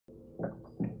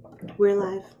We're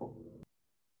live.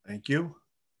 Thank you.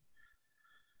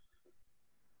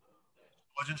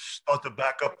 I'll just start the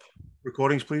backup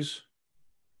recordings, please.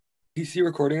 PC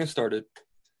recording has started.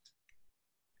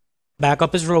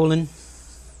 Backup is rolling.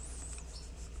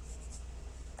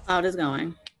 Cloud is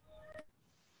going.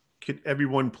 Could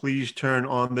everyone please turn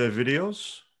on their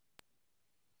videos?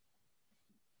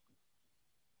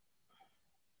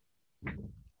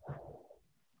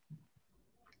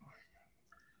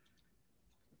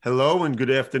 Hello and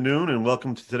good afternoon and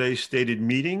welcome to today's stated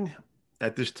meeting.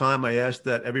 At this time, I ask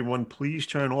that everyone please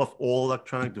turn off all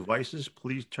electronic devices.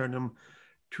 Please turn them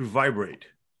to vibrate.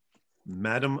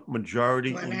 Madam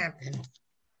Majority. What happened?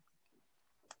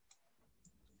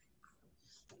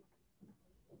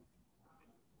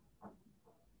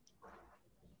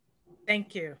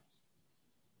 Thank you.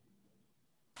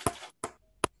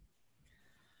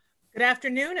 Good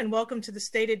afternoon and welcome to the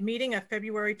stated meeting of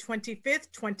February 25th,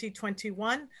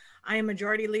 2021. I am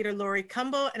Majority Leader Lori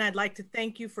Cumbo, and I'd like to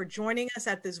thank you for joining us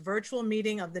at this virtual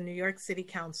meeting of the New York City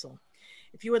Council.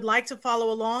 If you would like to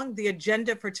follow along, the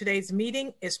agenda for today's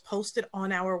meeting is posted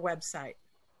on our website.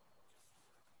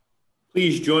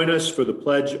 Please join us for the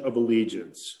Pledge of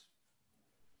Allegiance.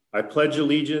 I pledge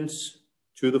allegiance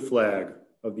to the flag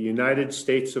of the United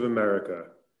States of America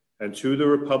and to the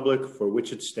republic for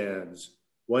which it stands,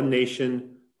 one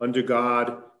nation, under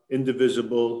God,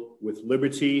 indivisible, with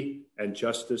liberty and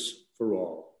justice for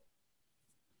all.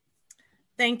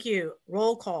 Thank you.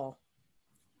 Roll call.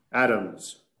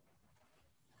 Adams.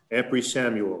 Ampry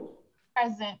Samuel.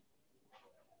 Present.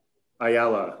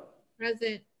 Ayala.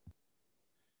 Present.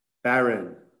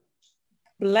 Barron.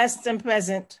 Blessed and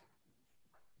present.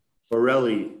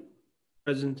 Borelli.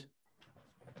 Present.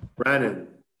 Brannan.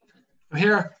 I'm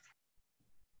here.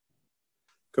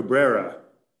 Cabrera.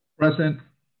 Present.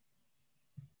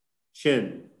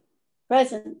 Chin.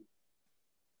 Present.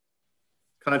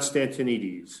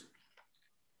 Constantinides.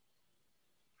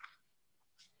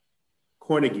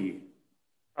 Cornegie.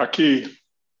 Aki.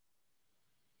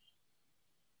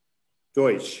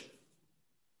 Deutsch.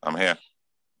 I'm here.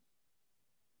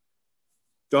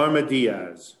 Dharma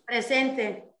Diaz.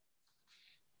 Presente.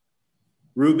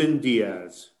 Ruben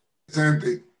Diaz.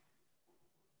 Presente.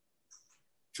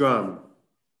 Drum.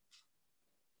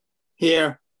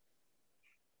 Here.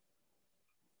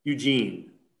 Eugene.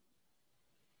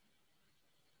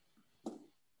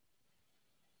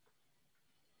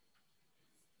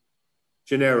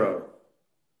 Gennaro.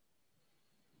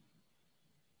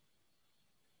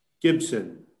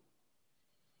 Gibson.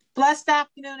 Blessed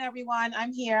afternoon, everyone.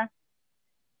 I'm here.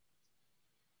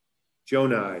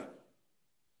 Jonai.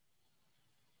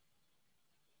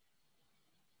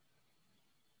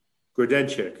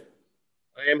 Grodenchik.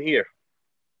 I am here.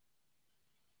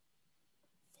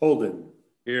 Holden.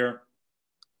 Here.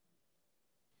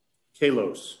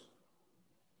 Kalos.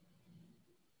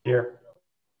 Here.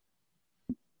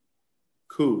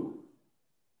 Koo.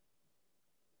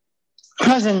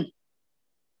 Present.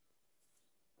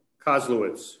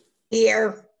 Kozlowitz.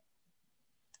 Here.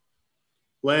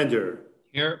 Lander.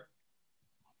 Here.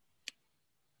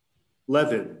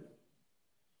 Levin.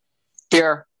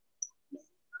 Here.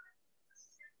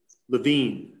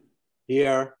 Levine.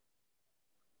 Here.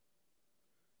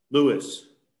 Lewis.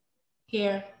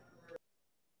 Here.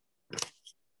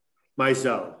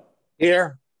 Mizell.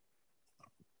 Here.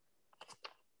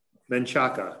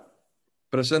 Menchaca.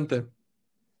 Presente.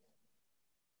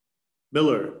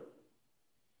 Miller.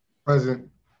 Present.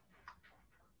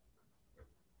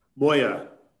 Moya.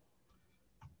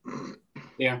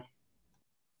 Yeah.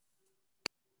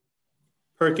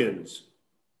 Perkins.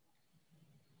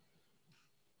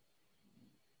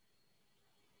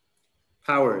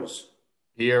 Powers.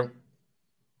 Here.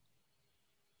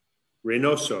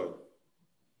 Reynoso.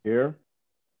 Here.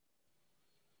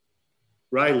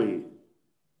 Riley.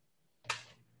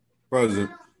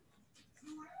 Present.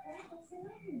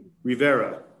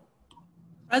 Rivera.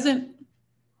 Present.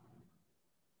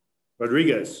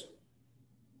 Rodriguez.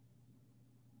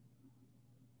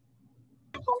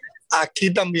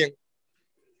 Aquí también.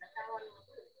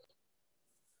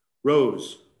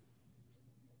 Rose.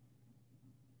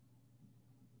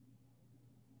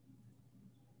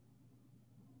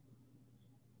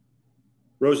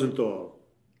 Rosenthal.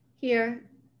 Here.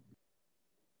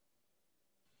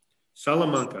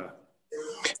 Salamanca.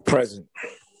 Present.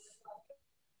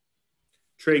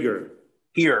 Traeger.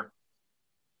 Here.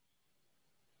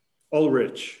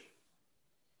 Ulrich.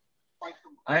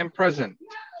 I am present.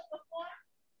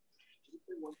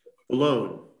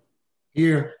 Malone.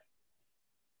 Here.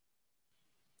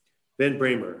 Van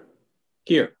Bramer.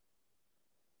 Here.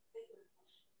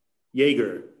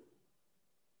 Yeager.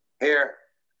 Here.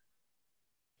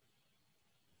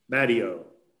 Matteo,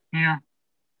 Here.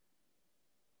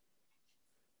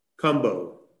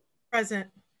 Cumbo, Present.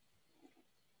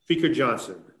 Speaker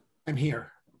Johnson. I'm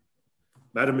here.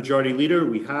 Madam Majority Leader,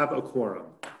 we have a quorum.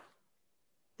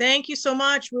 Thank you so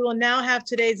much. We will now have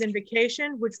today's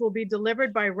invocation, which will be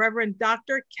delivered by Reverend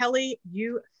Dr. Kelly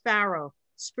U. Farrow,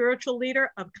 spiritual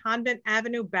leader of Convent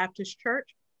Avenue Baptist Church,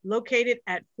 located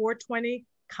at 420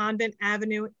 Convent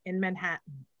Avenue in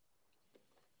Manhattan.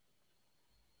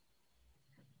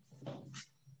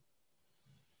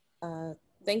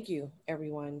 Thank you,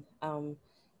 everyone.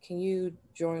 Can you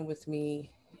join with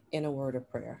me in a word of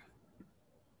prayer?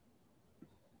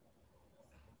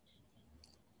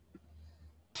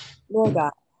 Lord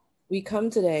God, we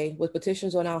come today with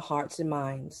petitions on our hearts and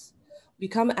minds. We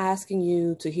come asking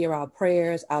you to hear our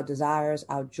prayers, our desires,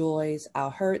 our joys, our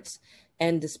hurts,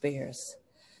 and despairs.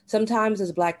 Sometimes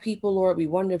as Black people, Lord, we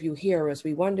wonder if you hear us.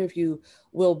 We wonder if you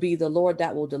will be the Lord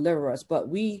that will deliver us. But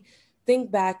we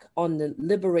think back on the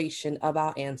liberation of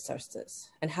our ancestors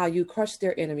and how you crushed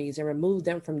their enemies and removed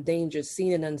them from dangers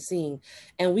seen and unseen.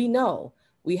 And we know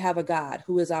we have a God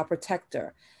who is our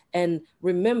protector. And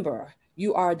remember,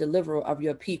 you are a deliverer of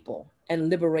your people and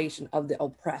liberation of the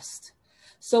oppressed.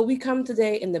 So we come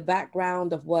today in the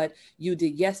background of what you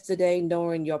did yesterday,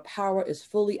 knowing your power is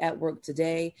fully at work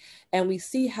today. And we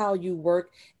see how you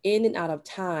work in and out of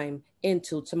time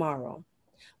into tomorrow.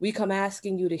 We come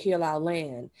asking you to heal our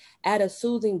land, add a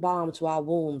soothing balm to our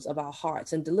wounds of our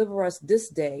hearts, and deliver us this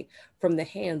day from the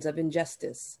hands of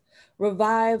injustice.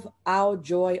 Revive our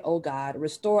joy, O God,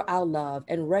 restore our love,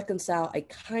 and reconcile a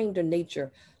kinder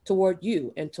nature toward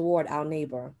you and toward our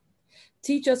neighbor.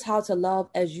 Teach us how to love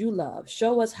as you love.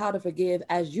 Show us how to forgive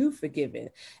as you've forgiven,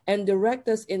 and direct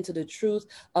us into the truth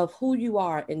of who you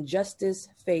are in justice,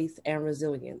 faith, and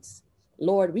resilience.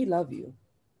 Lord, we love you.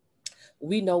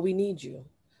 We know we need you.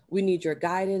 We need your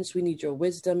guidance, we need your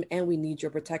wisdom, and we need your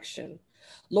protection.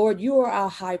 Lord, you are our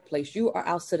high place, you are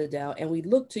our citadel, and we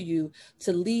look to you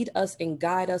to lead us and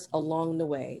guide us along the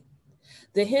way.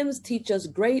 The hymns teach us,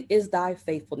 great is thy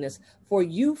faithfulness, for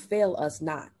you fail us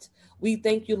not. We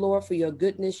thank you, Lord, for your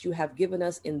goodness you have given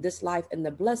us in this life and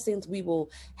the blessings we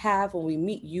will have when we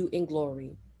meet you in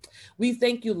glory. We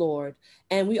thank you, Lord,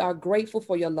 and we are grateful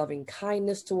for your loving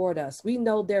kindness toward us. We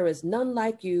know there is none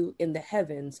like you in the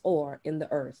heavens or in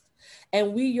the earth.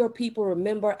 And we, your people,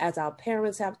 remember, as our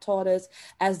parents have taught us,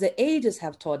 as the ages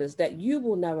have taught us, that you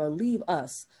will never leave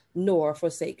us nor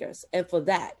forsake us. And for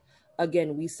that,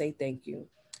 again, we say thank you.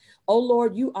 Oh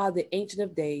Lord, you are the Ancient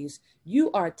of Days.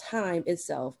 You are time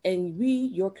itself, and we,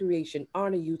 your creation,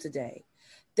 honor you today.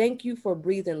 Thank you for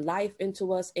breathing life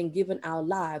into us and giving our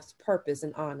lives purpose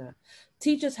and honor.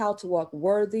 Teach us how to walk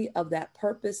worthy of that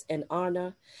purpose and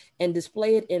honor and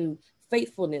display it in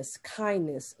faithfulness,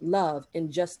 kindness, love, and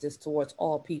justice towards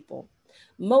all people.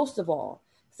 Most of all,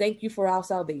 thank you for our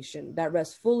salvation that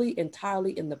rests fully,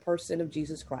 entirely in the person of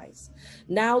Jesus Christ.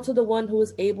 Now to the one who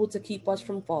is able to keep us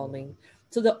from falling,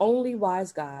 to the only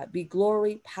wise God, be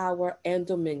glory, power, and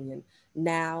dominion,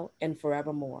 now and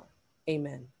forevermore.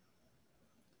 Amen.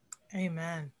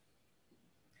 Amen.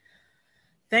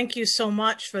 Thank you so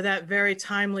much for that very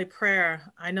timely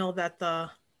prayer. I know that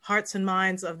the hearts and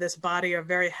minds of this body are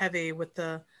very heavy with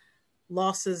the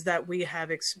losses that we have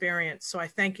experienced. So I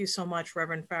thank you so much,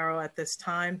 Reverend Farrow, at this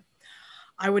time.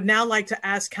 I would now like to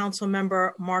ask Council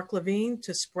Member Mark Levine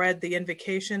to spread the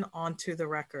invocation onto the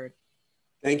record.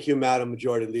 Thank you, Madam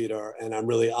Majority Leader, and I'm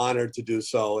really honored to do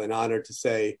so and honored to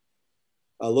say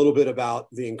a little bit about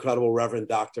the incredible Reverend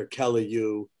Dr. Kelly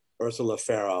U. Ursula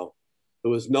Farrow,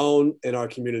 who is known in our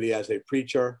community as a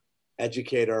preacher,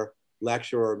 educator,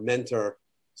 lecturer, mentor,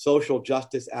 social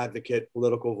justice advocate,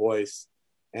 political voice,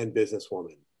 and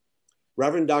businesswoman.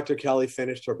 Reverend Dr. Kelly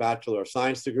finished her Bachelor of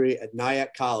Science degree at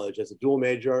Nyack College as a dual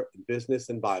major in business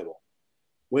and Bible.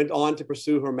 Went on to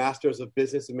pursue her Master's of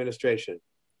Business Administration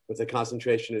with a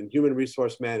concentration in human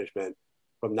resource management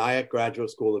from Nyack Graduate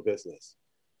School of Business.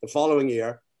 The following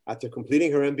year, after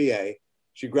completing her MBA,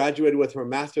 she graduated with her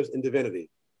Master's in Divinity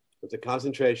with a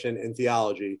concentration in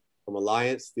theology from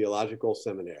Alliance Theological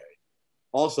Seminary.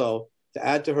 Also, to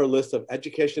add to her list of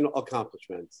educational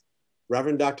accomplishments,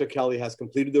 Reverend Dr. Kelly has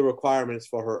completed the requirements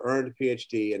for her earned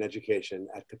PhD in education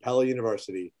at Capella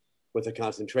University with a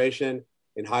concentration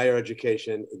in higher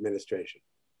education administration.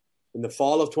 In the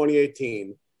fall of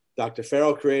 2018, Dr.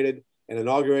 Farrow created and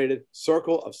inaugurated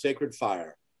Circle of Sacred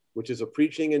Fire, which is a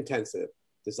preaching intensive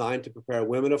designed to prepare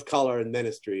women of color in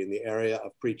ministry in the area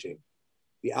of preaching.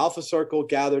 The Alpha Circle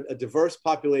gathered a diverse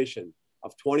population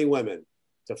of 20 women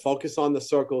to focus on the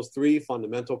Circle's three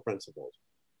fundamental principles: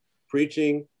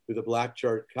 preaching through the Black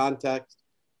church context,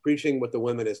 preaching with the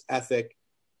womanist ethic,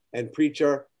 and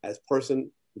preacher as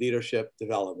person leadership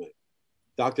development.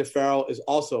 Dr. Farrell is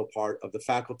also part of the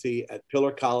faculty at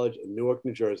Pillar College in Newark,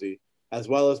 New Jersey, as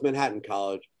well as Manhattan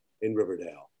College in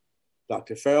Riverdale.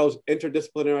 Dr. Farrell's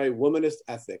interdisciplinary womanist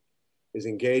ethic is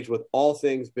engaged with all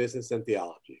things business and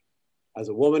theology. As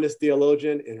a womanist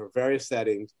theologian in her various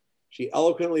settings, she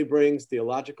eloquently brings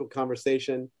theological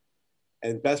conversation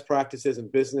and best practices in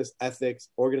business ethics,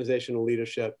 organizational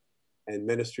leadership, and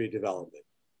ministry development.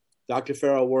 Dr.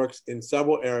 Farrell works in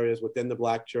several areas within the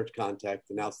Black church context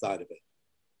and outside of it.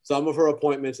 Some of her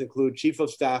appointments include Chief of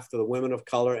Staff to the Women of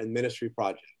Color and Ministry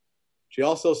Project. She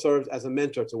also serves as a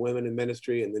mentor to women in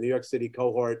ministry in the New York City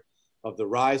cohort of the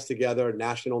Rise Together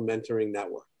National Mentoring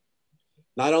Network.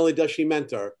 Not only does she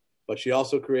mentor, but she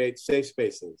also creates safe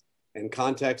spaces and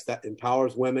context that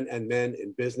empowers women and men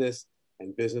in business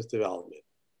and business development.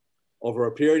 Over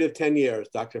a period of 10 years,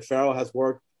 Dr. Farrell has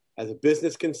worked as a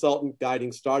business consultant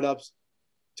guiding startups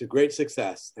to great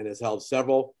success and has held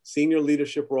several senior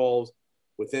leadership roles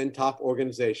within top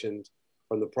organizations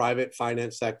from the private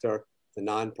finance sector to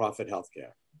nonprofit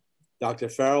healthcare. Dr.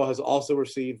 Farrell has also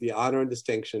received the honor and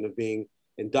distinction of being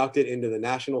inducted into the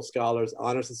National Scholars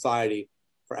Honor Society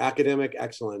for Academic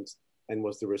Excellence and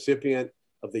was the recipient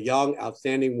of the Young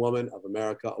Outstanding Woman of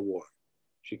America Award.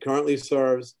 She currently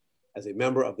serves as a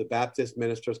member of the Baptist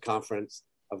Ministers Conference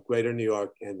of Greater New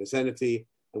York and vicinity,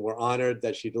 and we're honored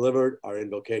that she delivered our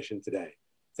invocation today.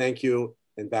 Thank you,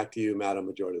 and back to you, Madam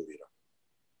Majority Leader.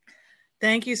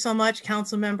 Thank you so much,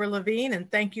 Councilmember Levine,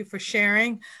 and thank you for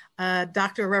sharing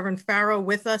Dr. Reverend Farrell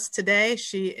with us today.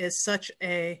 She is such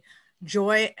a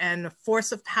joy and a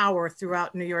force of power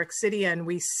throughout New York City, and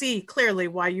we see clearly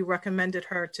why you recommended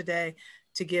her today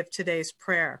to give today's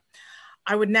prayer.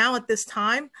 I would now at this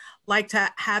time like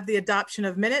to have the adoption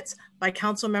of minutes by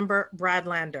Councilmember Brad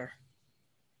Lander.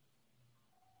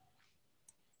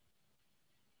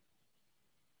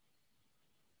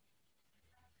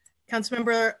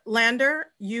 Councilmember Lander,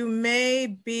 you may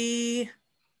be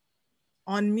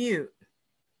on mute.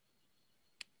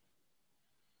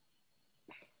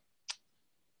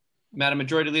 Madam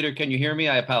Majority Leader, can you hear me?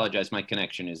 I apologize, my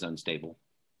connection is unstable.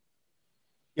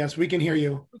 Yes, we can hear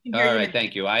you. All right,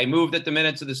 thank you. I move that the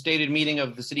minutes of the stated meeting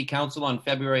of the City Council on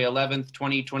February 11th,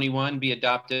 2021 be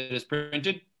adopted as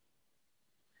printed.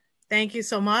 Thank you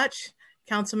so much,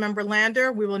 Councilmember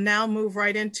Lander. We will now move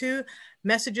right into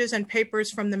messages and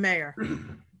papers from the mayor.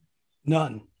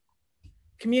 None.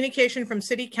 Communication from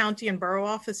city, county, and borough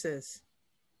offices.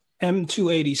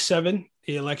 M287,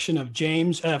 the election of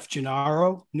James F.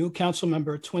 Gennaro, new council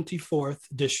member, 24th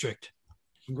District.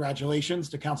 Congratulations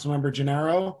to Councilmember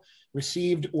Gennaro.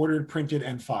 Received, ordered, printed,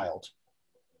 and filed.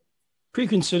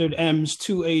 Pre-considered M's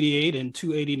 288 and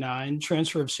 289,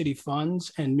 transfer of city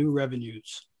funds and new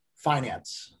revenues.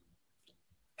 Finance.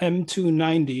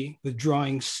 M290,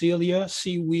 withdrawing Celia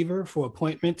C. Weaver for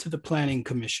appointment to the Planning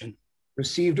Commission.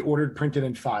 Received, ordered, printed,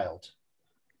 and filed.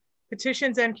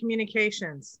 Petitions and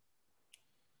communications.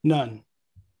 None.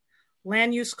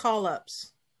 Land use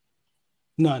call-ups.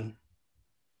 None.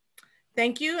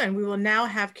 Thank you, and we will now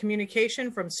have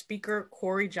communication from Speaker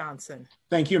Corey Johnson.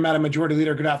 Thank you, Madam Majority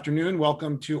Leader. Good afternoon.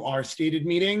 Welcome to our stated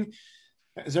meeting.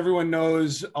 As everyone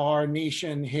knows, our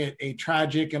nation hit a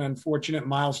tragic and unfortunate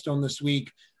milestone this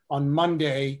week. On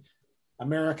Monday,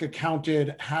 America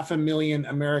counted 500,000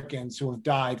 Americans who have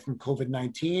died from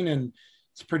COVID-19, and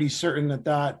it's pretty certain that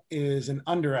that is an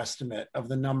underestimate of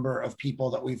the number of people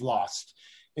that we've lost.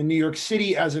 In New York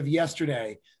City, as of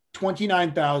yesterday,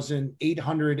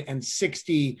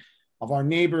 29,860 of our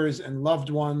neighbors and loved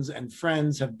ones and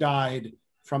friends have died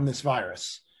from this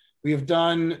virus. We have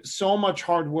done so much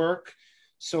hard work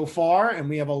so far, and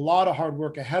we have a lot of hard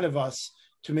work ahead of us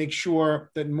to make sure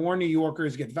that more New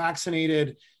Yorkers get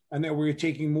vaccinated and that we're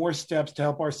taking more steps to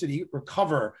help our city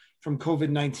recover from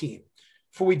COVID-19.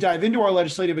 Before we dive into our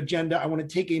legislative agenda, I want to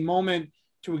take a moment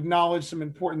to acknowledge some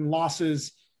important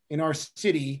losses in our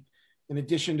city, in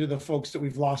addition to the folks that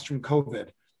we've lost from COVID.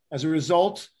 As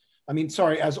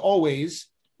always,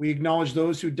 we acknowledge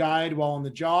those who died while on the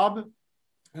job,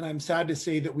 and I'm sad to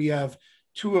say that we have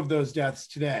 2 of those deaths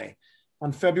today.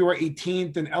 On February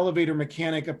 18th, an elevator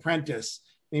mechanic apprentice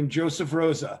named Joseph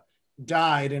Rosa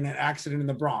died in an accident in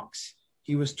the Bronx.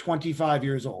 He was 25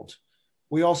 years old.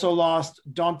 We also lost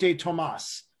Dante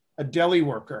Tomas, a deli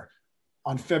worker.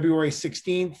 On February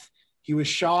 16th, he was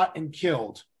shot and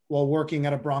killed while working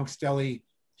at a Bronx deli.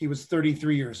 He was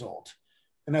 33 years old.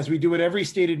 And as we do at every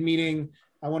stated meeting,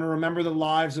 I want to remember the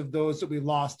lives of those that we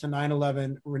lost to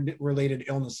 9/11 related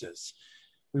illnesses.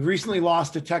 We've recently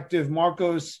lost Detective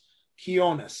Marcos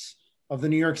Quiones of the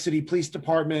New York City Police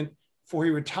Department before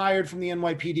he retired from the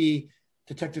NYPD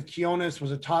Detective Kionis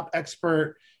was a top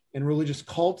expert in religious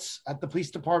cults at the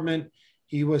police department.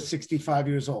 He was 65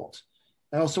 years old.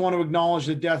 I also want to acknowledge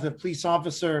the death of police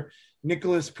officer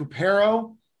Nicholas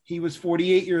Pupero. He was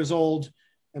 48 years old,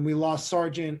 and we lost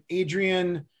Sergeant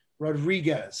Adrian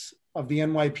Rodriguez of the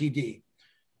NYPD.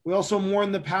 We also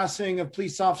mourn the passing of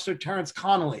police officer Terrence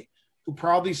Connolly, who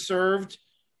proudly served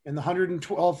in the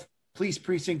 112th Police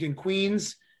Precinct in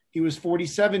Queens. He was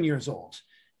 47 years old.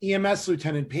 EMS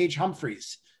Lieutenant Paige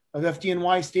Humphreys of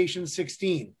FDNY Station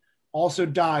 16 also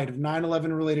died of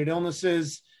 9/11 related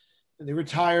illnesses. They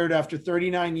retired after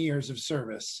 39 years of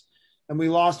service. And we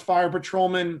lost Fire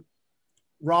Patrolman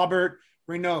Robert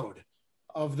Renaud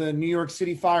of the New York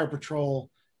City Fire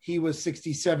Patrol. He was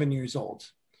 67 years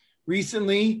old.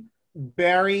 Recently,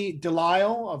 Barry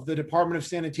Delisle of the Department of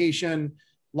Sanitation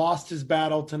lost his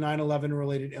battle to 9/11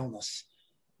 related illness.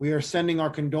 We are sending our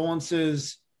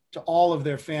condolences to all of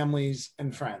their families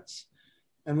and friends.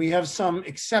 And we have some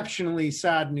exceptionally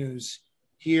sad news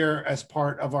here as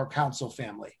part of our council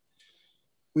family.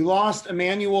 We lost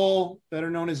Emmanuel, better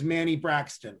known as Manny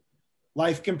Braxton,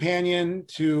 life companion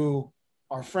to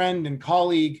our friend and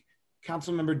colleague,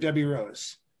 Councilmember Debbie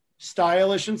Rose.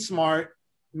 Stylish and smart,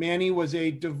 Manny was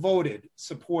a devoted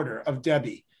supporter of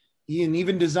Debbie. He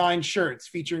even designed shirts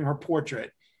featuring her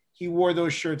portrait. He wore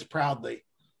those shirts proudly.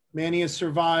 Manny is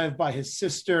survived by his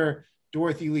sister,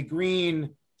 Dorothy Lee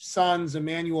Green, sons,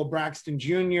 Emmanuel Braxton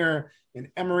Jr. and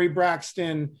Emery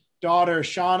Braxton, daughter,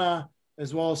 Shauna,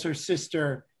 as well as her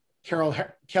sister,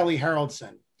 Kelly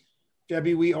Haroldson.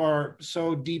 Debbie, we are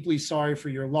so deeply sorry for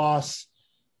your loss,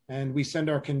 and we send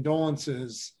our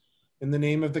condolences in the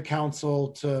name of the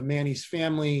council to Manny's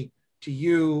family, to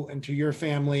you and to your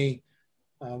family.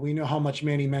 We know how much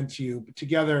Manny meant to you, but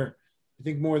together, I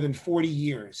think more than 40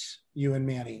 years, you and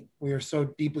Manny. We are so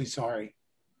deeply sorry.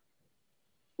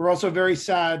 We're also very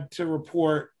sad to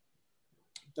report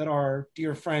that our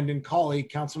dear friend and colleague,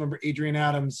 Councilmember Adrienne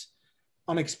Adams,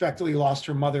 unexpectedly lost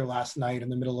her mother last night in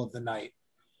the middle of the night.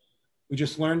 We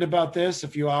just learned about this a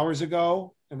few hours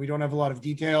ago, and we don't have a lot of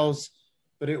details,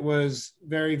 but it was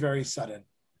very, very sudden.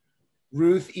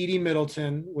 Ruth Edie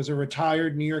Middleton was a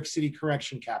retired New York City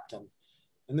correction captain,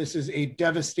 and this is a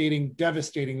devastating,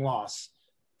 devastating loss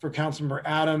for Councilmember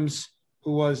Adams,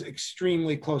 who was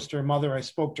extremely close to her mother. I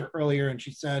spoke to her earlier, and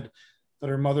she said that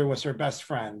her mother was her best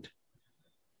friend.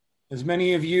 As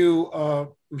many of you,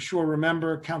 I'm sure,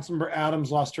 remember, Councilmember Adams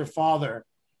lost her father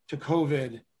to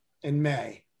COVID in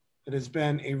May. It has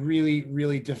been a really,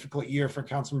 really difficult year for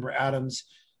Councilmember Adams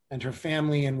and her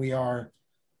family, and we are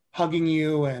hugging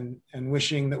you and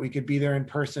wishing that we could be there in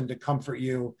person to comfort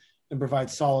you and provide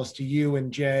solace to you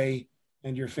and Jay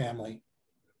and your family.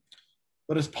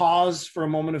 Let us pause for a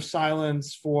moment of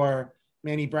silence for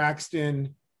Manny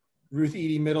Braxton, Ruth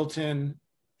Edie Middleton,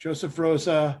 Joseph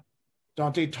Rosa,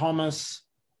 Dante Thomas,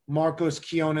 Marcos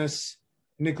Kionis,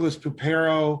 Nicholas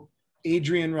Pupero,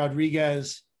 Adrian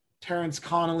Rodriguez, Terrence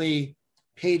Connolly,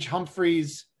 Paige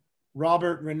Humphreys,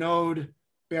 Robert Renaud,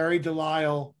 Barry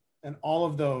Delisle, and all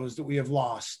of those that we have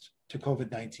lost to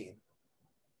COVID-19.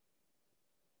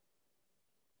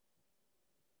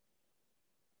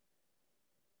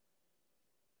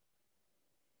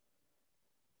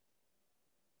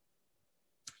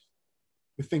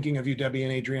 We're thinking of you, Debbie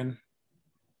and Adrian.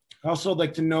 I also would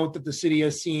like to note that the city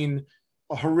has seen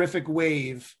a horrific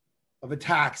wave of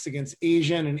attacks against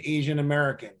Asians and Asian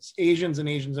Americans.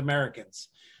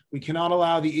 We cannot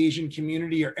allow the Asian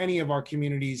community or any of our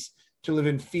communities to live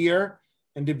in fear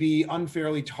and to be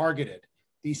unfairly targeted.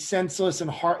 These senseless and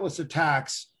heartless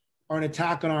attacks are an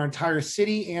attack on our entire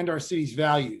city and our city's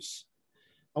values.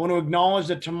 I want to acknowledge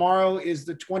that tomorrow is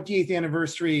the 28th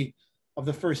anniversary of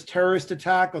the first terrorist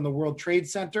attack on the World Trade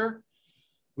Center.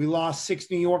 We lost 6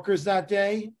 New Yorkers that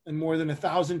day, and more than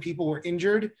 1,000 people were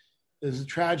injured. It is a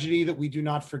tragedy that we do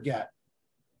not forget.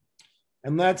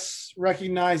 And let's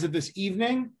recognize that this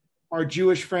evening, our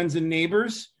Jewish friends and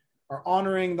neighbors are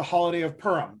honoring the holiday of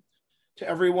Purim. To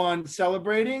everyone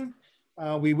celebrating,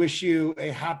 we wish you a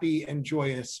happy and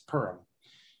joyous Purim.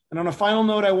 And on a final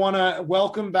note, I want to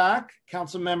welcome back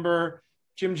Councilmember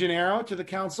Jim Gennaro to the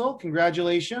council.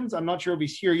 Congratulations. I'm not sure if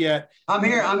he's here yet. I'm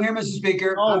here, Mr.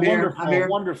 Speaker. Oh, I'm here.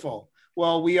 Wonderful.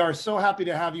 Well, we are so happy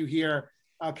to have you here,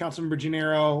 Councilmember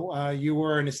Gennaro. You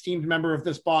were an esteemed member of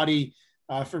this body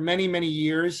for many, many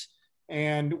years.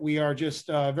 And we are just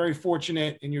very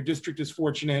fortunate, and your district is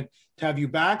fortunate to have you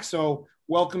back. So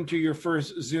welcome to your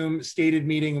first Zoom stated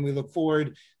meeting, and we look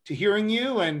forward to hearing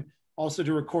you and also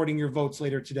to recording your votes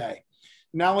later today.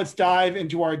 Now let's dive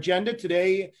into our agenda.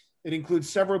 Today, it includes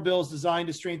several bills designed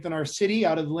to strengthen our city.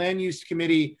 Out of the Land Use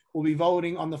Committee, we'll be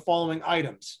voting on the following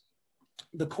items.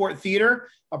 the Court Theater,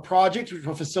 a project which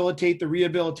will facilitate the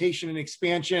rehabilitation and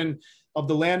expansion of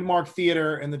the Landmark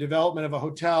Theater and the development of a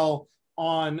hotel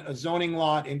on a zoning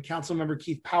lot in Councilmember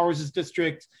Keith Powers'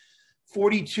 district.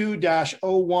 42-01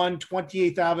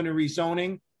 28th Avenue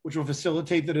rezoning, which will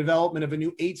facilitate the development of a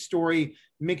new 8-story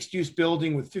mixed-use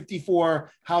building with 54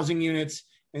 housing units,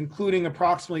 including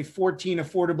approximately 14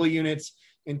 affordable units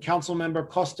in Councilmember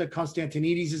Costa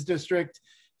Constantinides' district.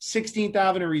 16th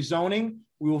Avenue rezoning,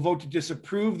 we will vote to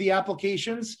disapprove the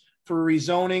applications for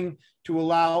rezoning to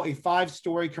allow a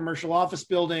 5-story commercial office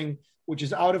building, which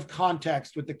is out of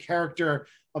context with the character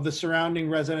of the surrounding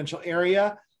residential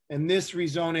area. And this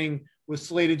rezoning was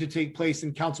slated to take place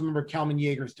in Councilmember Kalman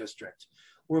Yeager's district.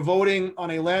 We're voting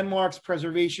on a Landmarks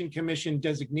Preservation Commission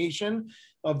designation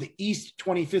of the East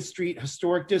 25th Street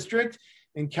Historic District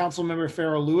in Councilmember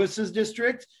Farrell Lewis's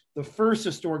district, the first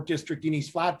historic district in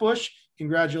East Flatbush.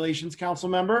 Congratulations,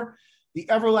 Councilmember. The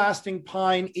Everlasting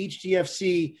Pine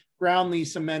HDFC ground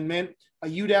lease amendment, a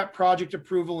UDAP project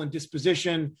approval and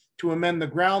disposition to amend the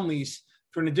ground lease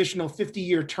for an additional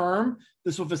 50-year term.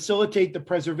 This will facilitate the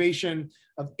preservation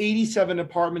of 87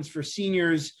 apartments for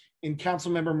seniors in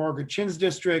Councilmember Margaret Chin's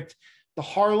district. The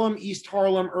Harlem, East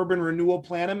Harlem Urban Renewal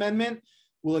Plan Amendment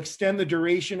will extend the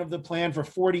duration of the plan for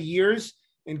 40 years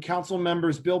in Council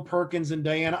Members Bill Perkins and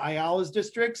Diana Ayala's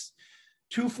districts.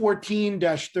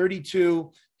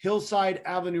 214-32 Hillside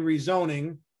Avenue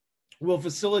rezoning will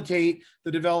facilitate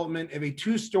the development of a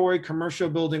 2-story commercial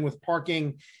building with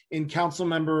parking in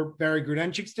Councilmember Barry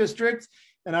Grudenchik's district.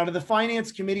 And out of the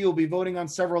Finance Committee, we'll be voting on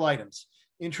several items.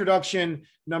 Introduction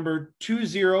number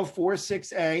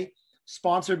 2046A,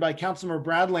 sponsored by Councilmember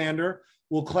Brad Lander,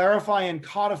 will clarify and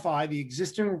codify the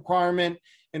existing requirement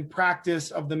and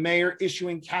practice of the mayor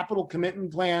issuing capital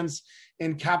commitment plans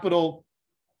and capital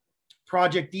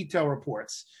project detail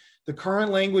reports. The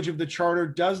current language of the charter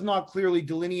does not clearly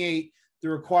delineate the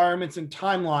requirements and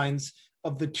timelines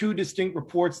of the 2 distinct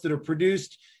reports that are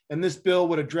produced, and this bill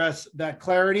would address that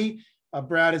clarity.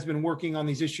 Brad has been working on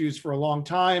these issues for a long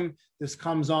time. This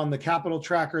comes on the capital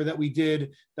tracker that we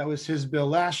did. That was his bill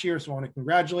last year, so I want to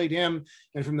congratulate him.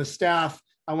 And from the staff,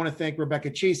 I want to thank Rebecca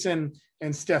Chasin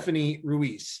and Stephanie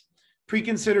Ruiz.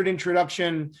 Pre-considered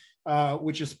introduction,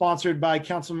 which is sponsored by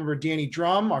Councilmember Danny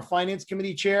Drum, our Finance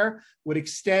Committee Chair, would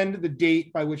extend the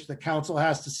date by which the Council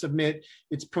has to submit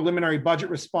its preliminary budget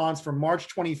response from March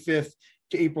 25th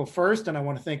to April 1st. And I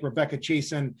want to thank Rebecca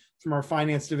Chasin from our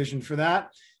Finance Division for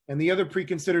that. And the other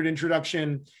pre-considered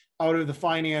introduction out of the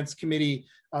Finance Committee,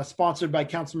 sponsored by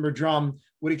Councilmember Drum,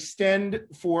 would extend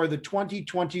for the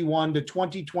 2021 to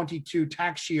 2022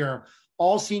 tax year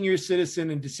all senior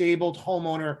citizen and disabled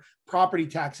homeowner property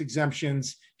tax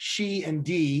exemptions, SHE and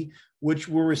D, which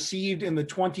were received in the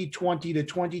 2020 to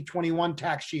 2021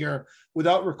 tax year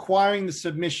without requiring the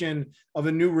submission of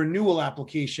a new renewal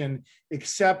application,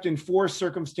 except in 4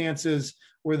 circumstances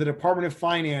where the Department of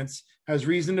Finance has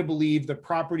reason to believe the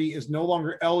property is no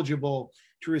longer eligible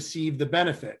to receive the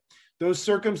benefit. Those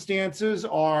circumstances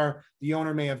are the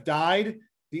owner may have died,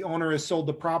 the owner has sold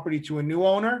the property to a new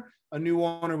owner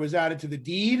was added to the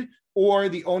deed, or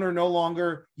the owner no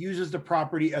longer uses the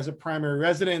property as a primary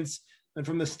residence. And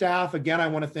from the staff, again, I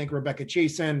want to thank Rebecca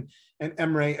Chasin and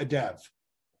Emre Adev.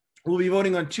 We'll be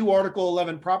voting on 2 Article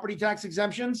 11 property tax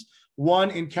exemptions,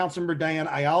 one in Councilmember Diana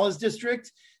Ayala's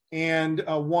district and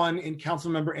one in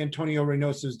Councilmember Antonio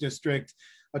Reynoso's district,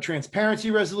 a transparency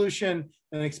resolution,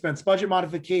 an expense budget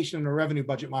modification, and a revenue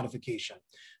budget modification.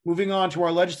 Moving on to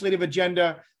our legislative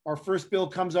agenda, our first bill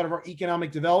comes out of our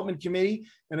Economic Development Committee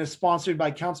and is sponsored by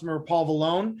Councilmember Paul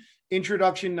Vallone.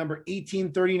 Introduction number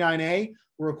 1839A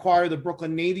will require the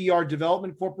Brooklyn Navy Yard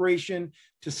Development Corporation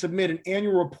to submit an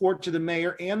annual report to the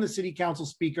mayor and the city council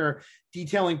speaker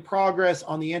detailing progress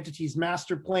on the entity's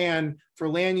master plan for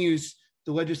land use.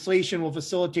 The legislation will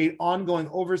facilitate ongoing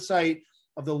oversight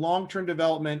of the long-term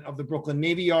development of the Brooklyn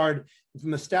Navy Yard. And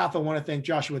from the staff, I want to thank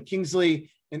Joshua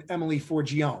Kingsley and Emily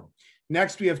Forgione.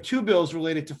 Next, we have 2 bills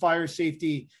related to fire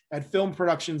safety at film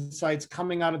production sites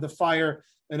coming out of the Fire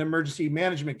and Emergency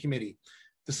Management Committee.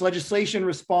 This legislation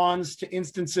responds to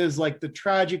instances like the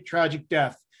tragic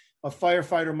death of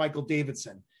firefighter Michael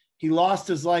Davidson. He lost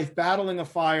his life battling a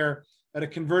fire at a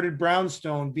converted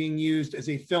brownstone being used as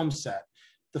a film set.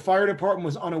 The fire department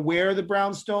was unaware the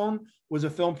brownstone was a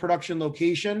film production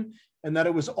location and that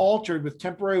it was altered with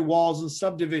temporary walls and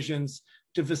subdivisions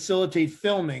to facilitate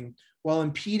filming while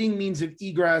impeding means of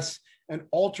egress and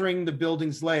altering the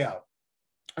building's layout.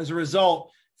 As a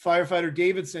result, firefighter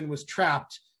Davidson was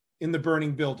trapped in the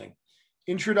burning building.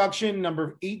 Introduction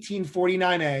number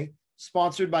 1849A,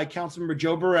 sponsored by Councilmember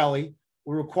Joe Borelli,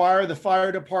 will require the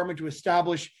fire department to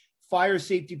establish fire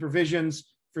safety provisions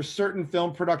for certain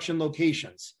film production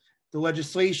locations. The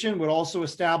legislation would also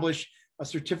establish a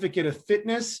certificate of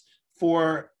fitness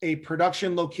for a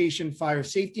production location fire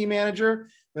safety manager.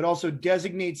 It also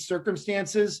designates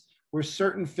circumstances where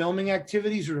certain filming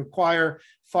activities would require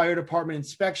fire department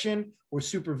inspection or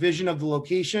supervision of the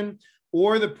location,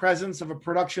 or the presence of a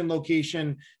production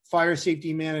location fire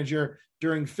safety manager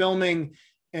during filming.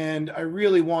 And I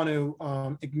really want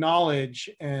to acknowledge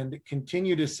and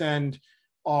continue to send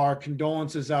our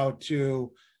condolences out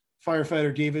to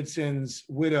firefighter Davidson's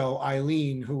widow,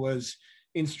 Eileen, who was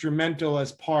instrumental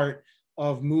as part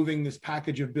of moving this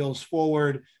package of bills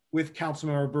forward with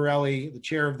Councilmember Borelli, the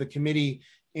chair of the committee,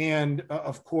 and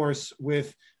of course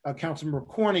with Councilmember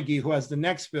Cornegie, who has the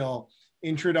next bill,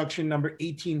 introduction number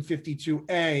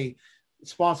 1852A,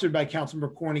 sponsored by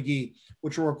Councilmember Cornegie,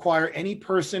 which will require any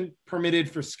person permitted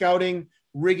for scouting,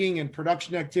 rigging, and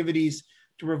production activities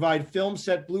to provide film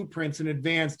set blueprints in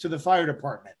advance to the fire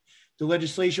department. The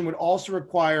legislation would also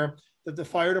require that the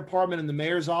fire department and the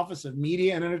mayor's office of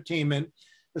media and entertainment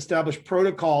establish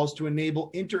protocols to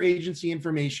enable interagency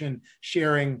information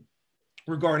sharing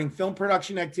regarding film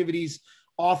production activities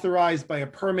authorized by a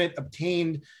permit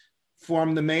obtained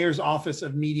from the mayor's office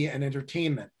of media and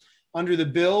entertainment. Under the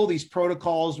bill, these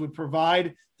protocols would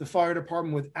provide the fire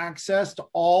department with access to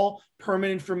all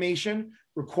permit information,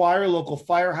 require local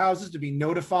firehouses to be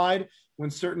notified when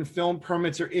certain film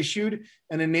permits are issued,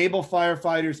 and enable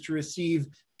firefighters to receive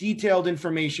detailed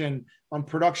information on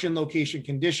production location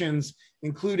conditions,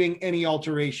 including any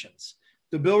alterations.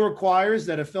 The bill requires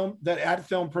that at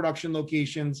film production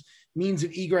locations, means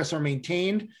of egress are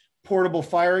maintained, portable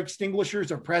fire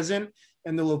extinguishers are present,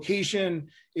 and the location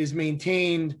is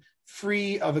maintained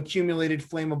free of accumulated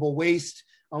flammable waste.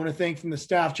 I want to thank from the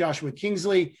staff, Joshua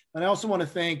Kingsley, and I also want to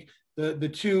thank the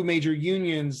two major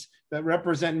unions that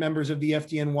represent members of the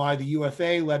FDNY, the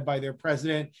UFA, led by their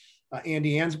president,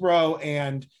 Andy Ansbro,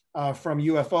 and from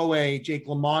UFOA, Jake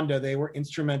LaMonda. They were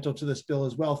instrumental to this bill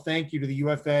as well. Thank you to the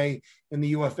UFA and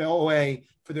the UFOA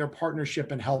for their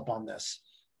partnership and help on this.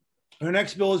 Our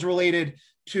next bill is related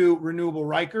to renewable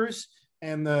Rikers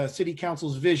and the City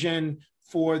Council's vision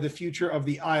for the future of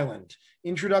the island.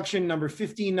 Introduction number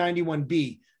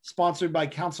 1591B, sponsored by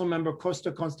Councilmember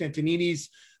Costa Constantinidis,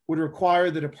 would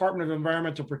require the Department of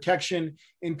Environmental Protection,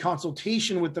 in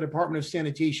consultation with the Department of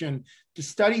Sanitation, to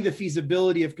study the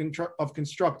feasibility of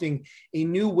constructing a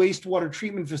new wastewater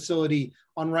treatment facility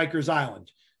on Rikers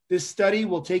Island. This study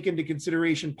will take into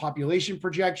consideration population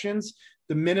projections,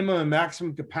 the minimum and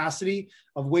maximum capacity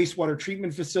of wastewater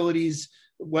treatment facilities,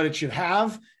 what it should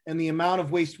have, and the amount of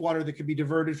wastewater that could be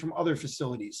diverted from other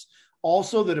facilities.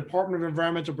 Also, the Department of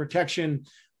Environmental Protection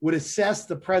would assess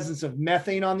the presence of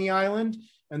methane on the island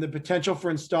and the potential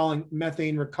for installing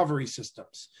methane recovery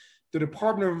systems. The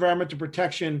Department of Environmental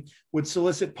Protection would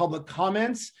solicit public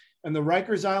comments, and the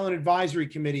Rikers Island Advisory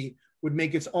Committee would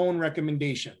make its own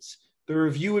recommendations. The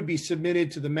review would be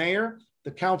submitted to the mayor,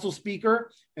 the council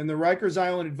speaker, and the Rikers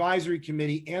Island Advisory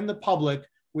Committee and the public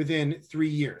within 3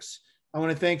 years. I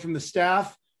want to thank from the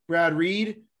staff, Brad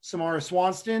Reed, Samara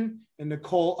Swanston, and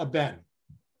Nicole Aben.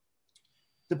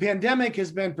 The pandemic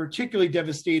has been particularly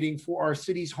devastating for our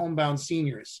city's homebound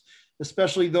seniors,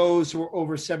 especially those who are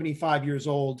over 75 years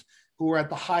old, who are at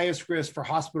the highest risk for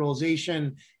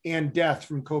hospitalization and death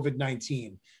from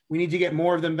COVID-19. We need to get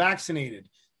more of them vaccinated.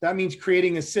 That means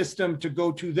creating a system to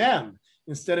go to them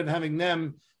instead of having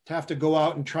them to have to go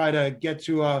out and try to get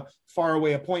to a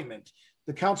faraway appointment.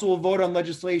 The council will vote on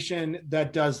legislation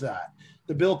that does that.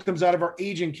 The bill comes out of our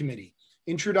aging committee.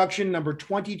 Introduction number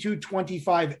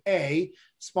 2225A,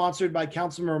 sponsored by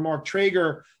Councilmember Mark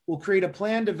Traeger, will create a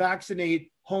plan to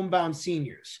vaccinate homebound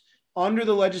seniors. Under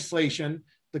the legislation,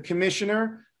 the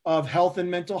Commissioner of Health and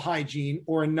Mental Hygiene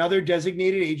or another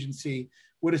designated agency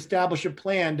would establish a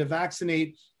plan to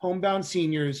vaccinate homebound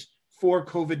seniors for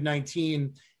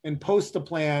COVID-19 and post the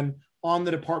plan on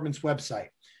the department's website.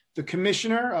 The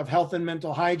Commissioner of Health and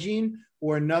Mental Hygiene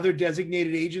or another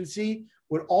designated agency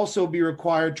would also be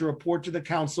required to report to the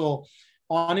council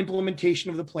on implementation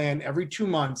of the plan every 2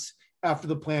 months after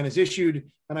the plan is issued.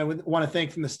 And I would want to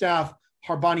thank from the staff,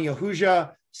 Harbani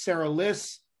Ahuja, Sarah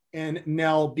Liss, and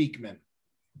Nell Beekman.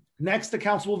 Next, the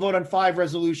council will vote on 5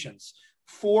 resolutions,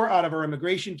 4 out of our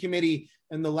Immigration Committee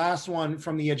and the last one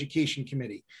from the Education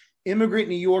Committee. Immigrant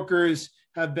New Yorkers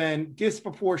have been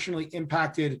disproportionately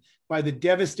impacted by the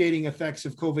devastating effects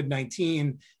of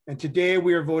COVID-19. And today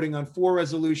we are voting on 4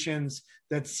 resolutions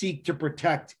that seek to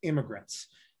protect immigrants.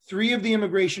 3 of the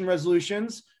immigration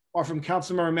resolutions are from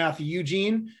Councilmember Matthew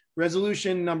Eugene.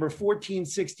 Resolution number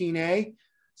 1416A,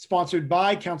 sponsored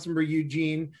by Councilmember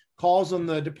Eugene, calls on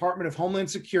the Department of Homeland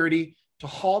Security to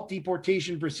halt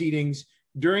deportation proceedings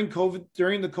during the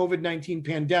COVID-19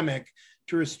 pandemic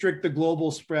to restrict the global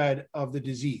spread of the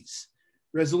disease.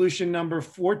 Resolution number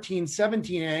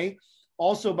 1417A,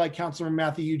 also by Councilmember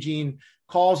Matthew Eugene,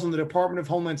 calls on the Department of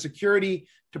Homeland Security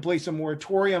to place a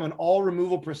moratorium on all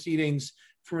removal proceedings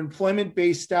for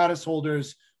employment-based status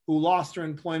holders who lost their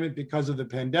employment because of the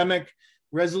pandemic.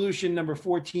 Resolution number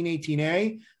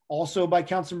 1418A, also by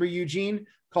Councilmember Eugene,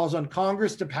 calls on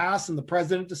Congress to pass and the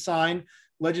President to sign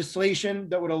legislation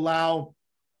that would allow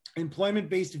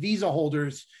employment-based visa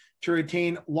holders to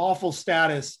retain lawful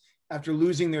status after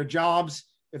losing their jobs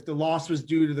if the loss was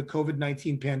due to the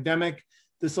COVID-19 pandemic.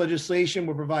 This legislation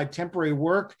will provide temporary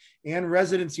work and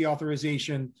residency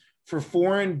authorization for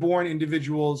foreign-born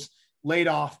individuals laid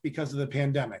off because of the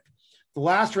pandemic. The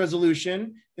last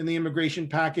resolution in the immigration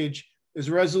package is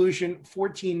Resolution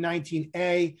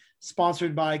 1419A,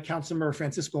 sponsored by Councilmember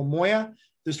Francisco Moya.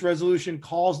 This resolution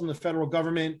calls on the federal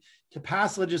government to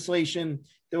pass legislation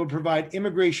that would provide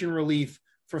immigration relief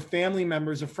for family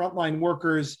members of frontline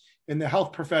workers in the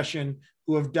health profession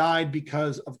who have died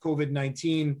because of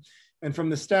COVID-19. And from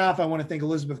the staff, I want to thank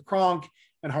Elizabeth Kronk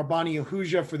and Harbani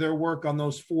Ahuja for their work on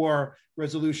those 4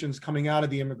 resolutions coming out of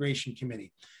the Immigration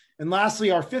Committee. And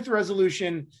lastly, our 5th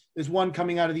resolution is one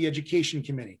coming out of the Education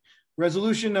Committee.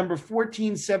 Resolution number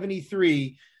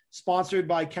 1473, sponsored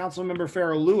by Councilmember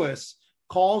Farrell Lewis,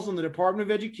 calls on the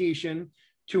Department of Education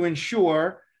to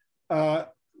ensure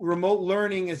remote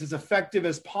learning is as effective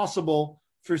as possible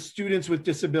for students with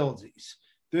disabilities.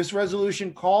 This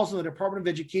resolution calls on the Department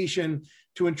of Education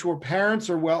to ensure parents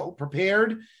are well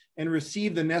prepared and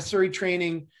receive the necessary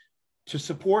training to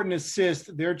support and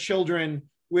assist their children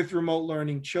with remote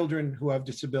learning, children who have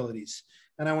disabilities.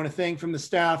 And I want to thank from the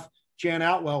staff, Jan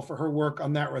Outwell, for her work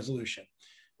on that resolution.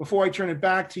 Before I turn it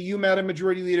back to you, Madam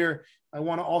Majority Leader, I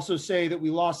want to also say that we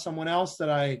lost someone else that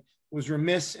I was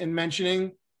remiss in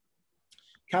mentioning.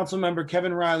 Councilmember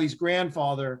Kevin Riley's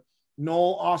grandfather,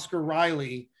 Noel Oscar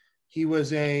Riley. He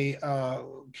was a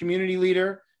community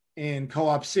leader in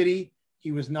Co-op City.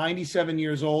 He was 97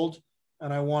 years old,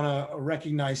 and I want to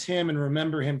recognize him and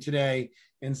remember him today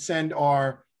and send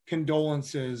our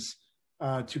condolences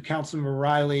to Councilmember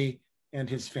Riley and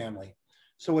his family.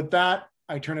 So with that,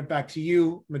 I turn it back to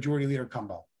you, Majority Leader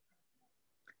Cumbo.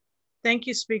 Thank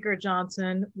you, Speaker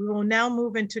Johnson. We will now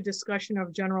move into discussion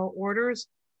of general orders.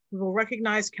 We will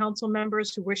recognize council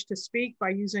members who wish to speak by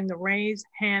using the raise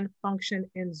hand function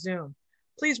in Zoom.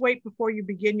 Please wait before you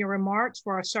begin your remarks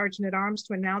for our Sergeant at Arms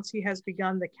to announce he has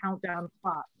begun the countdown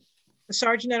clock. The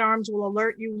Sergeant at Arms will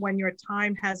alert you when your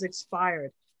time has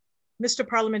expired. Mr.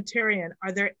 Parliamentarian,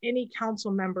 are there any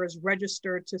council members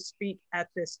registered to speak at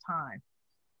this time?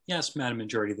 Yes, Madam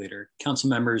Majority Leader. Council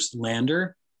members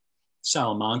Lander,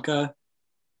 Salamanca,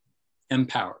 and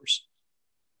Powers.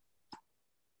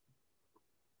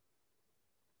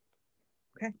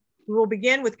 Okay, we will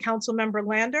begin with Council Member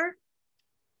Lander.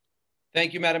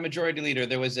 Thank you, Madam Majority Leader.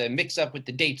 There was a mix-up with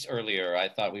the dates earlier. I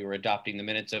thought we were adopting the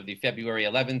minutes of the February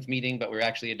 11th meeting, but we're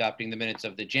actually adopting the minutes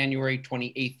of the January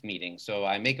 28th meeting. So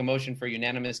I make a motion for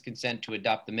unanimous consent to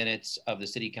adopt the minutes of the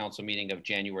City Council meeting of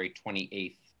January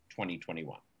 28th,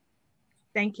 2021.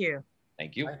 Thank you.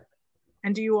 Thank you.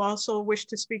 And do you also wish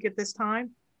to speak at this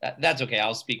time? That's okay.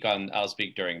 I'll speak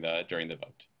during the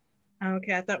vote.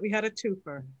 Okay, I thought we had a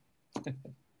twofer.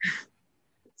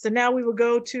 So now we will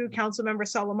go to Councilmember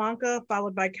Salamanca,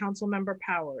 followed by Councilmember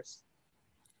Powers.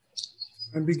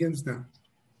 And begins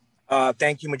now.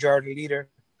 Thank you, Majority Leader.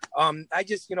 I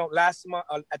just, last month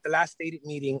at the last stated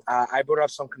meeting, I brought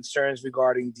up some concerns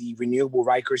regarding the renewable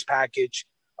Rikers package.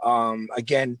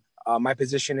 Again, my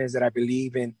position is that I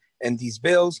believe in these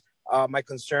bills. My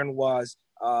concern was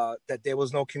that there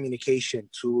was no communication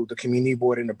to the community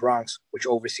board in the Bronx, which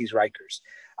oversees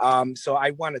Rikers. So I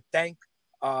want to thank,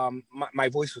 my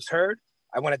voice was heard.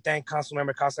 I want to thank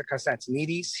Councilmember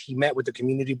Constantinides. He met with the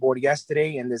community board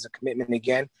yesterday, and there's a commitment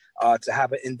again to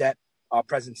have an in-depth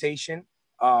presentation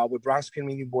with Bronx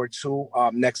Community Board 2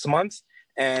 next month.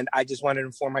 And I just wanted to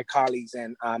inform my colleagues,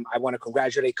 and I want to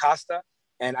congratulate Costa,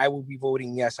 and I will be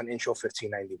voting yes on Intro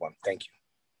 1591. Thank you.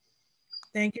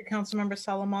 Thank you, Councilmember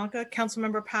Salamanca.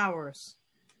 Councilmember Powers.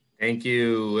 Thank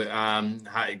you.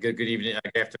 Hi, good evening,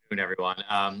 good afternoon, everyone.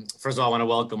 First of all, I want to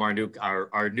welcome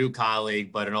our new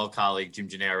colleague, but an old colleague, Jim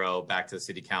Gennaro, back to the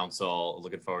City Council.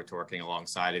 Looking forward to working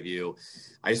alongside of you.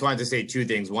 I just wanted to say two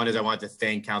things. One is I wanted to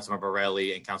thank Councilmember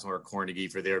Borelli and Councilmember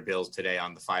Cornegie for their bills today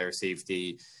on the fire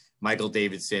safety. Michael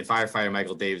Davidson, firefighter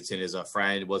Michael Davidson was a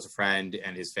friend,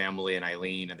 and his family and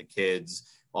Eileen and the kids,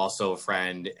 also a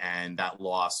friend, and that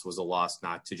loss was a loss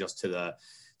not to just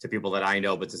to to people that I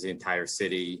know, but to the entire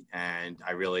city. And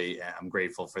I really am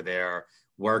grateful for their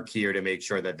work here to make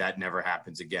sure that that never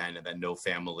happens again, and that no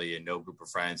family and no group of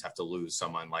friends have to lose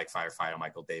someone like firefighter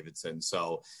Michael Davidson.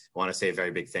 So I want to say a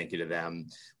very big thank you to them.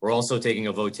 We're also taking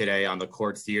a vote today on the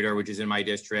Court Theater, which is in my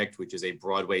district, which is a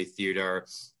Broadway theater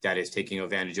that is taking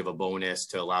advantage of a bonus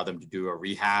to allow them to do a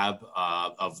rehab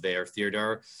of their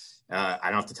theater. I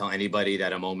don't have to tell anybody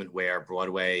that a moment where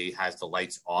Broadway has the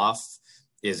lights off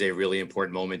is a really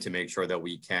important moment to make sure that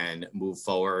we can move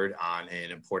forward on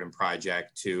an important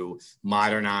project to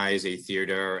modernize a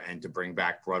theater and to bring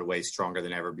back Broadway stronger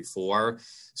than ever before.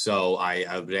 So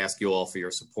I would ask you all for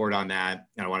your support on that.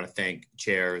 And I want to thank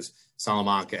chairs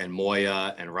Salamanca and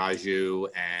Moya and Raju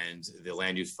and the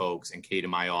land use folks and Kate in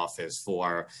my office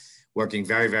for working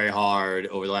very, very hard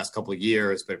over the last couple of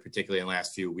years, but particularly in the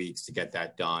last few weeks to get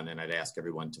that done. And I'd ask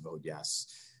everyone to vote yes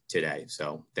today.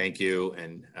 So thank you,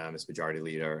 and Ms. Majority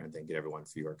Leader, and thank you to everyone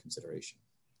for your consideration.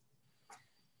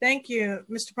 Thank you.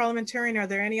 Mr. Parliamentarian, are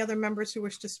there any other members who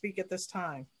wish to speak at this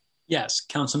time? Yes,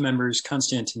 Council members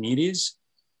Constantinides,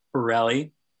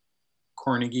 Borelli,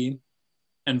 Cornegie,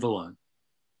 and Vallone.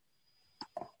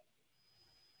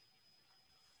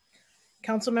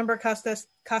 Councilmember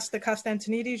Costa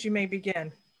Constantinides, you may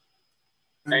begin.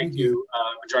 Thank you,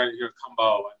 Majority Leader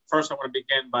Cumbo. First, I want to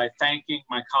begin by thanking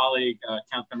my colleague,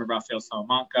 Councilmember Rafael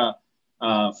Salamanca,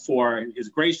 for his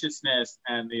graciousness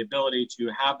and the ability to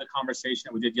have the conversation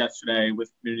that we did yesterday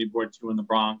with Community Board 2 in the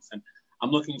Bronx. And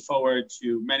I'm looking forward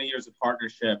to many years of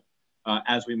partnership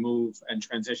as we move and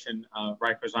transition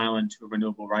Rikers Island to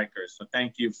renewable Rikers. So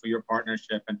thank you for your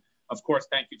partnership. And of course,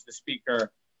 thank you to the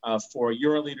Speaker for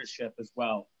your leadership as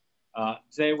well.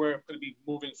 Today, we're going to be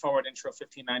moving forward Intro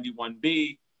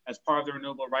 1591B as part of the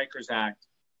Renewable Rikers Act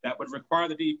that would require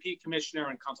the DEP Commissioner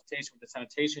in consultation with the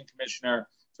Sanitation Commissioner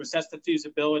to assess the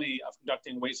feasibility of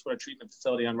conducting wastewater treatment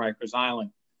facility on Rikers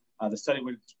Island. The study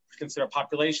would consider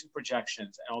population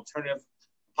projections and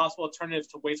possible alternatives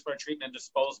to wastewater treatment and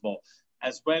disposal,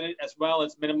 as well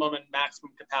as minimum and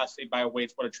maximum capacity by a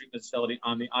wastewater treatment facility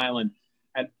on the island,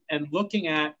 and looking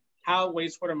at how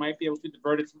wastewater might be able to be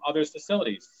diverted from other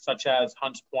facilities, such as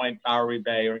Hunts Point, Bowery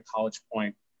Bay, or College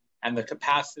Point, and the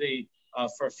capacity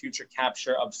for future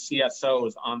capture of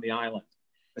CSOs on the island.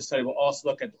 The study will also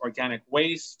look at organic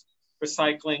waste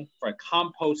recycling, for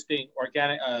composting,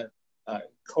 organic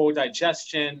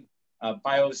co-digestion,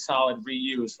 biosolid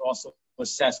reuse, also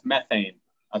assess methane,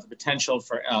 the potential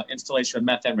for installation of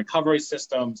methane recovery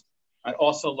systems. I'd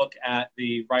also look at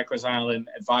the Rikers Island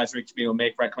Advisory Committee will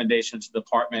make recommendations to the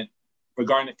department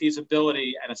regarding the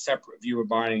feasibility and a separate review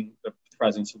regarding the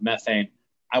presence of methane.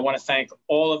 I want to thank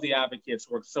all of the advocates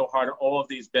who worked so hard on all of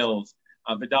these bills,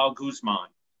 Vidal Guzman,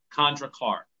 Condra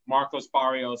Clark, Marcos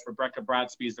Barrios, Rebecca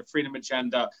Bradsby's, the Freedom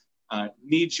Agenda,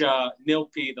 Nija,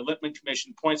 NILPI, the Lippman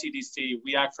Commission, Points EDC,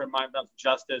 We Act for Environmental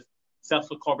Justice,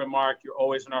 Cecil Corbin Mark, you're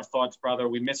always in our thoughts, brother.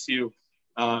 We miss you.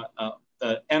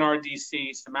 The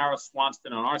NRDC, Samara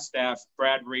Swanston on our staff,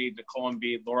 Brad Reed, Nicole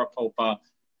Embiid, Laura Popa,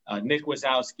 Nick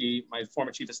Wazowski, my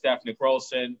former Chief of Staff, Nick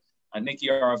Rolson, Nikki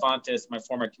Aravantes, my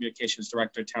former Communications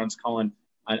Director, Terrence Cullen.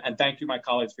 And thank you, my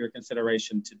colleagues, for your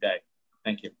consideration today.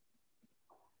 Thank you.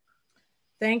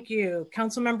 Thank you.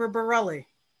 Councilmember Borelli.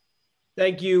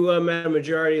 Thank you, Madam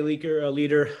Majority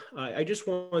Leader. I just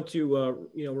want to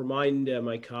remind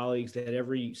my colleagues that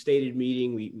every stated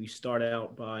meeting we start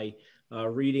out by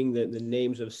reading the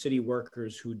names of city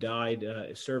workers who died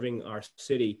serving our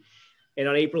city. And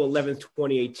on April 11th,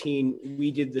 2018,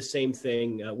 we did the same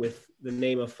thing with the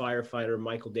name of firefighter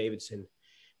Michael Davidson.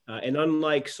 And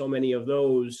unlike so many of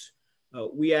those,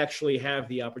 we actually have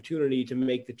the opportunity to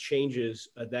make the changes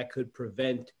that could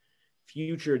prevent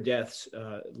future deaths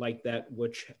like that,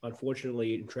 which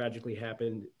unfortunately and tragically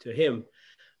happened to him.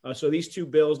 So these two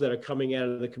bills that are coming out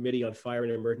of the Committee on Fire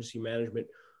and Emergency Management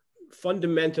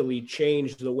fundamentally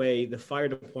change the way the fire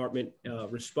department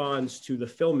responds to the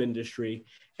film industry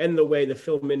and the way the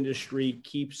film industry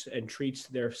keeps and treats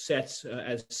their sets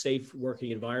as safe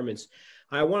working environments.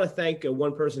 I want to thank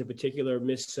one person in particular,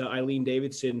 Miss Eileen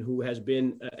Davidson, who has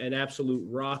been an absolute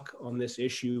rock on this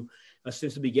issue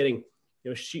since the beginning.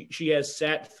 She has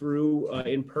sat through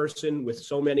in person with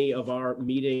so many of our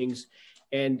meetings,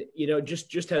 and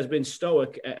just has been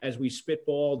stoic as we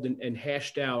spitballed and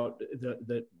hashed out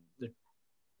the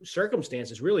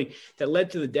circumstances really that led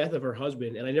to the death of her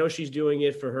husband. And I know she's doing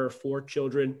it for her 4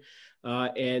 children.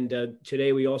 And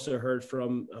today we also heard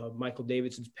from Michael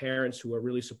Davidson's parents, who are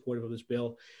really supportive of this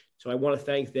bill. So I want to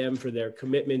thank them for their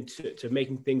commitment to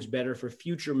making things better for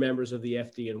future members of the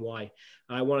FDNY.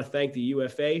 I want to thank the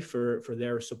UFA for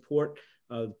their support,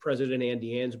 President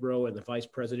Andy Ansbro and the Vice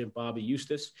President Bobby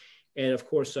Eustace. And of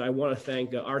course, I want to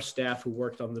thank our staff who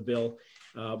worked on the bill.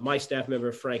 My staff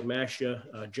member, Frank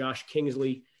Mascia, Josh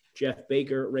Kingsley, Jeff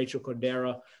Baker, Rachel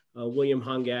Cordera, William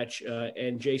Hungach,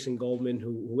 and Jason Goldman,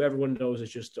 who everyone knows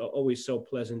is just always so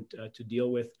pleasant to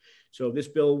deal with. So this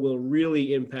bill will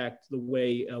really impact the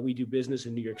way we do business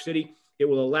in New York City. It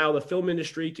will allow the film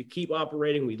industry to keep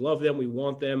operating. We love them, we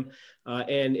want them,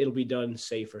 and it'll be done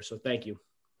safer. So thank you.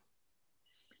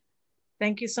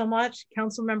 Thank you so much.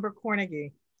 Councilmember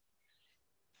Cornegy.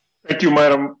 Thank you,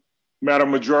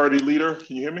 Madam Majority Leader.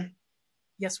 Can you hear me?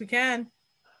 Yes, we can.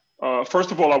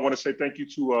 First of all, I want to say thank you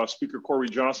to Speaker Corey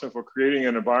Johnson for creating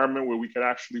an environment where we could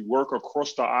actually work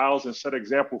across the aisles and set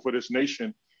example for this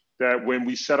nation that when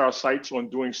we set our sights on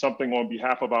doing something on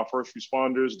behalf of our first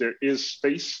responders, there is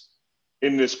space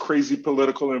in this crazy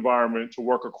political environment to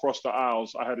work across the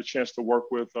aisles. I had a chance to work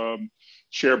with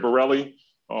Chair Borelli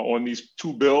on these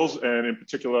two bills, and in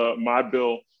particular, my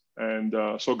bill. And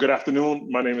so good afternoon.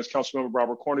 My name is Councilmember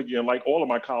Robert Cornegy, and like all of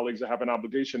my colleagues, I have an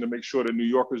obligation to make sure that New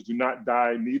Yorkers do not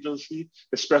die needlessly,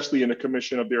 especially in the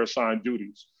commission of their assigned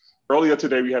duties. Earlier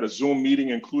today, we had a Zoom meeting,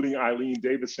 including Eileen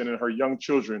Davidson and her young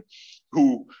children,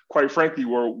 who, quite frankly,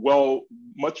 were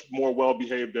much more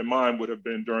well-behaved than mine would have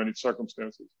been during these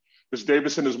circumstances. Ms.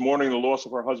 Davidson is mourning the loss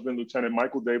of her husband, Lieutenant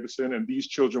Michael Davidson, and these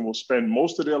children will spend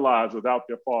most of their lives without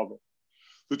their father.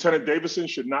 Lieutenant Davidson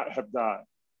should not have died.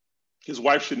 His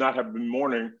wife should not have been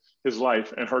mourning his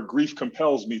life, and her grief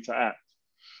compels me to act.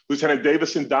 Lieutenant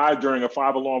Davidson died during a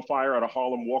 5-alarm fire at a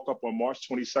Harlem walk-up on March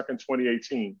 22nd,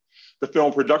 2018. The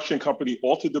film production company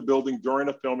altered the building during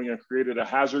the filming and created a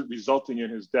hazard resulting in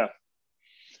his death.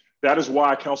 That is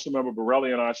why Councilmember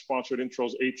Borelli and I sponsored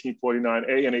Intros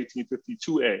 1849A and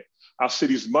 1852A. Our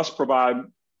cities must provide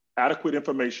adequate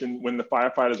information when the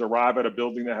firefighters arrive at a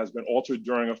building that has been altered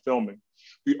during a filming.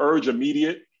 We urge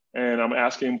immediate, and I'm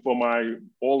asking for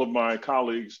all of my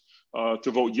colleagues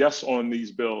to vote yes on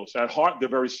these bills. At heart, they're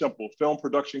very simple. Film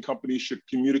production companies should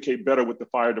communicate better with the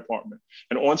fire department,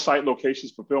 and on-site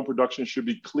locations for film production should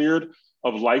be cleared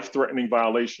of life-threatening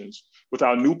violations. With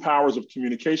our new powers of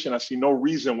communication, I see no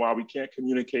reason why we can't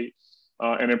communicate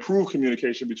and improve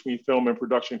communication between film and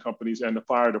production companies and the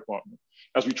fire department.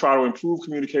 As we try to improve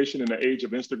communication in the age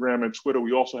of Instagram and Twitter,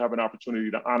 we also have an opportunity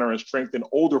to honor and strengthen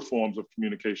older forms of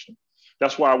communication.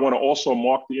 That's why I want to also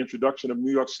mark the introduction of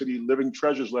New York City Living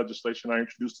Treasures legislation I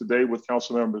introduced today with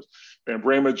council members Van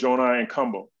Bramer, Jonah, and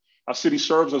Cumbo. Our city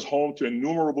serves as home to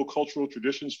innumerable cultural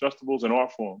traditions, festivals, and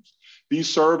art forms.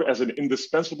 These serve as an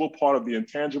indispensable part of the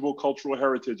intangible cultural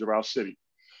heritage of our city.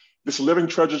 This Living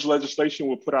Treasures legislation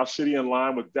will put our city in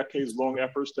line with decades-long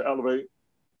efforts to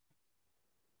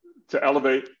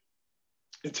elevate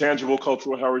intangible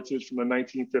cultural heritage from the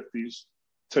 1950s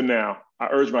to now. I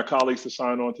urge my colleagues to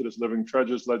sign on to this Living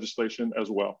Treasures legislation as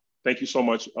well. Thank you so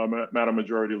much, Madam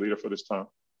Majority Leader, for this time.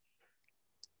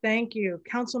 Thank you.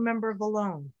 Councilmember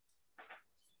Vallone.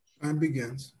 Time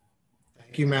begins.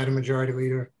 Thank you, Madam Majority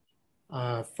Leader.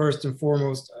 First and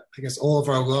foremost, I guess all of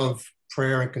our love,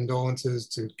 prayer, and condolences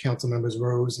to Council Members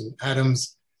Rose and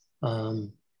Adams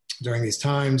during these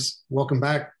times. Welcome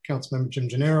back, Councilmember Jim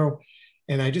Gennaro.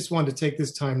 And I just wanted to take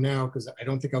this time now, because I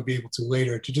don't think I'll be able to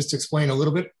later, to just explain a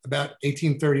little bit about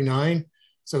 1839.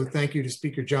 So thank you to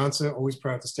Speaker Johnson, always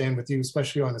proud to stand with you,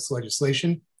 especially on this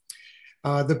legislation.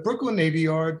 The Brooklyn Navy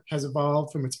Yard has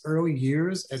evolved from its early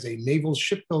years as a naval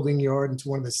shipbuilding yard into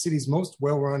one of the city's most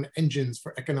well-run engines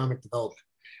for economic development.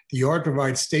 The yard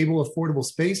provides stable, affordable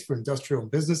space for industrial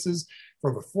and businesses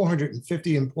for over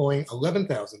 450, employing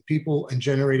 11,000 people and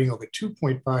generating over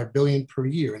 $2.5 billion per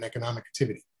year in economic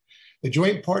activity. The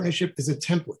joint partnership is a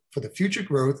template for the future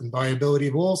growth and viability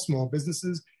of all small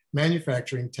businesses,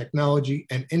 manufacturing, technology,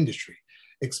 and industry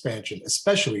expansion,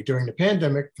 especially during the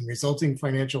pandemic and resulting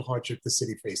financial hardship the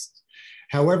city faces.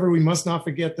 However, we must not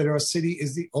forget that our city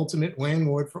is the ultimate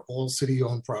landlord for all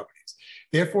city-owned properties.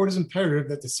 Therefore, it is imperative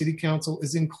that the City Council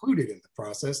is included in the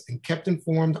process and kept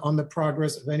informed on the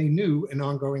progress of any new and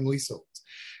ongoing leaseholds,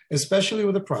 especially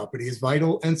with a property as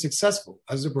vital and successful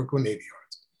as the Brooklyn Navy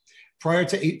Yards. Prior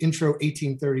to Intro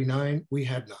 1839, we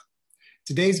had none.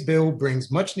 Today's bill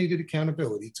brings much needed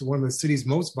accountability to one of the city's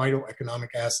most vital economic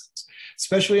assets,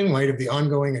 especially in light of the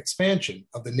ongoing expansion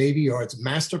of the Navy Yard's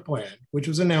master plan, which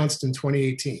was announced in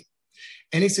 2018.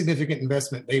 Any significant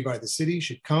investment made by the city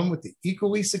should come with the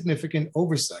equally significant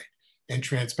oversight and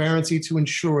transparency to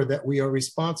ensure that we are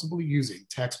responsibly using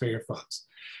taxpayer funds.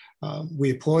 We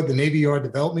applaud the Navy Yard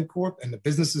Development Corp and the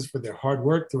businesses for their hard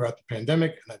work throughout the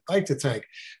pandemic. And I'd like to thank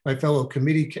my fellow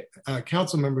committee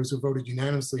council members who voted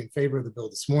unanimously in favor of the bill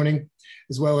this morning,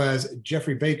 as well as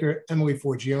Jeffrey Baker, Emily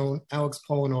Forgione, Alex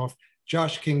Polinoff,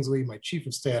 Josh Kingsley, my Chief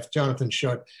of Staff, Jonathan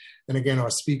Shutt, and again, our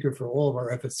speaker for all of our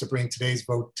efforts to bring today's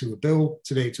vote to a bill,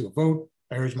 today to a vote.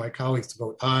 I urge my colleagues to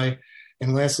vote aye.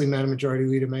 And lastly, Madam Majority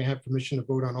Leader, may I have permission to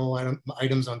vote on all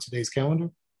items on today's calendar?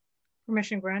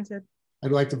 Permission granted.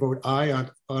 I'd like to vote aye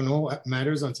on all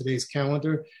matters on today's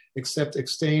calendar, except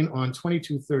abstain on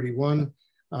 2231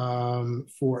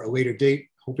 for a later date,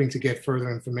 hoping to get further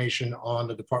information on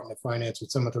the Department of Finance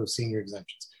with some of those senior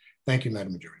exemptions. Thank you,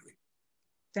 Madam Majority Leader.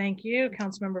 Thank you,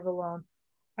 Councilmember Vallone.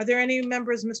 Are there any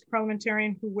members, Mr.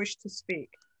 Parliamentarian, who wish to speak?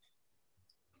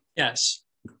 Yes,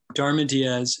 Dharma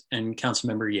Diaz and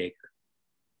Councilmember Yeager.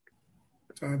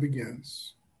 Time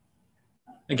begins.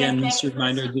 Again, just a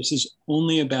reminder, this is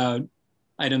only about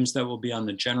items that will be on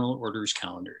the general orders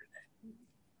calendar today.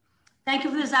 Thank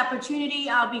you for this opportunity.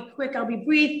 I'll be quick, I'll be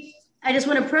brief. I just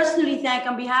want to personally thank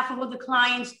on behalf of all the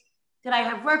clients that I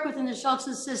have worked with in the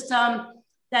shelter system,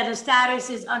 that the status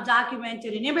is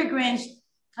undocumented and immigrants.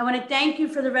 I want to thank you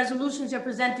for the resolutions you're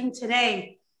presenting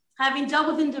today. Having dealt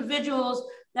with individuals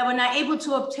that were not able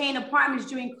to obtain apartments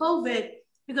during COVID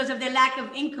because of their lack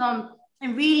of income,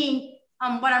 and reading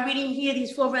what I'm reading here,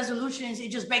 these 4 resolutions,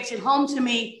 it just breaks it home to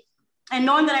me. And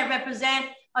knowing that I represent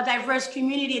a diverse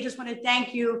community, I just want to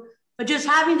thank you for just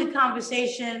having the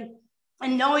conversation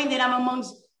and knowing that I'm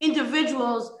amongst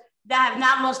individuals that have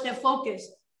not lost their focus.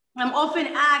 I'm often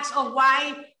asked, oh,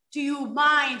 why do you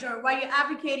mind, or why you're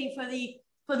advocating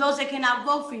for those that cannot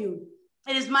vote for you?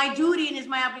 It is my duty and it's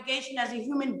my obligation as a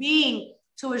human being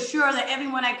to assure that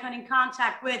everyone I come in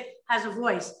contact with has a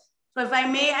voice. So if I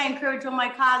may, I encourage all my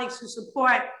colleagues to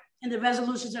support in the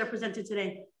resolutions that are presented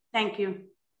today. Thank you.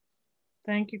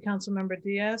 Thank you, Councilmember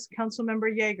Diaz.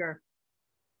 Councilmember Yeager.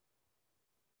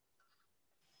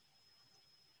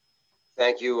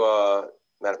 Thank you,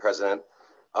 Madam President.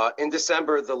 In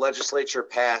December, the legislature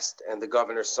passed and the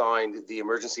governor signed the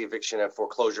Emergency Eviction and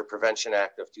Foreclosure Prevention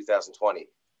Act of 2020.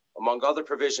 Among other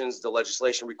provisions, the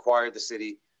legislation required the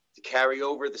city to carry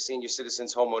over the senior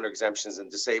citizens homeowner exemptions and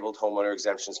disabled homeowner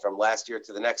exemptions from last year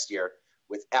to the next year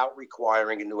without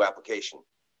requiring a new application.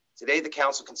 Today, the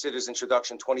council considers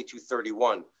introduction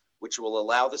 2231, which will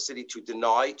allow the city to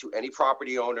deny to any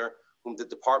property owner whom the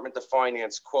Department of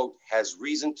Finance, quote, has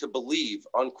reason to believe,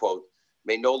 unquote,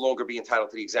 may no longer be entitled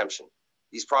to the exemption.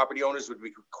 These property owners would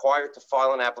be required to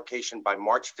file an application by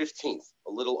March 15th,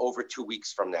 a little over 2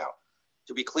 weeks from now.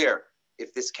 To be clear,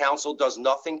 if this council does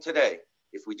nothing today,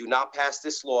 if we do not pass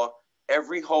this law,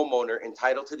 every homeowner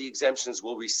entitled to the exemptions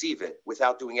will receive it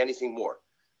without doing anything more.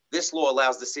 This law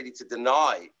allows the city to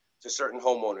deny to certain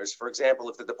homeowners. For example,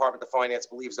 if the Department of Finance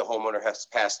believes the homeowner has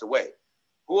passed away.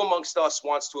 Who amongst us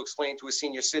wants to explain to a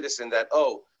senior citizen that,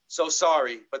 oh, so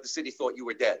sorry, but the city thought you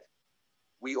were dead?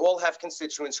 We all have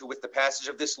constituents who, with the passage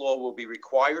of this law, will be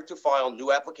required to file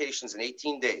new applications in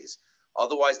 18 days.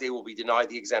 Otherwise, they will be denied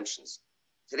the exemptions.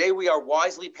 Today, we are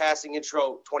wisely passing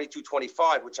Intro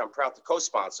 2225, which I'm proud to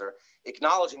co-sponsor,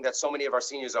 acknowledging that so many of our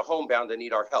seniors are homebound and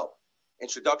need our help.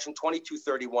 Introduction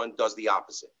 2231 does the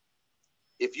opposite.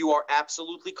 If you are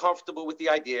absolutely comfortable with the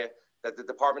idea that the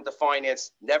Department of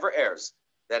Finance never errs,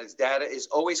 that its data is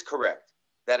always correct,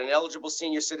 that an eligible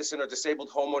senior citizen or disabled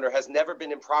homeowner has never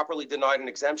been improperly denied an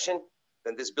exemption,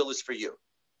 then this bill is for you.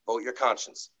 Vote your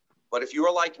conscience. But if you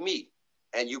are like me,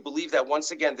 and you believe that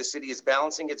once again the city is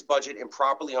balancing its budget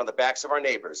improperly on the backs of our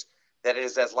neighbors, that it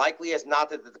is as likely as not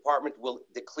that the department will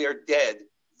declare dead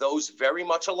those very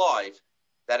much alive,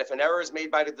 that if an error is made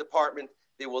by the department,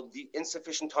 there will be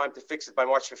insufficient time to fix it by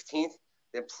March 15th,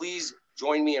 then please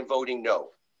join me in voting no.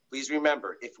 Please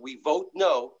remember, if we vote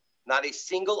no, not a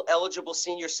single eligible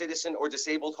senior citizen or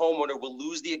disabled homeowner will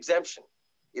lose the exemption.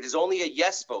 It is only a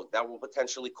yes vote that will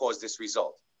potentially cause this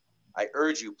result. I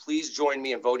urge you, please join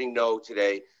me in voting no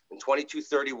today in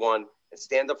 2231 and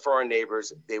stand up for our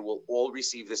neighbors. They will all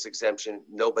receive this exemption.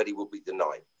 Nobody will be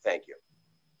denied. Thank you.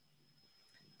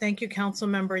 Thank you,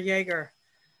 Councilmember Yeager.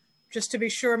 Just to be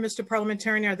sure, Mr.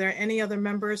 Parliamentarian, are there any other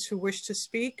members who wish to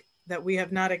speak that we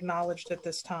have not acknowledged at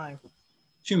this time?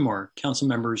 2 more, Council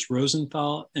Members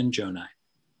Rosenthal and Jonai.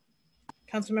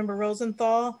 Councilmember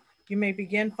Rosenthal, you may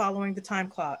begin following the time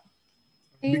clock.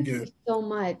 Thank you so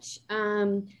much.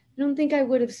 I don't think I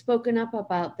would have spoken up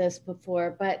about this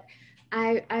before, but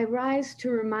I rise to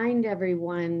remind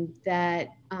everyone that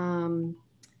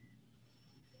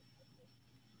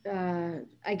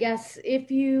I guess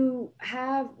if you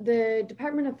have, the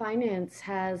Department of Finance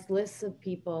has lists of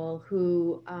people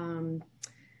who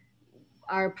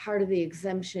are part of the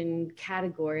exemption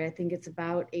category. I think it's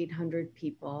about 800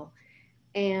 people.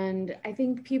 And I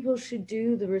think people should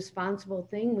do the responsible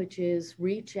thing, which is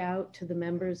reach out to the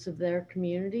members of their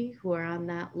community who are on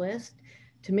that list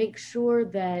to make sure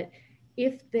that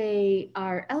if they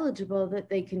are eligible, that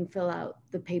they can fill out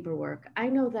the paperwork. I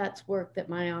know that's work that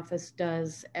my office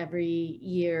does every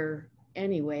year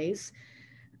anyways.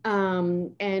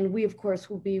 And we, of course,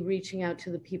 will be reaching out to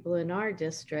the people in our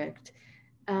district.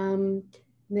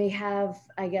 They have,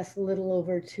 I guess, a little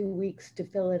over 2 weeks to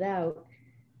fill it out.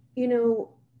 You know,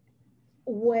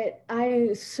 what I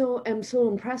am so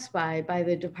impressed by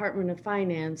the Department of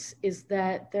Finance is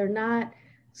that they're not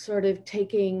sort of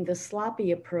taking the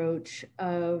sloppy approach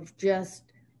of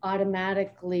just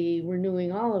automatically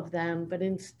renewing all of them, but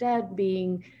instead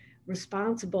being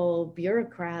responsible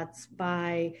bureaucrats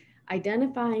by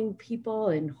identifying people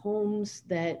and homes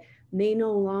that may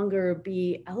no longer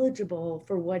be eligible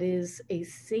for what is a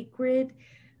sacred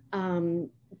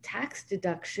tax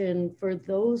deduction for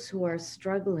those who are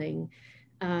struggling.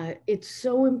 It's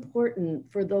so important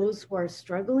for those who are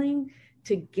struggling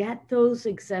to get those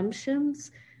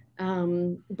exemptions,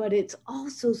 but it's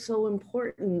also so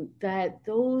important that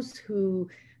those who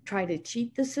try to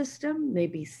cheat the system,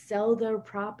 maybe sell their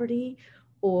property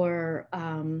or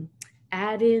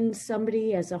add in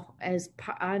somebody as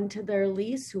onto their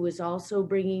lease who is also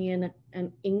bringing in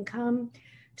an income,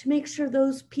 to make sure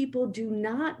those people do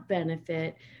not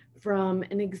benefit from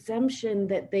an exemption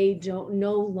that they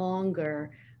no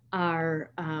longer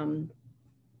are,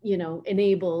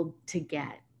 enabled to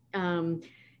get.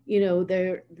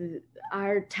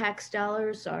 Our tax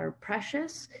dollars are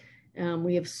precious.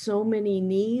 We have so many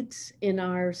needs in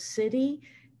our city,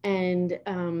 and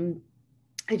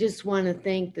I just want to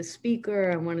thank the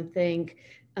speaker. I want to thank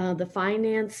the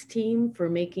finance team for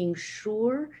making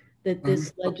sure that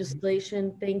this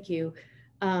legislation, thank you,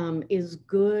 is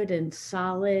good and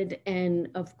solid. And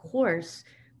of course,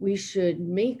 we should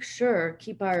make sure,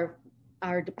 keep our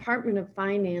Department of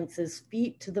Finance's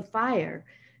feet to the fire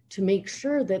to make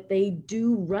sure that they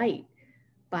do right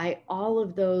by all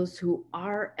of those who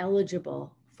are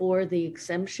eligible for the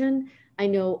exemption. I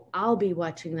know I'll be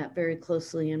watching that very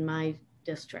closely in my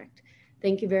district.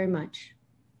 Thank you very much.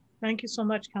 Thank you so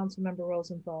much, Councilmember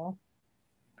Rosenthal.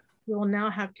 We will now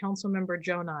have Councilmember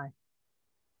Jonai.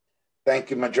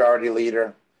 Thank you, Majority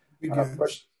Leader.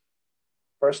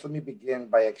 First, let me begin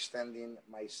by extending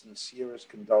my sincerest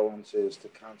condolences to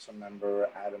Councilmember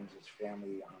Adams'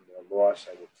 family on their loss.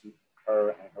 I will keep her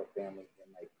and her family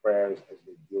in my prayers as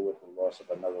they deal with the loss of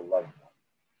another loved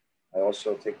one. I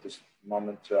also take this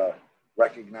moment to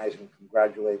recognize and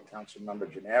congratulate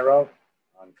Councilmember Gennaro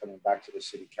on coming back to the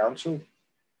City Council.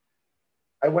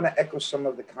 I want to echo some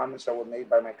of the comments that were made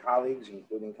by my colleagues,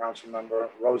 including Councilmember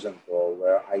Rosenthal,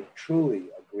 where I truly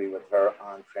agree with her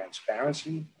on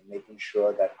transparency and making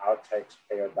sure that our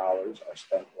taxpayer dollars are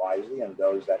spent wisely, and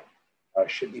those that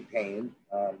should be paying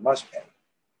must pay.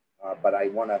 But I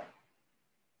want to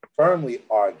firmly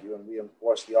argue and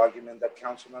reinforce the argument that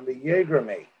Councilmember Yeager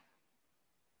made,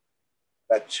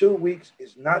 that 2 weeks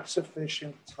is not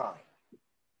sufficient time.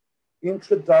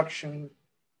 Introduction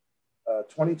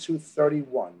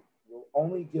 2231 will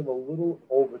only give a little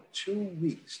over 2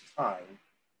 weeks time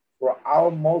for our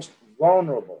most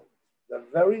vulnerable, the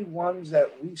very ones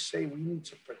that we say we need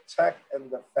to protect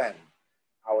and defend,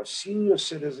 our senior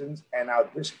citizens and our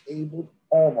disabled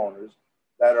homeowners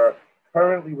that are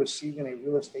currently receiving a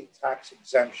real estate tax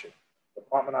exemption. The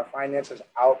Department of Finance has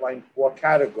outlined 4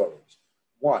 categories.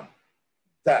 1,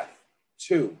 death.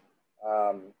 2,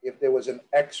 if there was an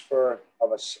exfer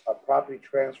of a property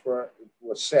transfer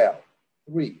into a sale.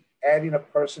 3, adding a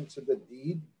person to the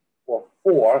deed. Or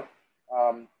 4,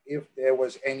 if there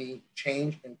was any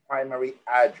change in primary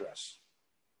address.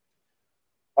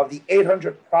 Of the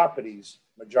 800 properties,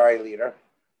 Majority Leader,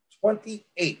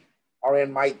 28 are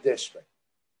in my district.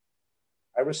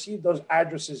 I received those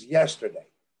addresses yesterday.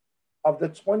 Of the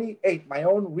 28, my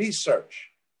own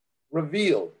research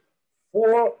revealed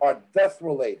 4 are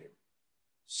death-related.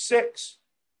 6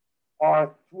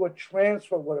 are through a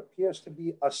transfer of what appears to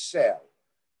be a sale,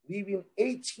 leaving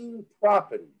 18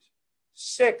 properties,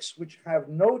 6 which have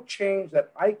no change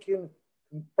that I can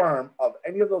confirm of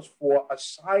any of those 4,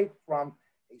 aside from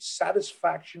a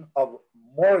satisfaction of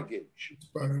mortgage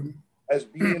as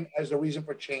being as a reason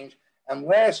for change. And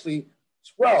lastly,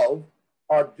 12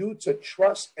 are due to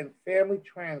trust and family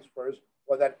transfers,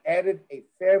 or that added a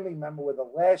family member with the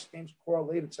last names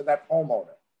correlated to that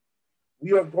homeowner.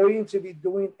 We are going to be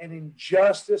doing an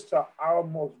injustice to our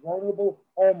most vulnerable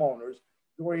homeowners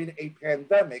during a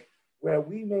pandemic where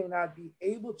we may not be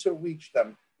able to reach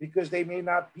them because they may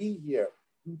not be here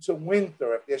due to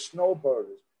winter, if they're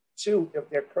snowbirders. 2, if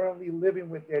they're currently living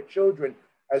with their children,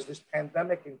 as this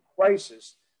pandemic and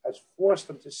crisis has forced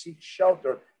them to seek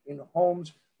shelter in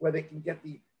homes where they can get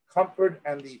the comfort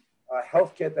and the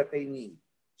health care that they need.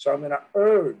 So I'm going to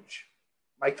urge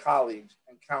my colleagues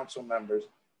and council members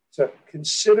to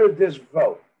consider this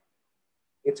vote.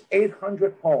 It's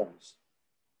 800 homes.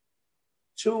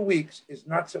 2 weeks is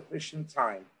not sufficient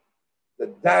time.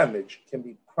 The damage can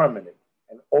be permanent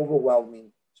and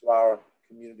overwhelming to our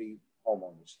community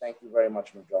homeowners. Thank you very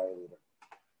much, Majority Leader.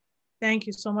 Thank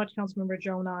you so much, Councilmember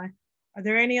Jonai. Are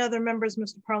there any other members,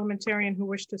 Mr. Parliamentarian, who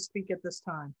wish to speak at this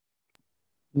time?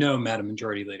 No, Madam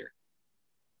Majority Leader.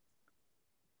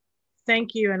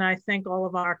 Thank you, and I thank all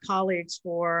of our colleagues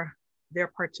for their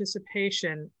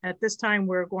participation. At this time,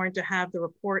 we're going to have the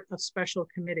report of special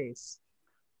committees.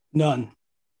 None.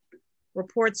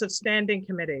 Reports of standing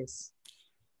committees.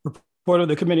 Report of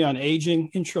the Committee on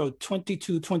Aging, Intro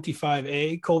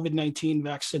 2225A, COVID-19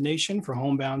 vaccination for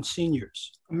homebound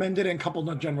seniors. Amended and coupled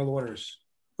on general orders.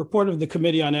 Report of the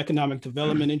Committee on Economic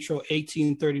Development, Intro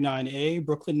 1839A,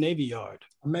 Brooklyn Navy Yard.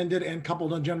 Amended and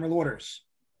coupled on general orders.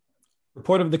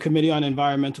 Report of the Committee on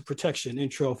Environmental Protection,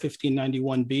 Intro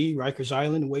 1591B, Rikers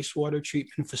Island Wastewater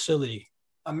Treatment Facility.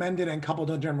 Amended and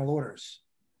coupled on general orders.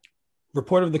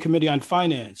 Report of the Committee on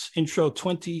Finance, Intro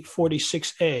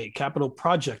 2046A, Capital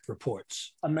Project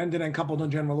Reports. Amended and coupled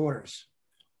on general orders.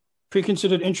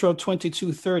 Preconsidered Intro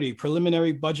 2230,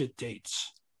 Preliminary Budget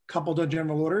Dates. Coupled on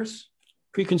general orders.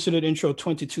 Preconsidered Intro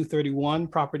 2231,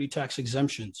 Property Tax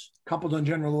Exemptions. Coupled on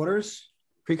general orders.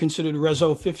 Preconsidered Reso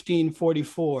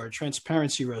 1544,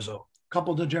 Transparency Reso.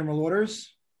 Coupled on general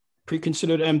orders.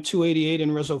 Preconsidered M288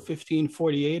 and Reso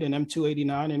 1548 and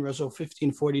M289 and Reso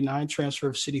 1549, Transfer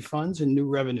of City Funds and New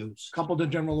Revenues. Coupled on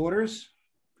general orders.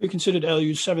 Preconsidered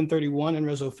LU 731 and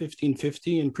Reso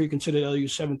 1550 and preconsidered LU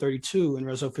 732 and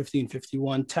Reso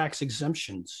 1551, Tax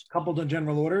Exemptions. Coupled on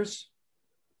general orders.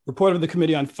 Report of the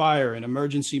Committee on Fire and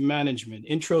Emergency Management,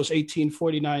 Intros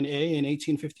 1849A and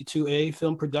 1852A,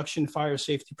 Film Production Fire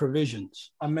Safety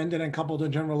Provisions. Amended and coupled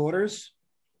on general orders.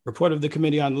 Report of the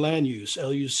Committee on Land Use,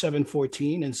 LU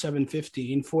 714 and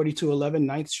 715, 4211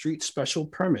 9th Street Special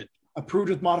Permit.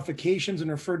 Approved with modifications and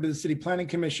referred to the City Planning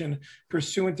Commission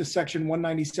pursuant to Section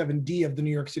 197D of the New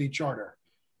York City Charter.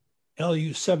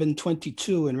 LU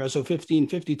 722 and Reso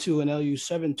 1552 and LU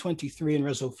 723 and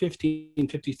Reso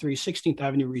 1553, 16th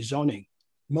Avenue rezoning.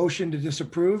 Motion to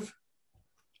disapprove.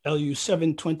 LU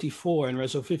 724 and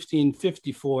Reso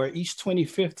 1554, East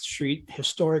 25th Street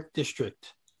Historic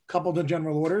District. Coupled on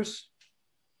general orders.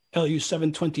 LU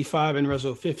 725 and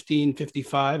Reso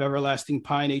 1555, Everlasting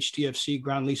Pine HDFC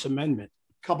Ground Lease Amendment.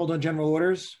 Coupled on general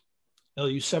orders.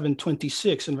 LU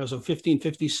 726 and Reso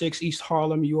 1556, East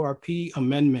Harlem URP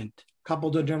Amendment.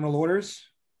 Coupled on general orders.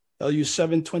 LU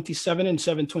 727 and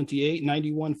 728,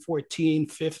 9114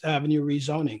 5th Avenue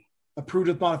rezoning. Approved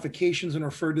with modifications and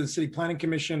referred to the City Planning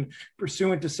Commission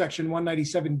pursuant to Section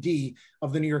 197D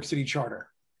of the New York City Charter.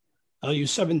 LU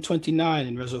 729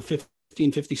 and Reso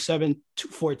 1557,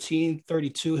 214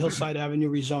 32 Hillside Avenue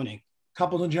rezoning.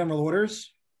 Coupled on general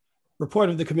orders. Report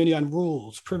of the Committee on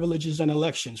Rules, Privileges and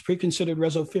Elections, preconsidered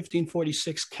Reso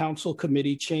 1546 Council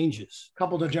Committee changes.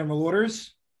 Coupled on general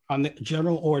orders. On the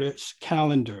general orders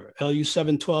calendar, LU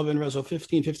 712 and Reso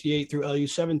 1558 through LU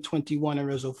 721 and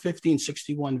Reso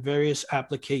 1561, various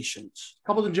applications.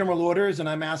 Coupled in general orders, and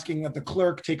I'm asking that the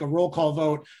clerk take a roll call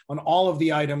vote on all of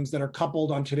the items that are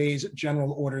coupled on today's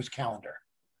general orders calendar.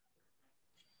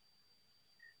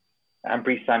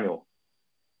 Ambry Samuel.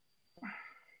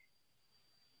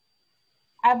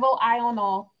 I vote aye on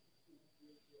all.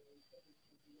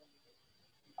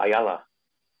 Ayala.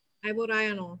 I vote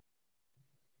aye on all.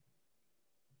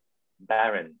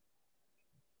 Barron.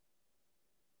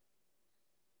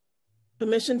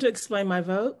 Permission to explain my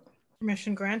vote?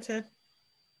 Permission granted.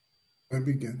 That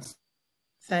begins.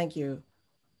 Thank you.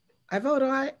 I vote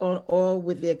aye on all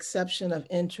with the exception of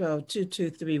Intro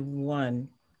 2231,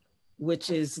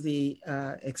 which is the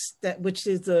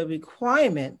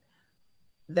requirement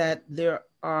that there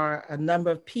are a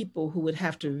number of people who would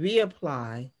have to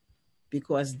reapply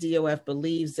because DOF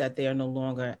believes that they are no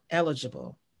longer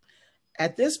eligible.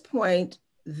 At this point,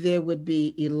 there would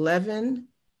be 11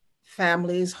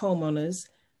 families, homeowners,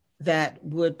 that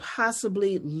would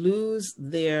possibly lose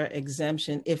their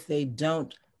exemption if they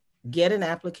don't get an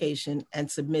application and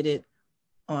submit it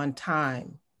on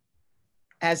time.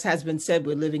 As has been said,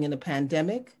 we're living in a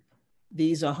pandemic.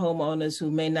 These are homeowners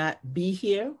who may not be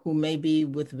here, who may be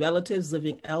with relatives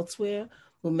living elsewhere,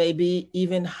 who may be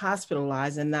even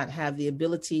hospitalized and not have the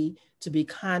ability to be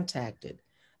contacted.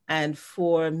 And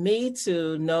for me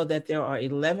to know that there are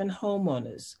 11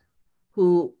 homeowners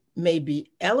who may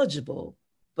be eligible,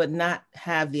 but not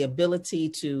have the ability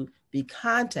to be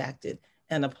contacted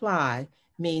and apply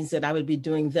means that I would be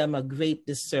doing them a great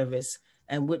disservice.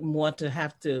 and wouldn't want to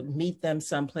have to meet them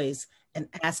someplace and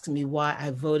ask me why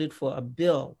I voted for a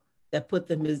bill that put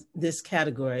them in this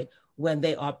category when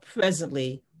they are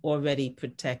presently already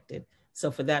protected. So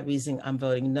for that reason, I'm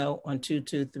voting no on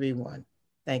 2231.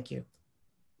 Thank you.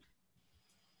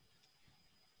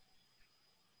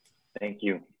 Thank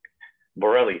you.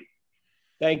 Borelli.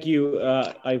 Thank you.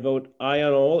 I vote aye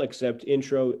on all except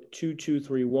intro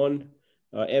 2231,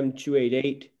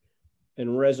 M288,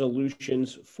 and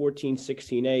resolutions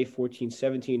 1416A,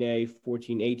 1417A,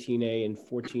 1418A, and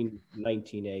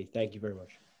 1419A. Thank you very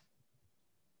much.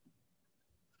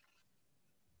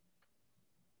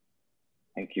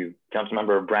 Thank you.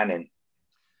 Councilmember Brannan.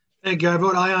 Thank you. I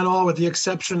vote aye on all with the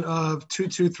exception of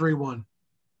 2231.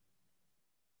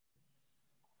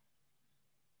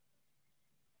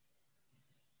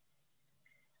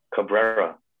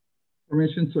 Cabrera.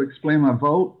 Permission to explain my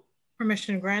vote.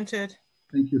 Permission granted.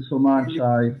 Thank you so much.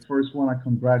 I first want to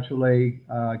congratulate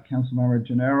Councilmember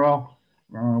Gennaro.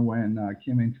 Remember when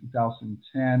came in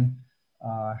 2010,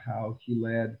 how he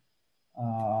led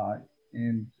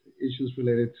in issues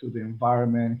related to the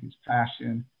environment, his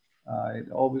passion.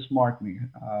 It always marked me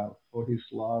for his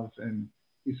love and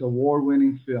his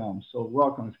award-winning film. So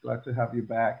welcome. It's glad to have you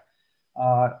back.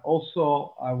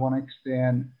 Also, I want to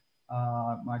extend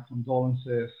my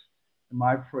condolences and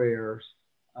my prayers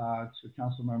to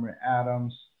Councilmember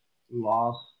Adams, who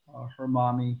lost her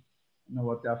mommy. I know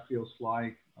what that feels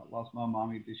like. I lost my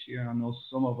mommy this year, and I know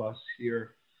some of us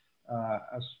here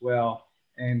as well.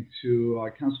 And to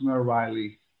Councilmember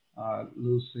Riley,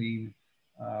 losing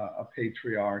a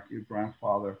patriarch, your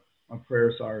grandfather. My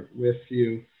prayers are with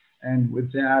you. And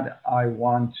with that, I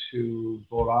want to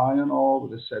vote aye on all,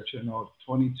 with the exception of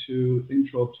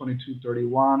intro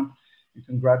 2231. And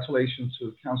congratulations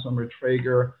to Councilmember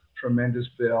Traeger, tremendous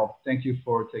bill. Thank you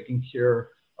for taking care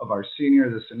of our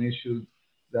seniors. It's an issue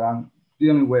that I'm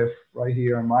dealing with right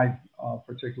here in my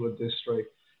particular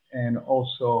district. And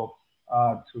also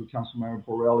to Councilmember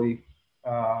Borelli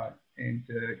and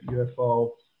the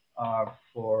UFO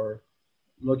for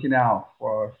looking out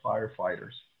for our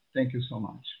firefighters. Thank you so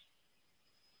much.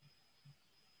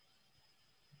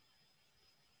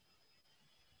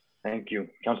 Thank you.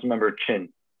 Councilmember Chin.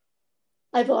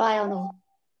 I vote aye on all.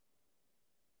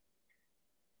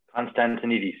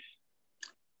 Constantinidis.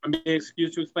 I'm being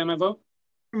excused to explain my vote.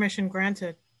 Permission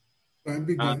granted. Thank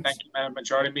you, Madam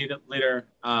Majority Leader.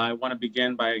 I want to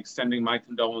begin by extending my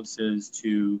condolences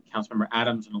to Councilmember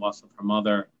Adams on the loss of her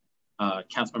mother,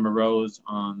 Councilmember Rose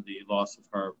on the loss of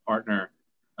her partner,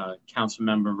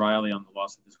 Councilmember Riley on the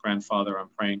loss of his grandfather. I'm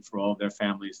praying for all of their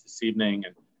families this evening.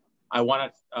 And I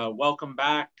want to welcome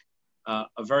back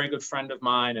a very good friend of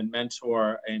mine and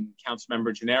mentor in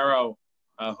Councilmember Gennaro,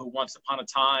 who once upon a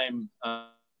time,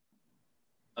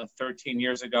 13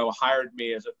 years ago, hired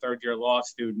me as a third-year law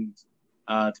student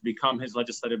to become his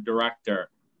legislative director.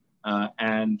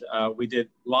 And we did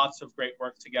lots of great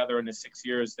work together in the 6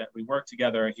 years that we worked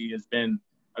together. He has been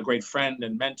a great friend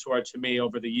and mentor to me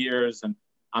over the years. And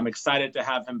I'm excited to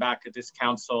have him back at this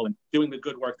council and doing the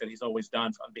good work that he's always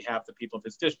done on behalf of the people of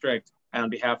his district and on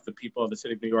behalf of the people of the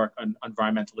city of New York on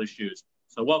environmental issues.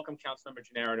 So welcome, Councilmember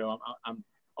Gennaro. I'm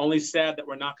only sad that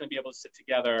we're not going to be able to sit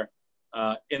together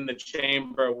in the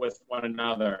chamber with one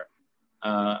another,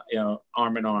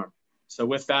 arm in arm. So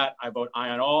with that, I vote aye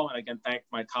on all. And again, thank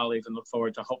my colleagues and look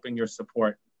forward to hoping your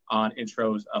support on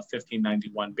intros of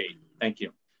 1591B. Thank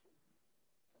you.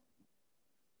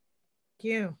 Thank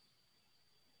you.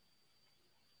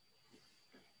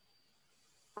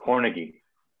 Cornegie.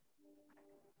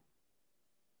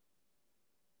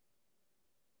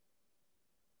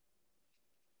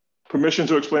 Permission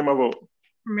to explain my vote.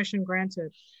 Permission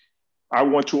granted. I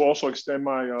want to also extend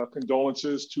my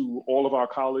condolences to all of our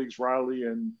colleagues, Riley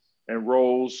and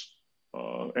Rose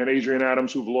and Adrian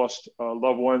Adams, who've lost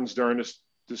loved ones during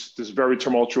this very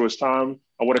tumultuous time.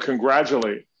 I want to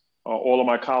congratulate all of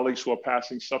my colleagues who are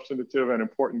passing substantive and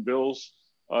important bills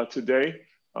today.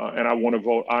 And I want to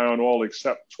vote aye on all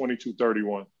except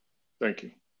 2231. Thank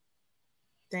you.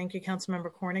 Thank you, Councilmember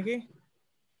Cornegie.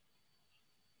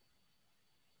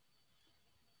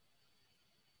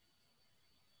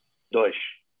 Deutsch.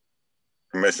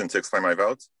 Permission to explain my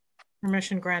vote?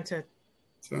 Permission granted.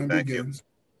 Thank you.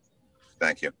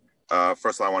 Thank you.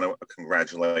 First of all, I want to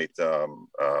congratulate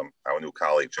our new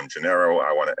colleague, Jim Gennaro.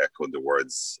 I want to echo the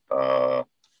words of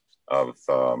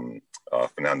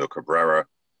Fernando Cabrera,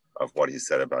 of what he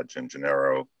said about Jim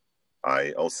Gennaro.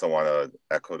 I also want to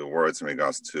echo the words in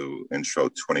regards to intro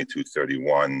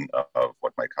 2231 of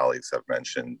what my colleagues have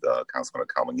mentioned, Councilman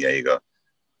Kalman Yeager,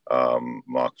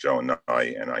 Mark Joe and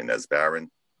Inez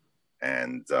Barron.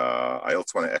 And I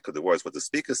also want to echo the words what the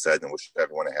speaker said and wish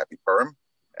everyone a happy Purim.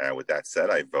 And with that said,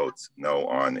 I vote no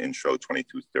on intro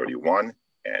 2231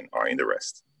 and aye in the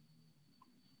rest.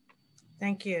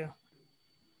 Thank you.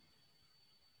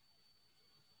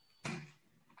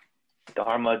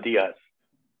 Dharma Diaz.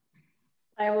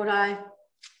 I vote aye.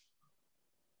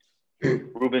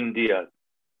 Ruben Diaz.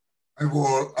 I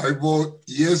vote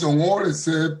yes on all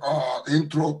except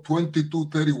intro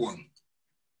 2231.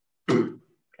 Okay.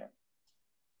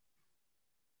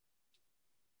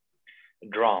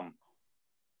 Drum.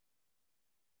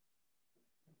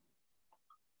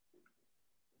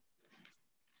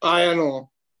 Aye and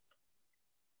all.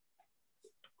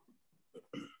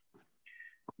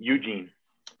 Eugene.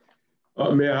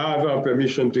 May I have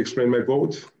permission to explain my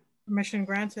vote? Permission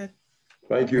granted.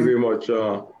 Thank you very much.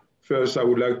 First, I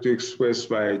would like to express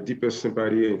my deepest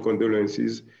sympathy and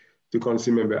condolences to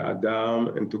Councilmember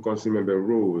Adam and to Councilmember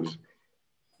Rose.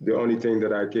 The only thing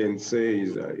that I can say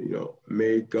is,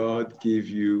 may God give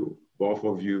you, both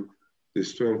of you, the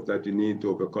strength that you need to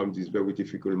overcome this very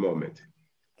difficult moment.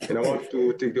 And I want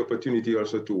to take the opportunity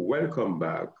also to welcome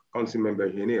back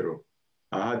Councilmember Genero.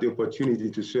 I had the opportunity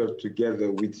to serve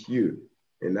together with you,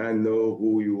 and I know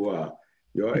who you are.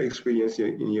 Your experience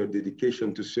in your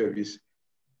dedication to service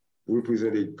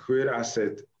represent a great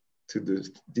asset to the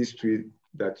district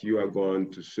that you are going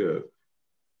to serve.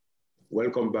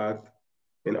 Welcome back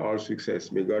and all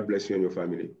success. May God bless you and your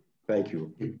family. Thank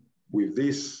you. With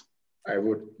this, I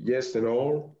vote yes and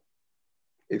all,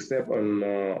 except on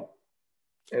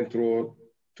intro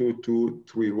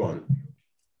 2231.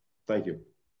 Thank you.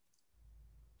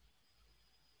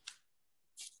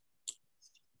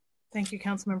 Thank you,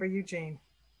 Councilmember Eugene.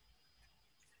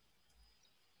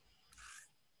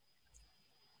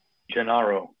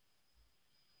 Gennaro.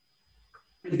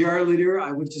 Majority Leader,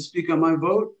 I wish to speak on my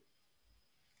vote.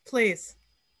 Please.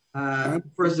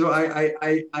 First of all,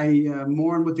 I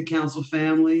mourn with the council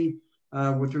family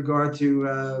with regard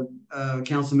to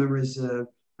council members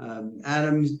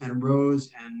Adams and Rose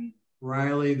and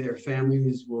Riley. Their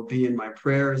families will be in my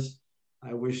prayers.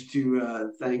 I wish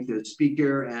to thank the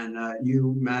speaker and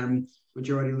you, Madam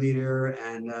Majority Leader,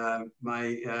 and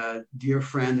my dear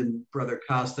friend and brother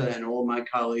Costa and all my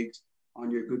colleagues on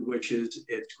your good wishes.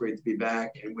 It's great to be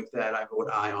back. And with that, I vote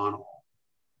aye on all.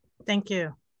 Thank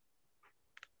you.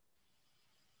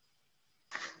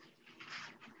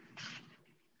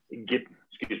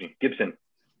 Gibson.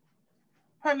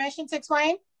 Permission to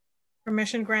explain?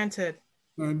 Permission granted.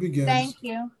 Thank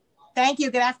you. Thank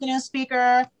you. Good afternoon,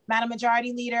 Speaker, Madam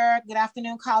Majority Leader. Good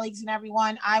afternoon, colleagues and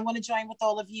everyone. I want to join with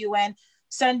all of you in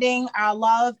sending our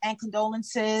love and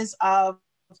condolences of,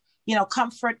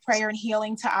 comfort, prayer, and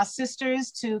healing to our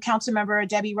sisters, to Councilmember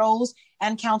Debbie Rose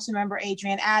and Councilmember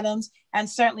Adrian Adams, and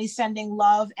certainly sending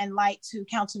love and light to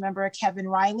Councilmember Kevin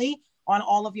Riley on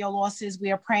all of your losses.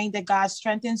 We are praying that God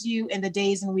strengthens you in the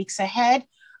days and weeks ahead.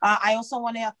 I also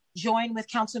want to join with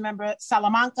Councilmember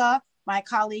Salamanca, my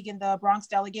colleague in the Bronx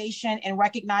delegation, in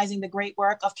recognizing the great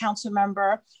work of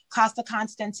Councilmember Costa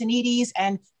Constantinides,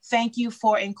 and thank you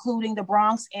for including the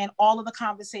Bronx in all of the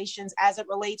conversations as it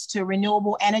relates to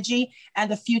renewable energy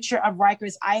and the future of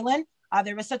Rikers Island.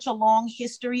 There is such a long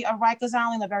history of Rikers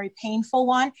Island, a very painful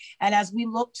one. And as we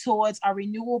look towards a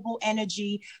renewable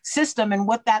energy system and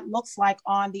what that looks like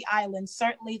on the island,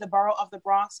 certainly the borough of the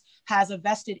Bronx has a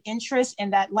vested interest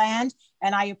in that land.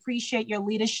 And I appreciate your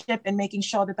leadership in making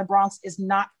sure that the Bronx is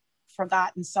not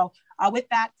forgotten. So with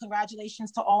that,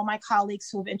 congratulations to all my colleagues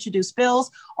who have introduced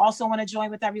bills. Also want to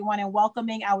join with everyone in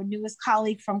welcoming our newest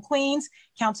colleague from Queens,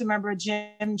 Councilmember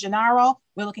Jim Gennaro.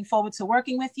 We're looking forward to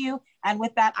working with you. And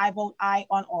with that, I vote aye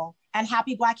on all. And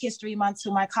happy Black History Month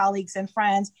to my colleagues and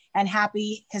friends, and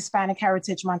happy Hispanic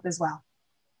Heritage Month as well.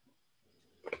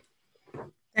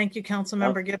 Thank you,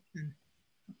 Councilmember Gibson.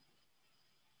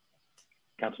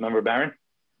 Councilmember Barron.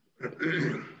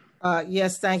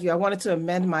 Yes, thank you. I wanted to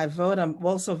amend my vote. I'm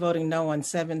also voting no on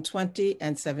 720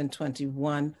 and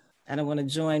 721. And I want to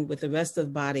join with the rest of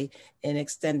the body in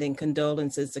extending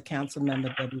condolences to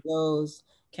Councilmember Debbie Rose,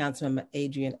 Councilmember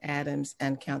Adrian Adams,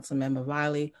 and Councilmember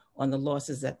Riley on the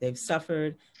losses that they've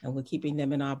suffered. And we're keeping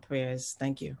them in our prayers.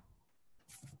 Thank you.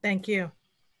 Thank you.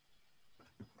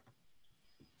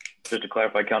 Just to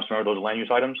clarify, Councilmember, those land use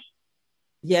items?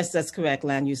 Yes, that's correct.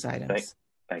 Land use items.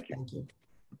 Thank you. Thank you.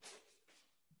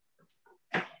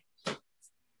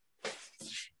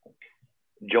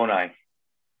 Jonai.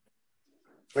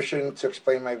 Permission to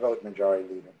explain my vote, Majority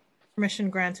Leader. Permission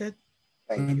granted.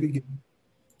 Thank you.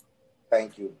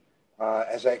 Thank you.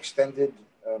 As I extended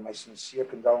my sincere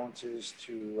condolences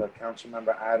to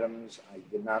Councilmember Adams, I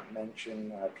did not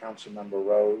mention Councilmember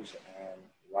Rose and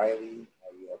Riley.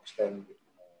 I extend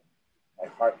my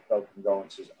heartfelt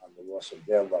condolences on the loss of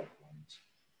their loved ones.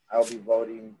 I'll be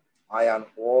voting aye on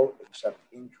all except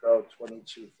intro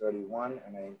 2231,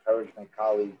 and I encourage my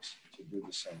colleagues to do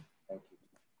the same. Thank you.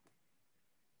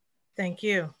 Thank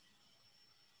you.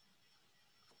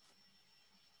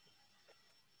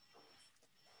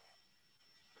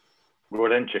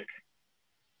 Rodenchik.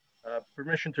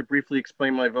 Permission to briefly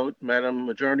explain my vote, Madam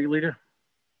Majority Leader.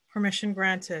 Permission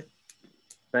granted.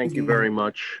 Thank you very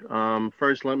much.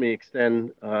 First, let me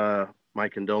extend my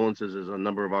condolences, as a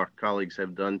number of our colleagues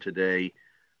have done today.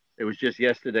 It was just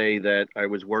yesterday that I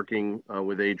was working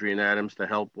with Adrienne Adams to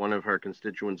help one of her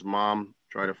constituents' mom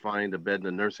try to find a bed in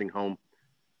a nursing home.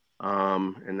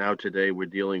 And now today we're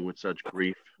dealing with such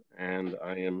grief. And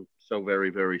I am so very,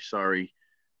 very sorry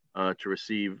to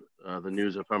receive the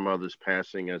news of her mother's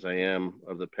passing, as I am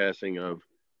of the passing of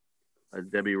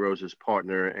Debbie Rose's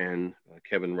partner and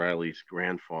Kevin Riley's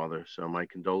grandfather. So my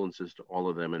condolences to all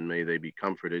of them, and may they be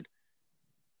comforted.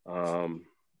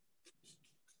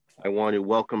 I want to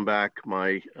welcome back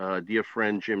my dear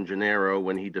friend Jim Gennaro.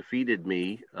 When he defeated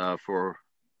me for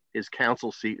his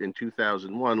council seat in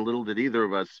 2001, little did either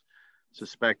of us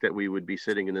suspect that we would be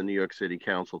sitting in the New York City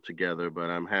Council together, but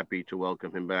I'm happy to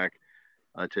welcome him back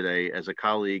today as a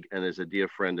colleague and as a dear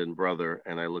friend and brother,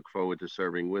 and I look forward to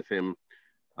serving with him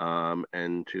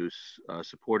and to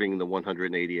supporting the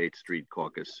 188th Street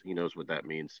Caucus. He knows what that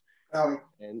means.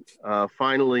 And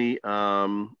finally,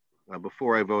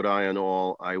 before I vote aye on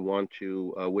all, I want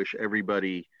to wish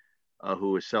everybody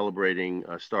who is celebrating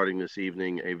starting this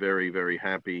evening a very, very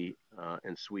happy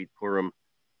and sweet Purim.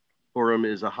 Purim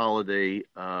is a holiday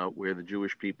where the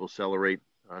Jewish people celebrate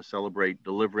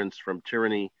deliverance from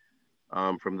tyranny,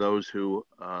 from those who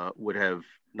would have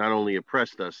not only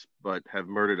oppressed us, but have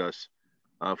murdered us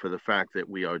for the fact that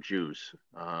we are Jews.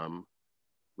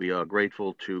 We are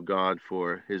grateful to God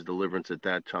for his deliverance at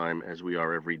that time, as we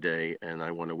are every day. And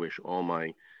I want to wish all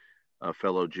my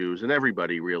fellow Jews and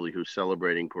everybody really who's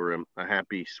celebrating Purim a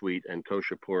happy, sweet, and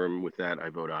kosher Purim. With that, I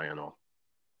vote aye on all.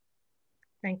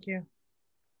 Thank you.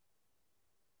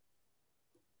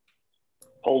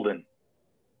 Holden.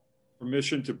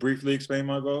 Permission to briefly explain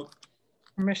my vote.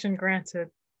 Permission granted.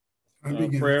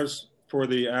 Prayers for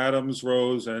the Adams,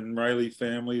 Rose, and Riley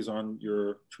families on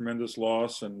your tremendous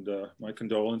loss, and my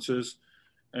condolences.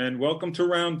 And welcome to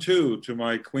round two to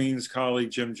my Queens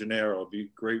colleague, Jim Gennaro. It'll be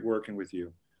great working with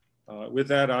you. With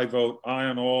that, I vote aye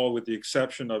on all, with the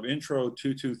exception of intro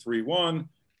 2231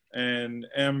 and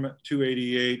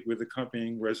M288 with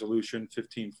accompanying resolution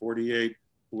 1548,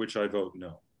 for which I vote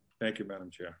no. Thank you, Madam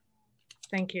Chair.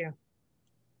 Thank you.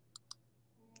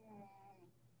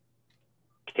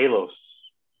 Kalos.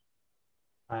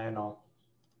 Aye on all.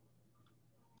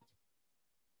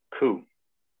 Ku.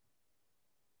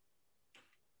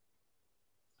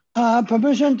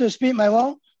 Permission to speak my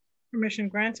vote? Permission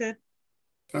granted.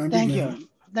 Thank you.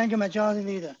 Thank you, Majority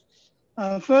Leader.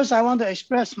 First, I want to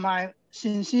express my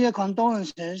sincere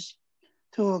condolences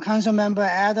to Councilmember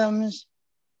Adams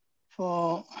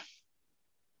for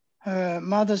her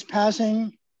mother's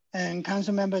passing, and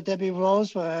Councilmember Debbie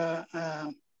Rose for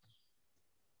her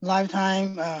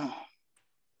lifetime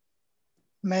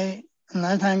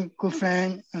good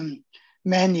friend,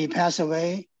 Manny, passed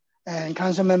away, and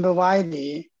Councilmember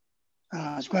Wiley,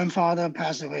 his grandfather,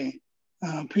 passed away.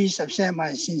 Please accept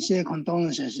my sincere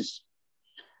condolences.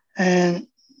 And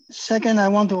second, I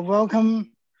want to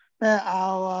welcome back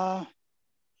our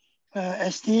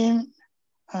esteemed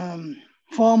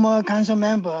former council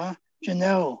member,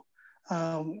 Gennaro.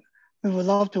 We would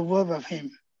love to work with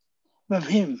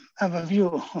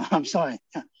you. I'm sorry.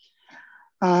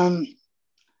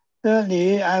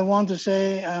 Thirdly, I want to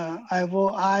say I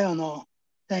vote aye on all.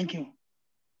 Thank you.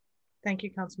 Thank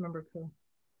you, Councilmember Ku.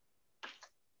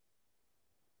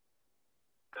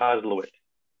 Kozlowitz.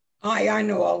 Aye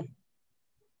on all.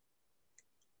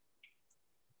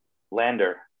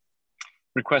 Lander.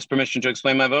 Request permission to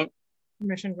explain my vote.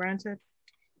 Permission granted.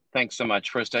 Thanks so much.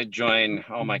 First, I join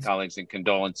all my colleagues in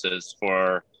condolences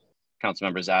for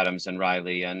Councilmembers Adams and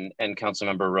Riley, and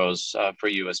Councilmember Rose, for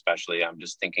you especially. I'm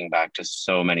just thinking back to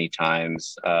so many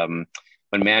times when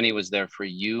Manny was there for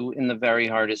you in the very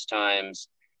hardest times,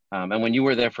 and when you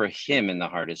were there for him in the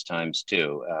hardest times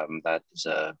too. That is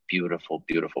a beautiful,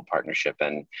 beautiful partnership,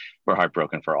 and we're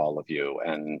heartbroken for all of you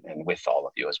and with all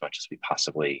of you as much as we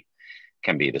possibly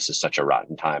can be. This is such a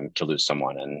rotten time to lose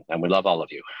someone, and we love all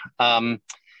of you.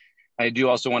 I do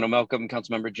also want to welcome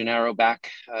Councilmember Gennaro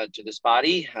back to this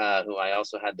body, who I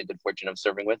also had the good fortune of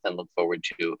serving with and look forward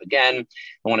to again.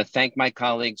 I want to thank my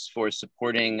colleagues for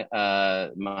supporting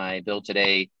my bill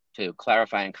today to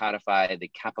clarify and codify the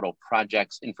capital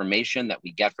projects information that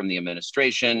we get from the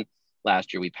administration.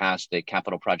 Last year, we passed the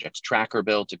capital projects tracker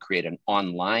bill to create an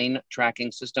online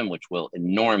tracking system, which will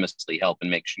enormously help in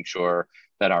making sure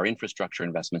that our infrastructure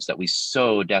investments that we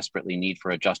so desperately need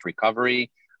for a just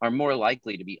recovery are more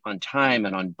likely to be on time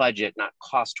and on budget, not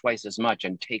cost twice as much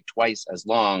and take twice as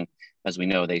long as we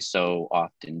know they so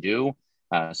often do.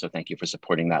 So thank you for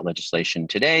supporting that legislation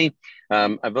today.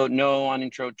 I vote no on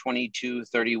Intro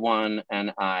 2231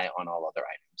 and aye on all other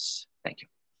items. Thank you.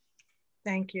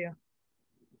 Thank you.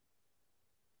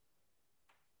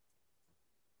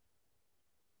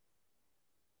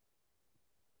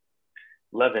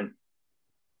 Levin.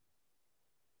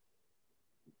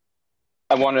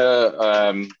 I want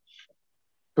to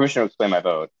permission to explain my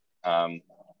vote.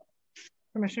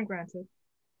 Permission granted.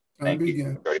 Thank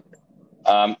you.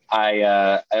 I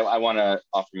want to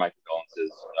offer my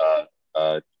condolences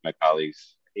to my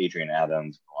colleagues, Adrian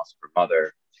Adams, on the loss of her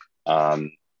mother,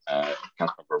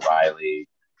 Councilmember Riley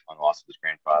on the loss of his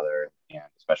grandfather, and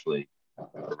especially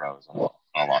Councilmember Rose on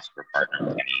the loss of her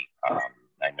partner, Penny.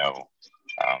 I know, as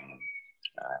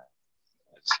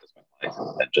my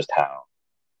colleagues said, just how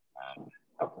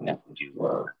connected you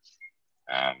were,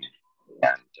 and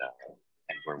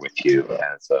we're with you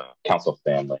as a council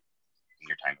family in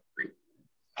your time of grief.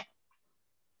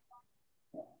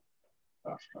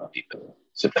 Deep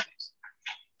sympathies.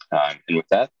 And with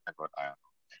that, I vote aye.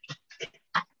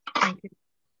 Thank you.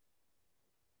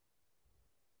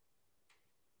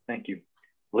 Thank you.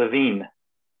 Levine.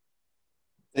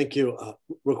 Thank you.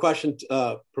 Requesting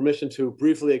permission to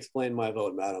briefly explain my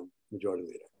vote, Madam Majority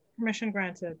Leader. Permission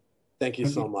granted. Thank you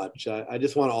so much. I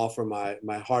just want to offer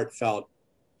my heartfelt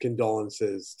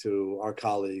condolences to our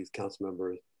colleagues, council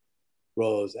members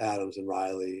Rose, Adams, and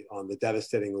Riley on the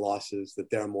devastating losses that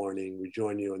they're mourning. We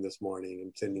join you in this morning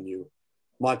and sending you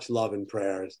much love and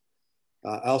prayers.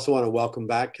 I also want to welcome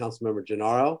back Councilmember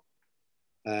Gennaro,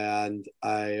 and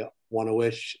I want to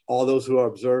wish all those who are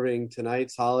observing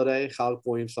tonight's holiday, Chag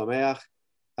Purim Sameach,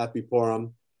 Happy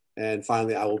Purim, and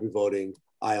finally, I will be voting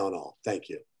aye on all. Thank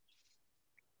you.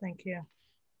 Thank you.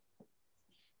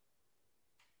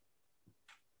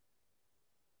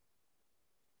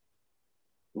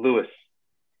 Lewis.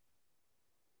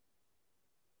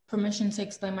 Permission to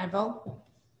explain my vote?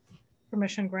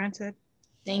 Permission granted.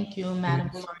 Thank you, Madam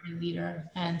Majority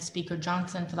Leader and Speaker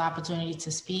Johnson, for the opportunity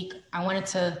to speak. I wanted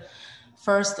to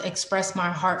first express my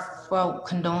heartfelt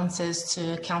condolences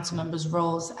to Council Members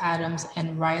Rose, Adams,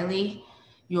 and Riley.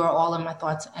 You are all in my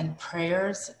thoughts and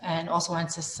prayers, and also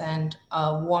wanted to send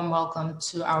a warm welcome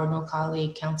to our new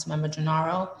colleague, Councilmember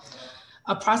Gennaro.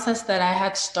 A process that I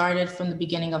had started from the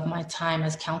beginning of my time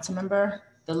as council member.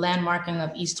 The landmarking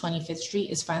of East 25th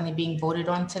Street is finally being voted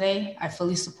on today. I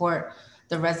fully support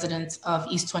the residents of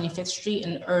East 25th Street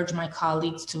and urge my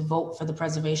colleagues to vote for the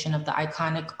preservation of the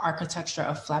iconic architecture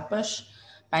of Flatbush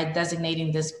by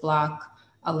designating this block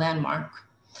a landmark.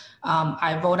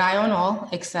 I vote aye on all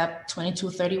except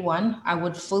 2231.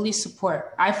 I fully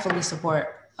support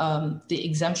the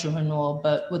exemption renewal,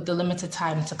 but with the limited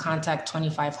time to contact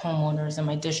 25 homeowners in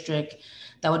my district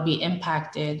that would be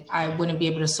impacted, I wouldn't be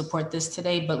able to support this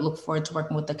today, but look forward to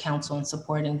working with the council and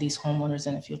supporting these homeowners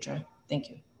in the future. Thank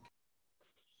you.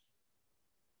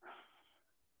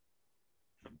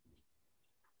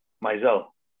 Mizell.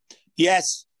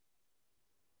 Yes.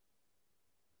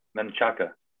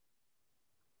 Menchaca.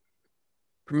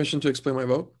 Permission to explain my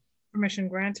vote? Permission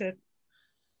granted.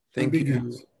 Thank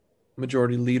you,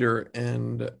 Majority Leader.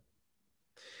 And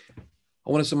I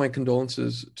want to send my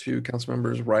condolences to Council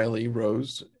Members Riley,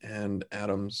 Rose, and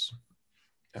Adams,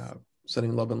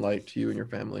 sending love and light to you and your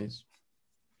families.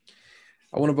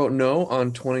 I want to vote no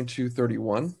on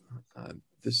 2231.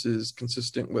 This is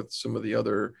consistent with some of the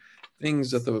other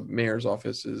things that the mayor's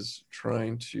office is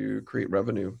trying to create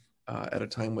revenue at a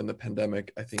time when the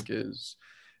pandemic, I think, is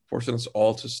forcing us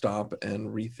all to stop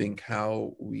and rethink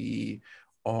how we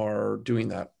are doing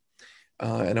that.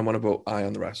 And I want to vote aye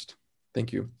on the rest.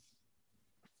 Thank you.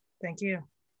 Thank you.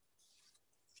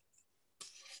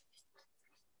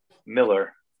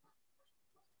 Miller.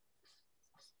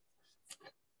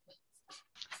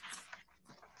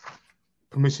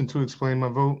 Permission to explain my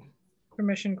vote?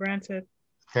 Permission granted.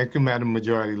 Thank you, Madam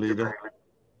Majority Leader.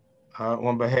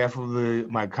 On behalf of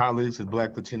my colleagues at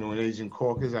Black, Latino, and Asian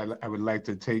Caucus, I would like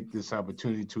to take this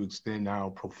opportunity to extend our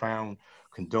profound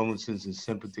condolences and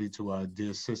sympathy to our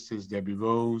dear sisters, Debbie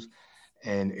Rose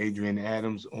and Adrian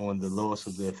Adams, on the loss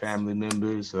of their family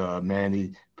members,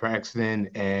 Manny Braxton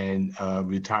and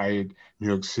retired New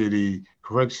York City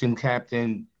Correction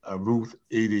Captain Ruth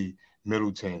Edie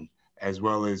Middleton, as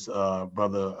well as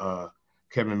brother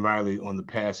Kevin Riley on the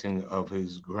passing of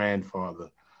his grandfather.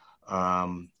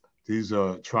 These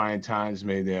are trying times.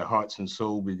 May their hearts and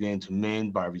soul begin to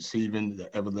mend by receiving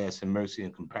the everlasting mercy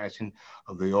and compassion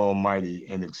of the Almighty,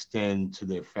 and extend to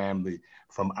their family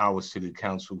from our city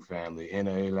council family.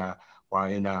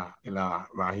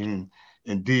 Rahim.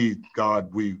 Indeed,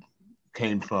 God we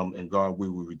came from, and God we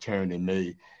will return, and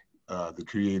may the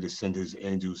Creator send his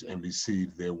angels and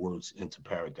receive their works into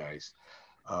paradise.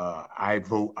 I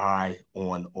vote aye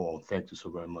on all. Thank you so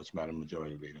very much, Madam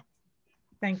Majority Leader.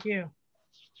 Thank you.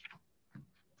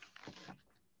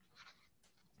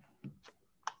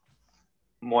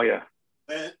 Moya.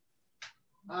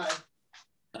 Aye.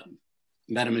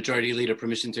 Madam Majority Leader,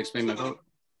 permission to explain my vote?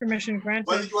 Permission granted.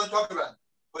 What did you want to talk about?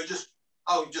 Or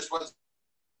just want.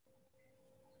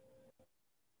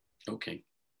 Okay.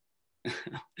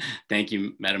 Thank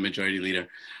you, Madam Majority Leader.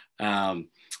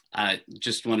 I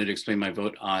just wanted to explain my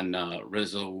vote on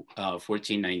Resolution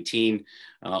 1419.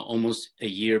 Almost a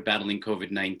year battling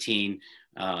COVID-19,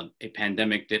 a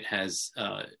pandemic that has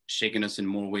shaken us in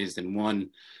more ways than one.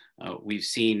 We've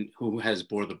seen who has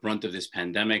bore the brunt of this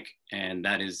pandemic, and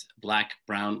that is Black,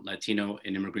 Brown, Latino,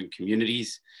 and immigrant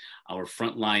communities. Our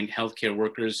frontline healthcare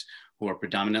workers, who are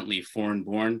predominantly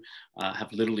foreign-born,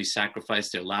 have literally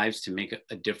sacrificed their lives to make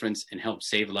a difference and help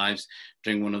save lives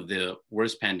during one of the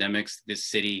worst pandemics this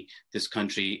city, this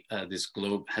country, this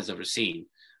globe has ever seen.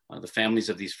 The families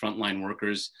of these frontline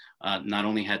workers not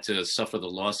only had to suffer the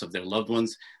loss of their loved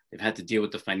ones, they've had to deal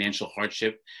with the financial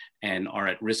hardship and are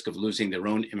at risk of losing their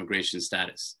own immigration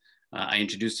status. I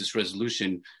introduced this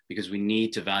resolution because we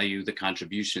need to value the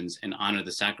contributions and honor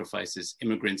the sacrifices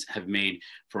immigrants have made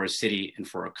for our city and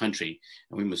for our country.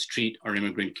 And we must treat our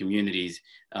immigrant communities,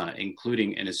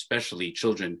 including and especially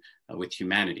children, with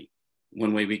humanity.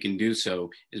 One way we can do so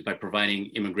is by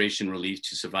providing immigration relief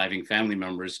to surviving family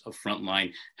members of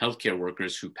frontline healthcare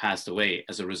workers who passed away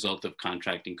as a result of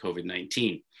contracting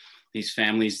COVID-19. These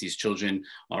families, these children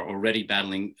are already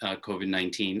battling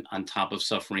COVID-19 on top of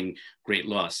suffering great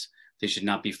loss. They should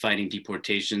not be fighting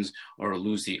deportations or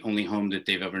lose the only home that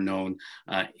they've ever known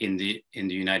in the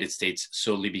United States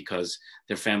solely because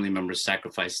their family members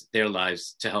sacrificed their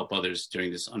lives to help others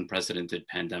during this unprecedented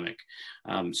pandemic.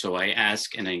 So I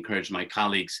ask and I encourage my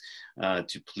colleagues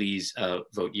to please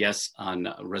vote yes on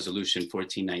Resolution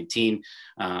 1419.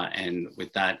 And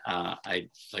with that, I'd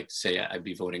like to say I'd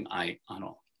be voting aye on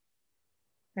all.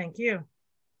 Thank you.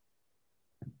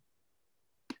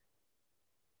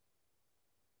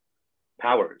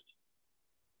 Powers.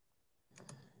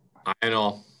 Aye and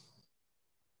all.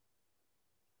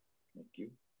 Thank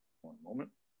you. One moment.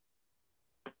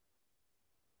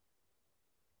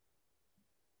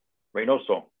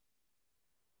 Reynoso.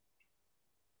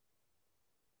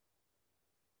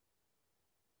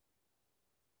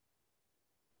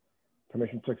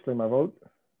 Permission to explain my vote?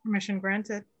 Permission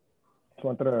granted. Just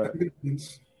wanted to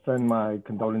send my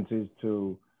condolences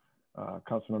to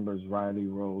Council members Riley,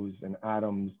 Rose, and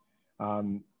Adams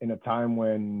in a time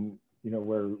when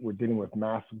we're dealing with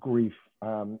mass grief. I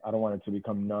don't want it to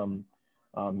become numb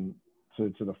to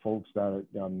the folks that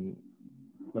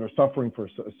are suffering for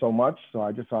so much. So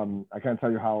I just I can't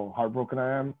tell you how heartbroken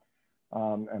I am,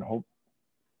 and hope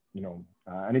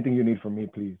anything you need from me,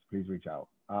 please reach out.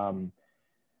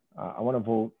 I want to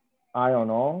vote aye on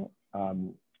all.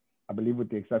 I believe with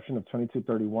the exception of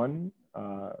 2231,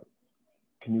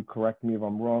 can you correct me if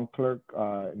I'm wrong, Clerk,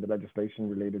 in the legislation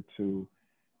related to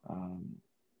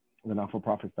the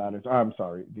not-for-profit status, I'm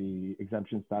sorry, the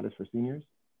exemption status for seniors?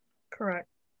 Correct.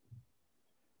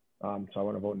 So I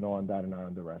want to vote no on that and not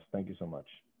on the rest. Thank you so much.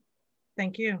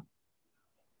 Thank you.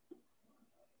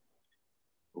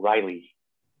 Riley.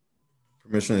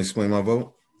 Permission to explain my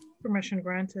vote? Permission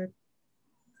granted.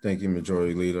 Thank you,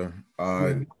 Majority Leader.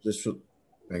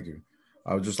 Thank you.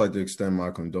 I would just like to extend my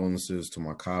condolences to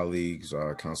my colleagues,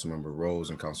 Councilmember Rose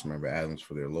and Councilmember Adams,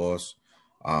 for their loss.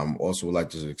 Also would like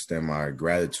to extend my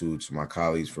gratitude to my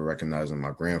colleagues for recognizing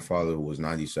my grandfather, who was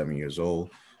 97 years old,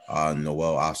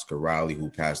 Noel Oscar Riley, who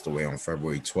passed away on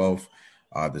February 12th,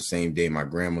 the same day my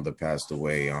grandmother passed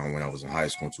away when I was in high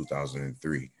school in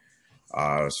 2003.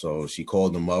 So she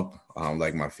called him up,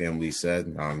 like my family said.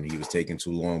 He was taking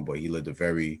too long, but he lived a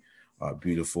very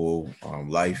beautiful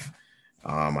life.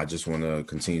 I just want to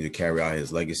continue to carry out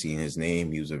his legacy and his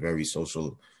name. He was a very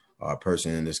social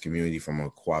person in this community, from a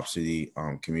Co-op City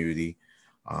community.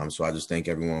 So I just thank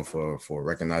everyone for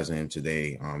recognizing him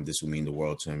today. This will mean the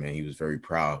world to him, and he was very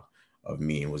proud of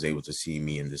me and was able to see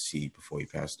me in the seat before he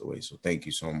passed away. So thank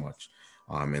you so much.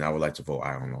 And I would like to vote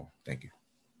aye on all. Thank you.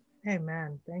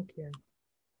 Amen. Thank you.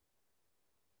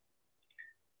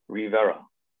 Rivera.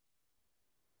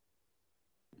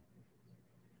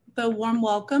 The warm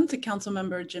welcome to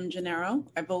Councilmember Jim Gennaro.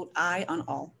 I vote aye on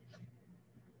all.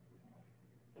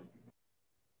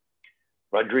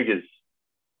 Rodriguez.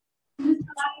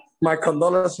 My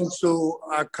condolences to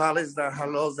our colleagues that have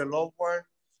lost their loved one,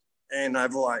 and I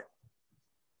vote aye.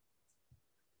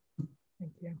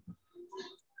 Thank you.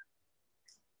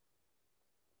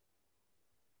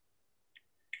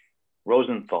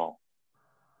 Rosenthal.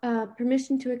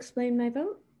 Permission to explain my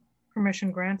vote?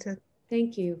 Permission granted.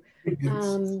 Thank you.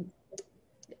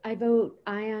 I vote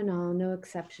aye on all, no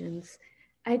exceptions.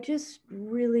 I just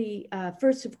really,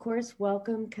 first, of course,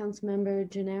 welcome Councilmember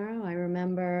Gennaro. I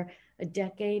remember a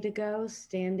decade ago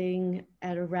standing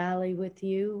at a rally with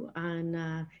you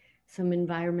on some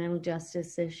environmental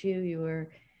justice issue. You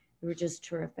were just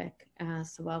terrific.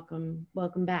 So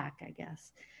welcome back, I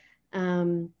guess.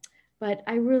 But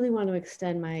I really want to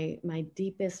extend my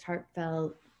deepest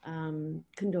heartfelt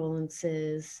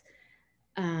condolences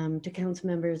to Council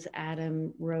Members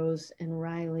Adam, Rose, and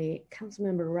Riley.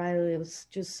 Councilmember Riley, it was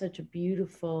just such a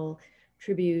beautiful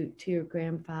tribute to your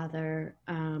grandfather.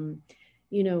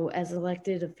 You know, as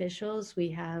elected officials, we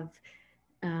have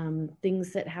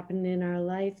things that happen in our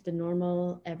life, the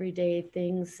normal everyday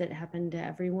things that happen to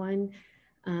everyone.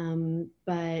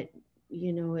 But,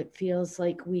 you know, it feels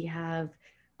like we have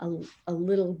a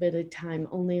little bit of time,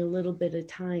 only a little bit of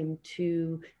time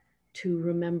to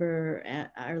remember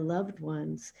our loved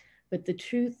ones. But the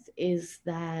truth is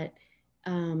that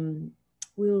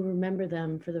we will remember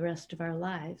them for the rest of our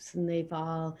lives. And they've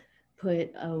all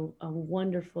put a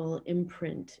wonderful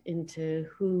imprint into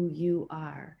who you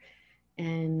are.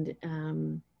 And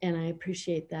I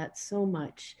appreciate that so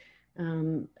much,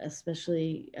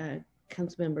 especially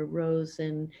Councilmember Rose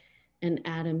and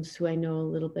Adams, who I know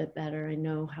a little bit better. I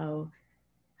know how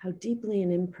deeply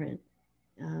an imprint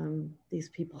these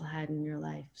people had in your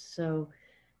life. So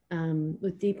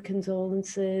with deep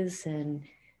condolences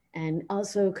and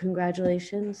also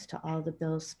congratulations to all the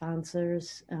bill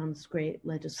sponsors. It's great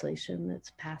legislation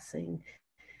that's passing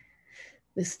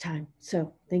this time.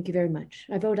 So thank you very much.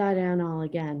 I vote aye on all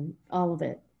again, all of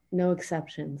it, no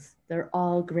exceptions. They're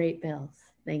all great bills.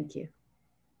 Thank you.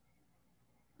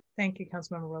 Thank you,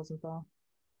 Councilmember Rosenthal.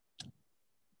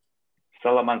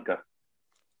 Salamanca.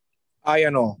 Aye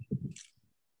on all.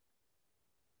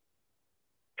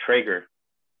 Traeger.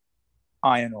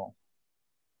 Aye on all.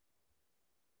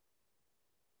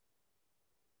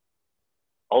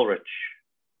 Ulrich.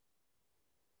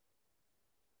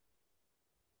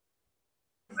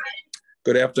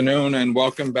 Good afternoon and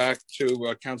welcome back to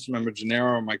Councilmember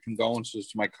Gennaro. My condolences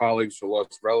to my colleagues who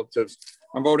lost relatives.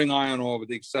 I'm voting aye on all with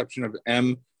the exception of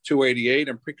M288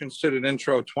 and pre-considered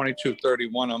intro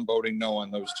 2231. I'm voting no on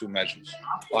those two measures.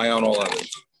 Aye on all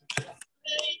others.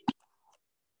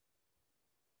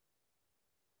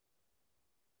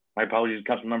 My apologies,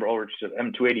 Councilmember Ulrich said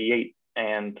M288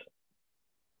 and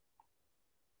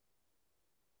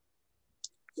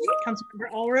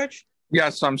Councilmember Ulrich.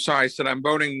 Yes, I'm sorry. I said I'm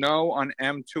voting no on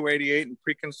M288 and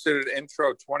pre-considered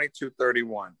intro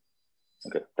 2231.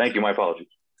 Okay, thank you. My apologies.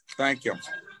 Thank you.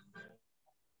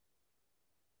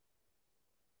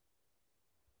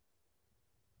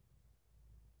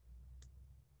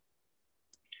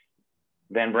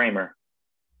 Van Bramer.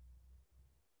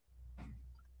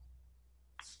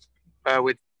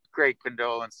 With great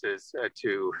condolences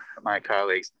to my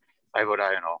colleagues, I vote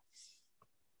aye on all.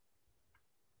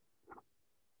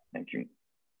 Thank you.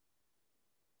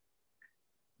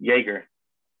 Yeager.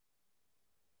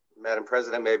 Madam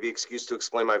President, may I be excused to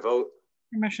explain my vote?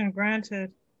 Permission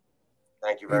granted.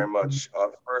 Thank you very much.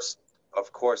 First,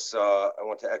 of course, I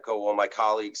want to echo all my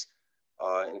colleagues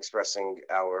in expressing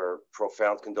our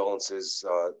profound condolences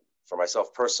for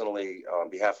myself personally on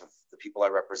behalf of the people I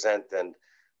represent and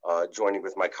joining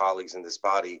with my colleagues in this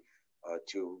body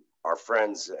to our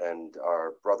friends and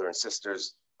our brother and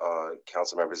sisters,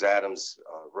 Council Members Adams,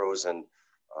 Rose, and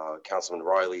Councilman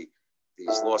Riley.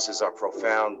 These losses are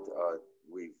profound.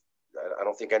 I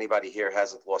don't think anybody here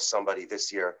hasn't lost somebody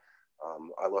this year.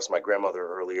 I lost my grandmother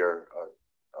earlier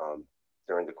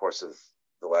during the course of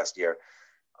the last year.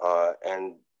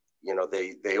 And, you know,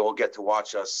 they all get to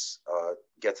watch us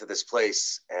get to this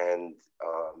place. And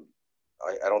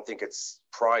I don't think it's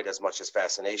pride as much as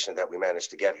fascination that we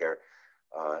managed to get here.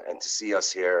 And to see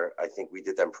us here, I think we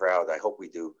did them proud. I hope we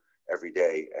do every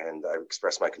day. And I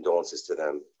express my condolences to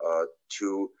them.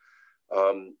 To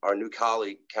our new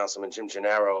colleague, Councilman Jim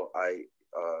Gennaro,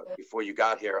 before you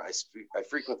got here, I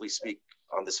frequently speak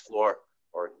on this floor,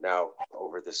 or now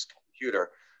over this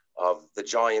computer, of the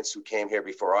giants who came here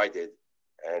before I did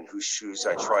and whose shoes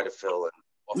I try to fill and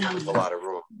often with a lot of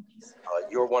room.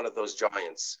 You're one of those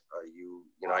giants.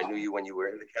 I knew you when you were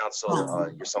in the council.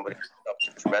 You're somebody who looked up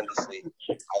to tremendously.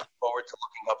 I look forward to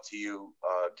looking up to you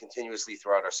continuously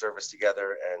throughout our service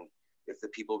together. And if the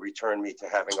people return me to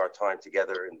having our time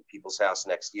together in People's House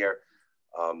next year,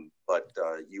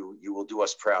 you will do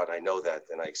us proud. I know that,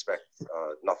 and I expect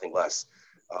nothing less.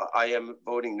 I am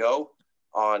voting no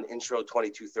on Intro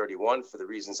 2231 for the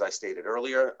reasons I stated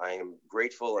earlier. I am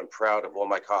grateful and proud of all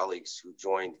my colleagues who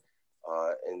joined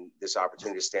in this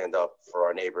opportunity to stand up for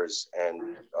our neighbors,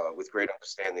 and with great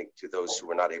understanding to those who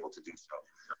were not able to do so.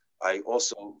 I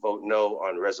also vote no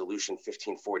on Resolution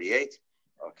 1548,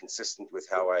 consistent with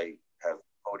how I have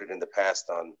voted in the past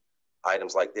on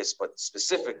items like this, but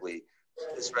specifically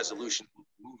this resolution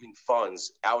moving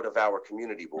funds out of our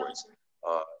community boards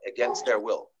against their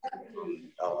will.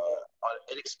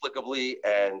 Inexplicably,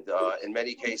 and in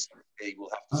many cases, they will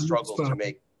have to struggle to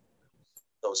make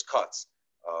those cuts.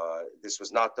 This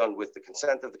was not done with the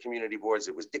consent of the community boards.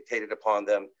 It was dictated upon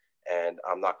them, and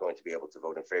I'm not going to be able to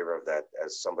vote in favor of that.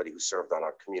 As somebody who served on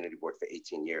our community board for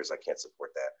 18 years, I can't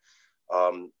support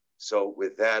that. So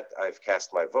with that, I've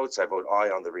cast my votes. I vote aye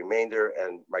on the remainder,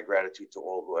 and my gratitude to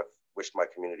all who have wished my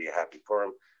community a happy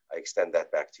Purim. I extend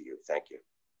that back to you. Thank you.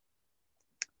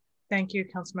 Thank you,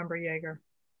 Councilmember Yeager.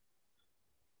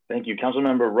 Thank you.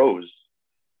 Councilmember Rose.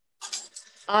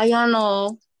 Aye on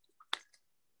all.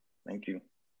 Thank you.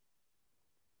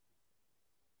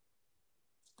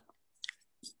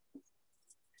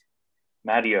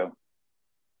 Matteo.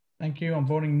 Thank you. I'm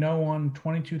voting no on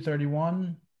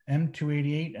 2231,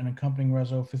 M288, and accompanying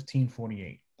Reso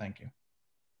 1548. Thank you.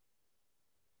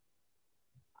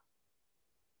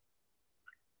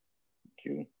 Thank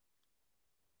you.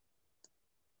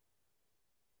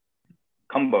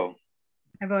 Cumbo.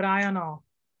 I vote aye on all.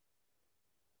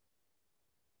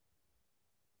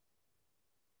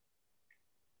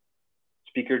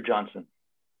 Speaker Johnson.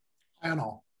 Aye on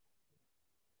all.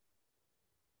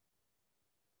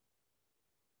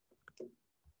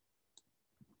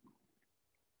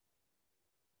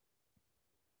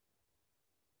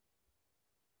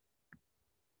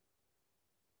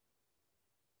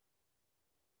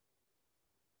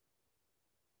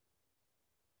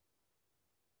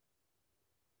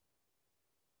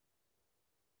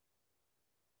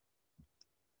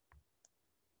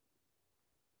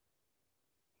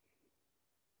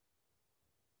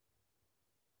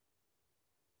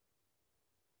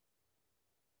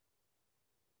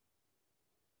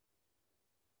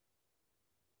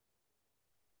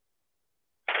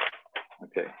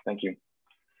 Okay, thank you.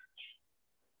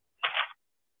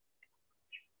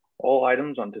 All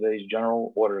items on today's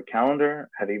general order calendar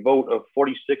have a vote of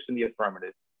 46 in the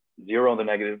affirmative, 0 in the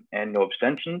negative, and no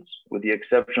abstentions, with the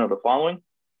exception of the following.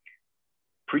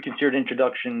 Preconsidered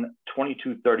introduction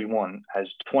 2231 has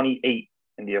 28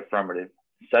 in the affirmative,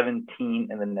 17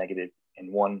 in the negative,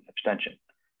 and 1 abstention.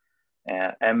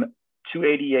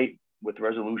 M288 with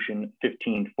resolution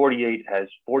 1548 has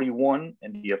 41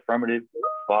 in the affirmative,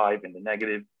 5 in the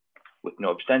negative, with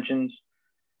no abstentions.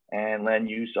 And land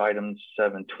use items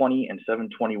 720 and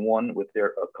 721 with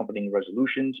their accompanying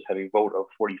resolutions have a vote of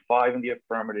 45 in the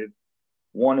affirmative,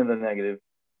 1 in the negative,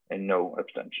 and no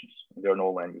abstentions. There are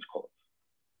no land use calls.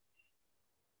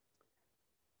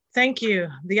 Thank you.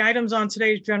 The items on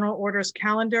today's general orders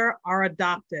calendar are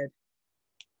adopted.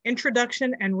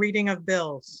 Introduction and reading of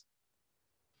bills.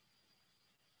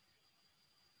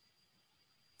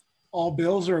 All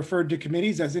bills are referred to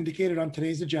committees as indicated on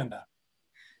today's agenda.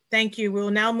 Thank you. We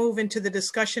will now move into the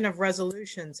discussion of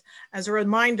resolutions. As a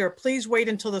reminder, please wait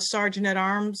until the Sergeant at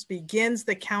Arms begins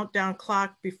the countdown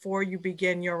clock before you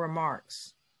begin your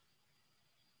remarks.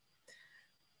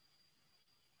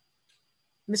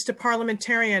 Mr.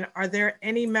 Parliamentarian, are there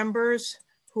any members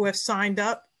who have signed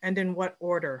up, and in what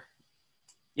order?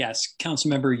 Yes,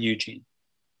 Councilmember Eugene.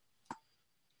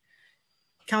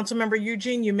 Councilmember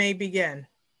Eugene, you may begin.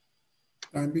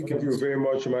 Thank you very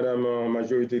much, Madam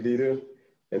Majority Leader,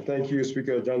 and thank you,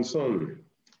 Speaker Johnson.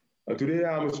 Today,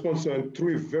 I'm sponsoring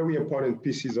 3 very important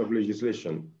pieces of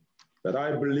legislation that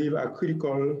I believe are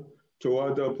critical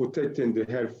toward protecting the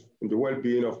health and the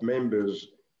well-being of members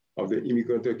of the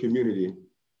immigrant community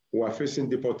who are facing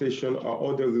deportation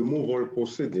or other removal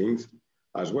proceedings,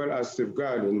 as well as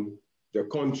safeguarding the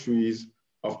countries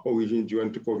of origin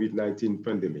during the COVID-19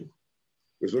 pandemic.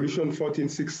 Resolution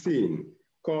 1416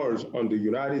 calls on the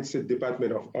United States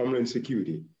Department of Homeland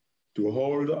Security to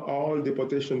hold all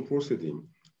deportation proceedings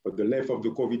for the length of the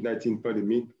COVID-19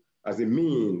 pandemic as a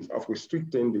means of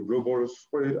restricting the global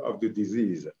spread of the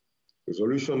disease.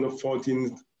 Resolution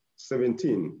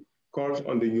 1417 calls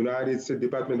on the United States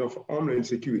Department of Homeland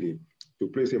Security to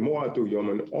place a moratorium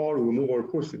on all removal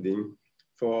proceedings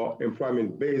for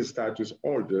employment-based status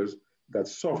holders that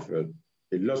suffered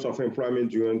a loss of employment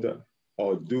during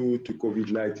or due to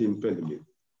COVID-19 pandemic.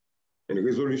 And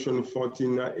Resolution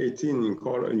 1418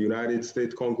 called on the United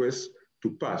States Congress to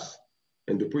pass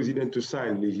and the President to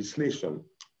sign legislation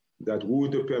that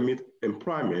would permit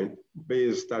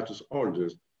employment-based status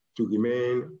holders to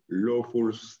remain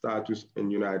lawful status in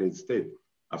the United States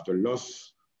after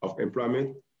loss of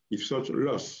employment if such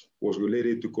loss was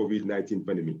related to COVID-19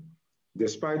 pandemic.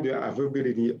 Despite the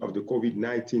availability of the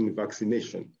COVID-19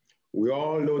 vaccination, we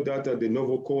all know that the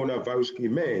novel coronavirus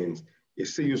remains a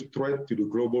serious threat to the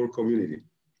global community,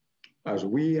 as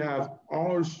we have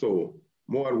also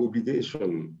moral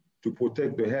obligation to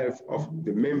protect the health of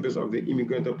the members of the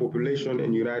immigrant population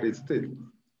in the United States,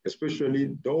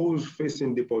 especially those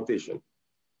facing deportation.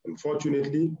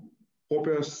 Unfortunately,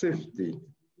 proper safety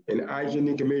and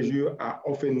hygienic measures are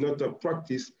often not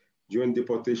practiced during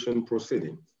deportation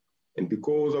proceedings. And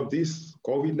because of this,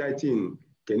 COVID-19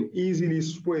 can easily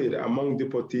spread among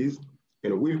deportees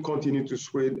and will continue to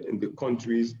spread in the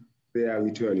countries they are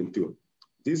returning to.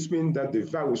 This means that the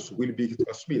virus will be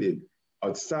transmitted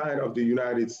outside of the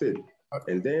United States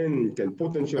and then can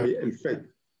potentially infect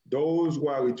those who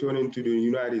are returning to the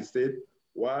United States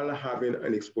while having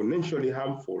an exponentially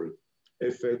harmful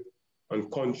effect on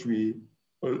countries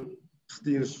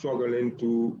still struggling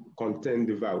to contain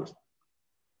the virus.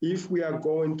 If we are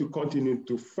going to continue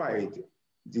to fight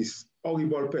this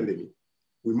horrible pandemic,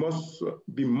 we must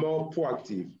be more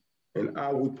proactive in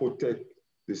how we protect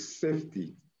the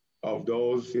safety of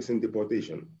those facing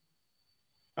deportation.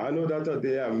 I know that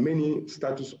there are many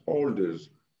status holders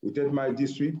within my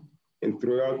district and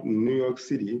throughout New York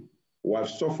City who have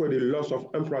suffered a loss of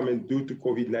employment due to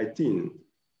COVID-19.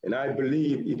 And I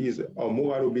believe it is our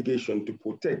moral obligation to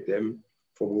protect them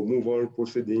from removal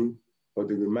proceeding for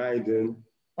the remainder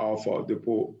of the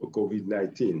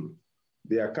COVID-19.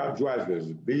 They are cab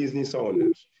drivers, business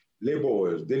owners,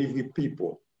 laborers, delivery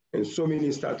people, and so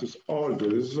many status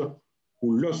holders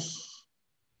who lost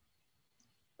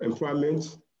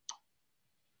employment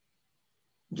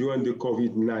during the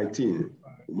COVID-19.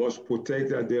 We must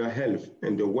protect their health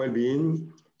and their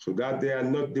well-being so that they are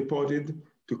not deported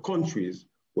to countries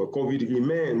where COVID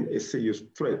remains a serious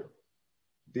threat.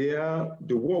 They are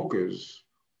the workers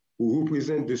who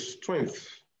represent the strength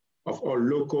of our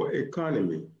local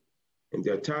economy, and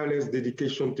their tireless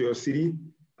dedication to our city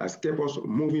has kept us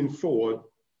moving forward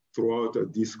throughout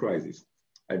this crisis.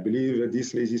 I believe that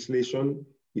this legislation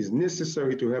is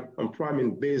necessary to help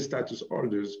employment-based status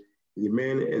holders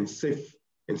remain in safe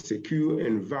and secure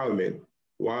environment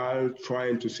while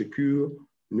trying to secure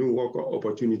new work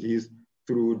opportunities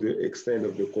through the extent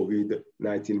of the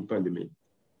COVID-19 pandemic.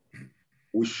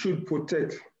 We should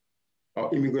protect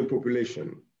our immigrant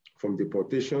population from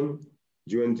deportation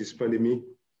during this pandemic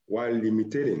while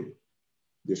limiting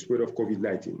the spread of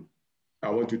COVID-19. I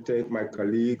want to thank my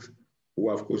colleagues who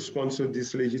have co-sponsored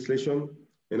this legislation,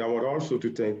 and I want also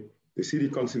to thank the City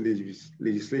Council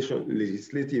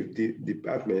Legislative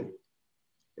Department,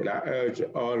 and I urge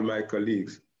all my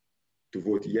colleagues to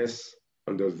vote yes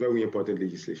on this very important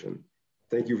legislation.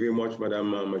 Thank you very much,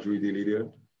 Madam Majority Leader,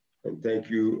 and thank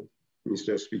you,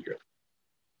 Mr. Speaker.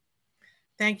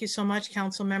 Thank you so much,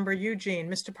 Council Member Eugene.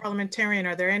 Mr. Parliamentarian,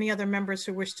 are there any other members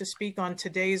who wish to speak on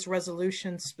today's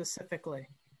resolution specifically?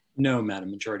 No,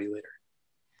 Madam Majority Leader.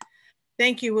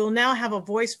 Thank you. We'll now have a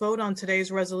voice vote on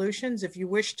today's resolutions. If you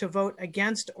wish to vote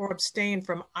against or abstain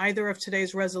from either of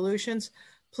today's resolutions,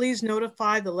 please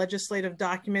notify the Legislative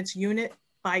Documents Unit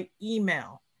by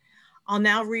email. I'll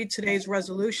now read today's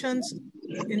resolutions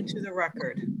into the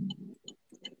record.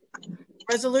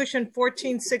 Resolution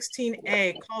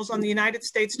 1416A calls on the United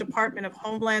States Department of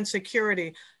Homeland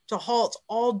Security to halt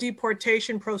all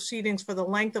deportation proceedings for the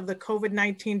length of the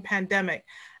COVID-19 pandemic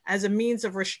as a means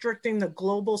of restricting the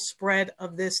global spread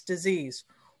of this disease.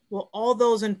 Will all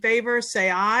those in favor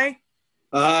say aye?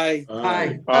 Aye.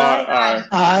 Aye. Aye.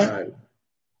 Aye.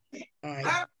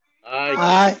 Aye.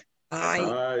 Aye.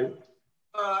 Aye.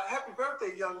 Happy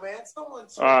birthday, young man. Someone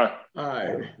say Aye.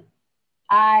 Aye.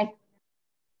 Aye.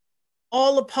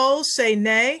 All opposed say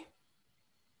nay.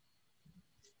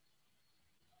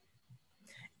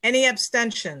 Any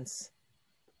abstentions?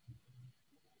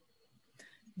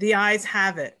 The ayes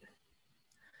have it.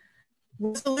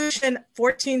 Resolution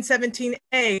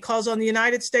 1417A calls on the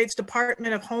United States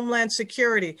Department of Homeland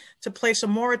Security to place a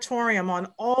moratorium on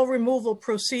all removal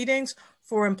proceedings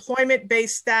for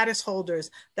employment-based status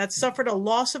holders that suffered a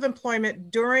loss of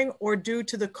employment during or due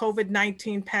to the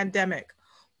COVID-19 pandemic.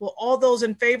 Will all those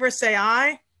in favor say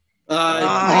aye?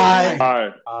 Aye.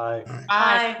 Aye. Aye.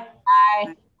 Aye.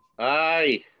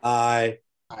 Aye. Aye.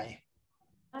 Aye.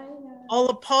 All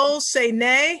opposed, say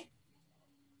nay.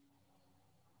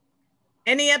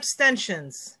 Any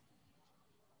abstentions?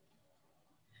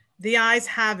 The ayes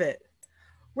have it.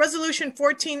 Resolution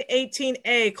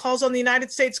 1418A calls on the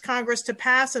United States Congress to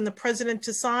pass and the President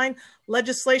to sign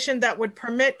legislation that would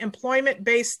permit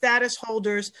employment-based status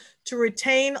holders to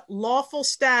retain lawful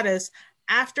status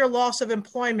after loss of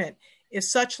employment if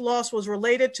such loss was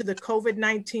related to the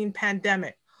COVID-19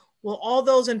 pandemic. Will all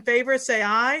those in favor say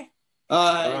aye?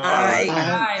 Aye.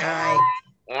 Aye.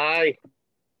 Aye.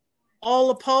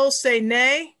 All opposed, say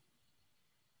nay.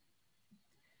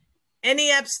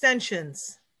 Any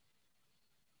abstentions?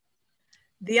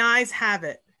 The ayes have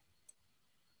it.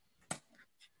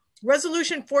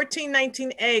 Resolution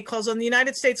 1419A calls on the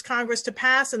United States Congress to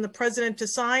pass and the President to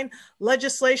sign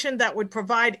legislation that would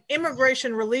provide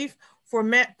immigration relief for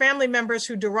family members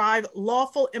who derive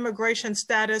lawful immigration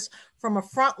status from a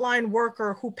frontline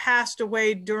worker who passed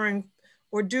away during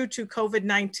or due to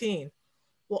COVID-19.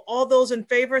 Will all those in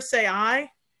favor say aye?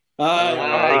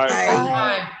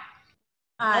 Aye.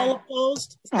 All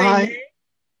opposed, say Aye. nay.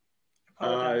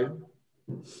 Aye.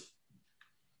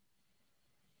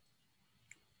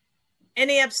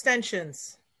 Any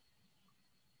abstentions?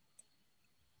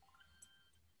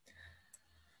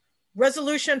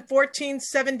 Resolution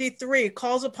 1473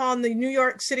 calls upon the New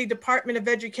York City Department of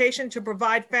Education to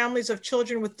provide families of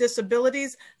children with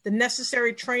disabilities the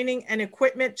necessary training and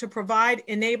equipment to provide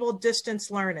enabled distance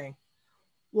learning.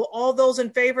 Will all those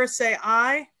in favor say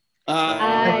aye?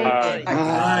 Aye.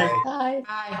 Aye.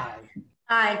 Aye.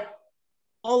 Aye.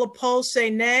 All opposed, say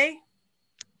nay.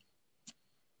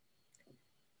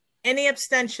 Any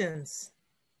abstentions?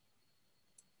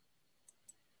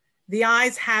 The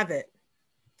ayes have it.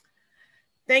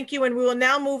 Thank you, and we will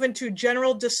now move into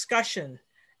general discussion.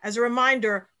 As a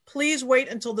reminder, please wait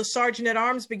until the Sergeant at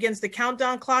Arms begins the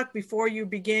countdown clock before you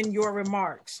begin your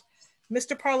remarks.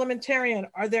 Mr. Parliamentarian,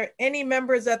 are there any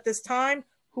members at this time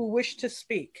who wish to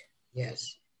speak?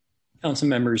 Yes. Council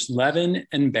members Levin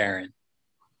and Barron.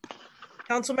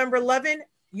 Councilmember Levin,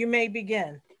 you may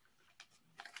begin.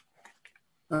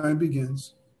 Time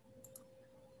begins.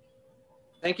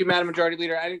 Thank you, Madam Majority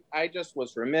Leader. I just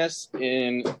was remiss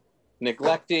in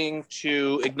neglecting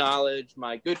to acknowledge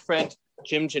my good friend,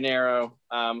 Jim Gennaro,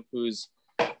 who's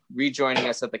rejoining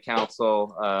us at the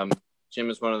council. Jim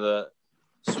is one of the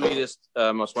sweetest,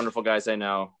 most wonderful guys I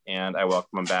know, and I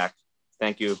welcome him back.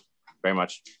 Thank you very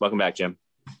much. Welcome back, Jim.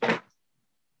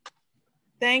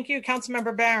 Thank you,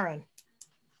 Councilmember Barron.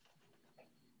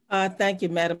 Thank you,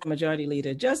 Madam Majority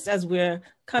Leader. Just as we're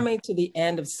coming to the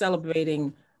end of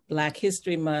celebrating Black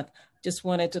History Month, just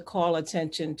wanted to call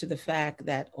attention to the fact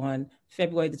that on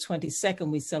February the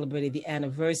 22nd, we celebrated the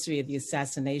anniversary of the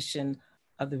assassination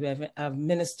of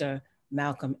Minister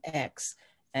Malcolm X.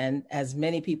 And as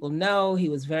many people know, he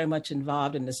was very much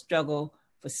involved in the struggle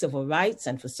for civil rights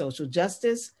and for social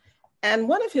justice. And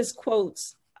one of his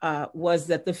quotes was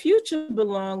that the future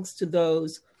belongs to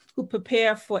those who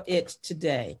prepare for it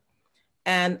today.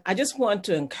 And I just want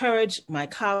to encourage my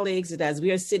colleagues that as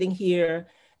we are sitting here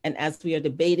and as we are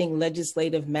debating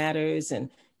legislative matters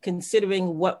and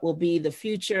considering what will be the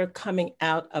future coming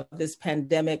out of this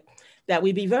pandemic, that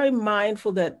we be very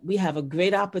mindful that we have a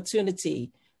great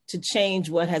opportunity to change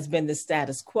what has been the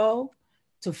status quo,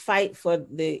 to fight for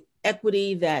the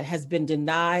equity that has been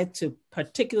denied to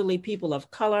particularly people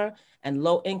of color and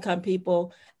low-income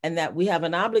people, and that we have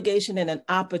an obligation and an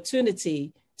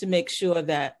opportunity to make sure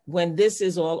that when this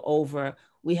is all over,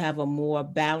 we have a more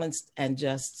balanced and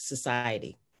just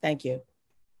society. Thank you.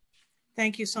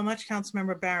 Thank you so much,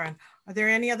 Councilmember Barron. Are there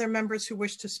any other members who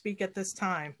wish to speak at this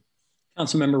time?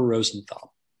 Councilmember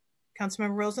Rosenthal.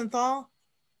 Councilmember Rosenthal,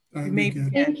 you may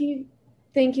begin. Thank you.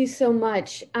 Thank you so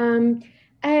much.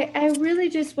 I really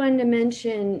just wanted to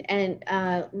mention and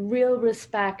real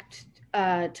respect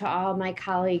to all my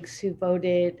colleagues who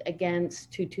voted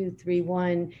against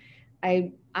 2231.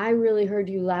 I really heard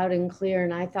you loud and clear,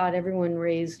 and I thought everyone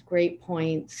raised great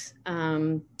points.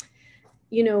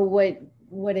 You know,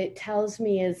 what it tells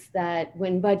me is that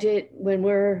when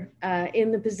we're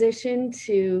in the position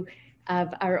to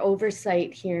have our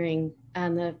oversight hearing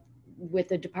with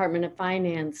the Department of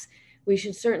Finance, we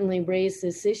should certainly raise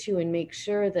this issue and make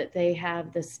sure that they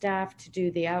have the staff to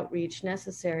do the outreach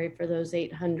necessary for those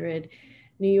 800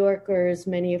 New Yorkers,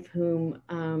 many of whom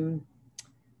who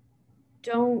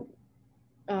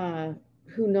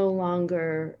no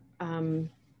longer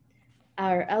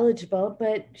are eligible,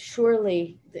 but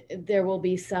surely there will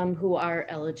be some who are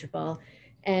eligible,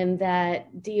 and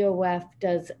that DOF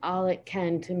does all it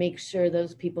can to make sure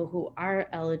those people who are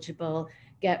eligible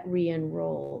get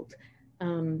re-enrolled.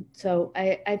 So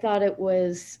I thought it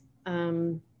was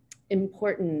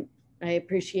important. I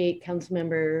appreciate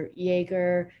Councilmember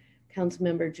Yeager,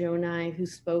 Councilmember Jonai, who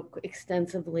spoke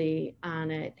extensively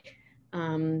on it.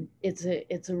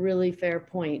 It's a really fair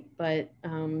point, but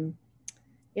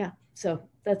yeah, so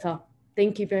that's all.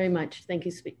 Thank you very much. Thank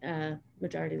you,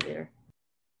 Majority Leader.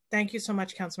 Thank you so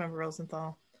much, Councilmember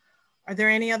Rosenthal. Are there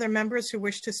any other members who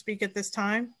wish to speak at this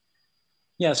time?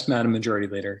 Yes, Madam Majority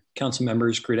Leader. Council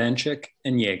members Grodenchik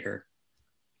and Yeager.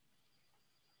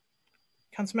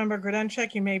 Councilmember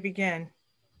Grodenchik, you may begin.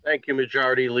 Thank you,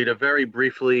 Majority Leader. Very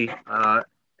briefly,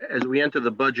 as we enter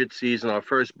the budget season, our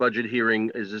first budget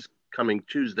hearing is this coming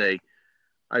Tuesday.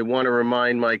 I want to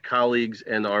remind my colleagues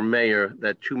and our mayor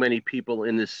that too many people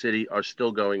in this city are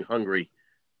still going hungry.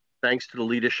 Thanks to the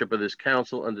leadership of this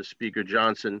council under Speaker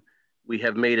Johnson, we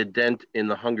have made a dent in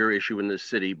the hunger issue in this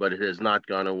city, but it has not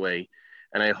gone away.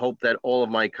 And I hope that all of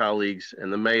my colleagues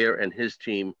and the mayor and his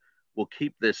team will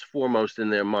keep this foremost in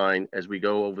their mind as we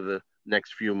go over the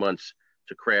next few months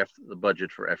to craft the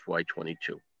budget for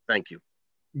FY22. Thank you.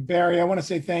 Barry, I want to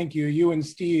say thank you. You and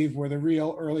Steve were the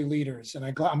real early leaders, and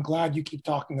I'm glad you keep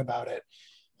talking about it.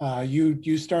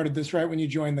 You started this right when you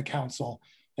joined the council,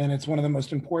 and it's one of the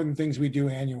most important things we do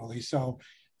annually. So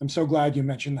I'm so glad you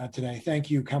mentioned that today. Thank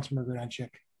you, Councilmember Grodenchik.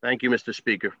 Thank you, Mr.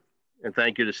 Speaker, and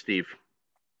thank you to Steve.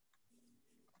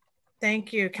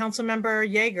 Thank you. Councilmember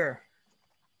Yeager.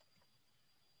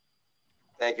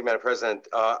 Thank you, Madam President.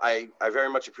 I very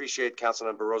much appreciate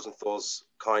Councilmember Rosenthal's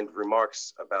kind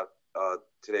remarks about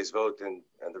today's vote and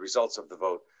the results of the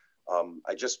vote.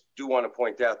 I just do want to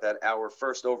point out that our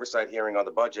first oversight hearing on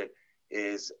the budget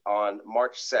is on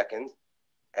March 2nd,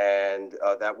 and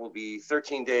that will be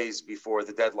 13 days before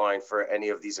the deadline for any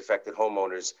of these affected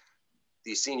homeowners,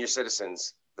 these senior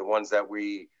citizens, the ones that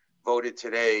we voted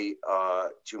today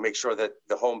to make sure that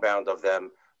the homebound of them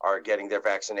are getting their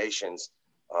vaccinations.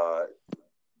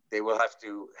 They will have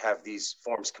to have these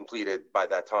forms completed by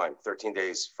that time, 13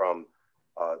 days from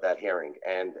that hearing.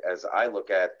 And as I look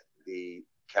at the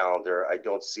calendar, I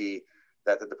don't see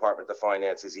that the Department of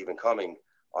Finance is even coming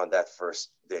on that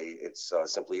first day. It's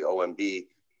simply OMB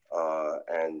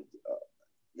and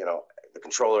the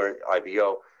controller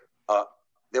IBO.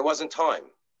 There wasn't time.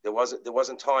 There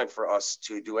wasn't time for us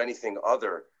to do anything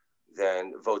other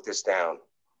than vote this down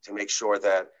to make sure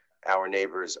that our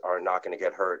neighbors are not going to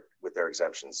get hurt with their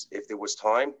exemptions. If there was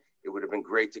time, it would have been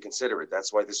great to consider it.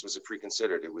 That's why this was a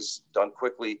pre-considered. It was done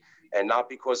quickly, and not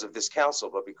because of this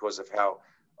council, but because of how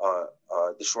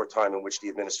the short time in which the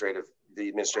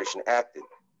administration acted.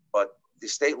 But the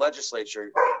state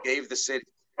legislature gave the city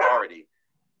authority,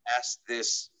 asked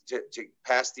this to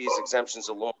pass these exemptions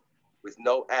along with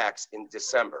no acts in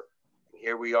December. And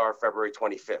here we are, February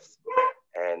 25th.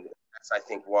 And that's, I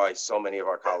think, why so many of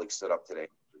our colleagues stood up today.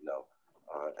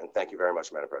 And thank you very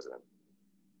much, Madam President.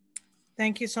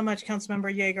 Thank you so much,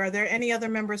 Councilmember Yeager. Are there any other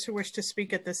members who wish to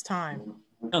speak at this time?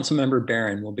 Councilmember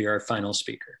Barron will be our final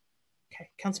speaker. Okay,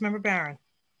 Councilmember Barron.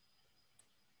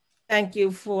 Thank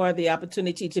you for the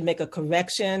opportunity to make a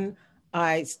correction.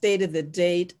 I stated the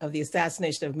date of the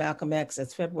assassination of Malcolm X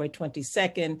as February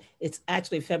 22nd. It's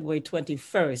actually February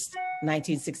 21st,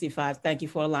 1965. Thank you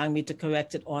for allowing me to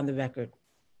correct it on the record.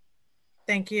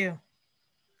 Thank you.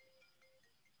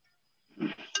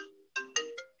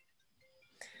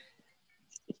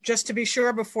 Just to be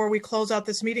sure, before we close out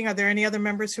this meeting, are there any other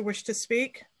members who wish to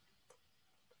speak?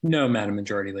 No, Madam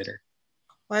Majority Leader.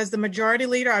 Well, as the Majority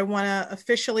Leader, I want to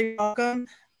officially welcome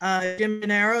Jim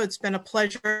Gennaro. It's been a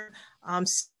pleasure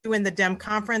seeing you in the DEM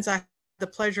conference. I had the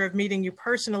pleasure of meeting you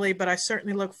personally, but I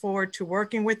certainly look forward to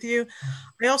working with you.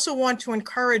 I also want to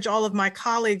encourage all of my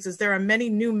colleagues, as there are many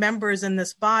new members in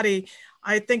this body,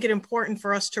 I think it important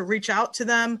for us to reach out to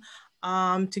them,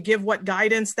 to give what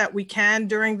guidance that we can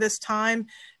during this time,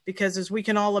 because as we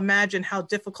can all imagine how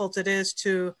difficult it is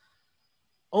to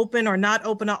open or not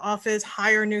open an office,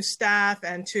 hire new staff,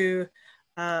 and to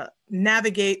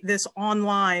navigate this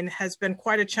online has been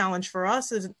quite a challenge for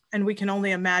us, and we can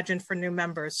only imagine for new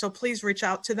members. So please reach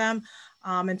out to them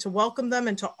and to welcome them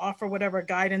and to offer whatever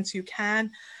guidance you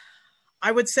can.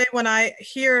 I would say when I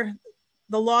hear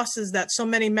the losses that so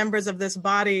many members of this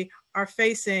body are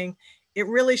facing, it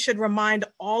really should remind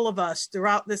all of us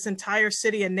throughout this entire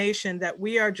city and nation that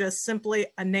we are just simply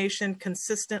a nation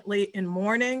consistently in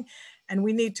mourning, and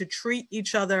we need to treat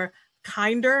each other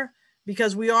kinder,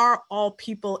 because we are all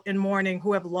people in mourning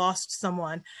who have lost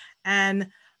someone. And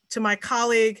to my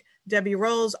colleague, Debbie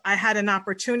Rose, I had an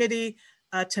opportunity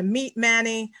to meet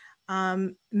Manny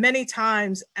many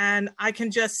times, and I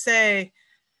can just say,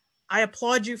 I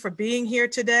applaud you for being here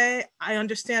today. I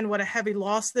understand what a heavy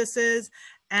loss this is.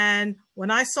 And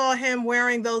when I saw him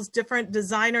wearing those different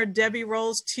designer Debbie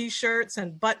Rose t-shirts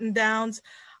and button downs,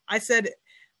 I said,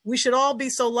 we should all be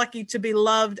so lucky to be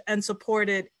loved and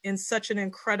supported in such an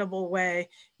incredible way.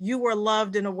 You were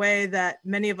loved in a way that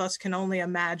many of us can only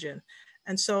imagine.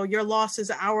 And so your loss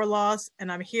is our loss,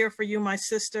 and I'm here for you, my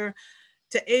sister.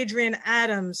 To Adrian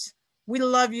Adams, we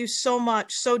love you so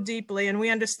much, so deeply, and we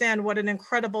understand what an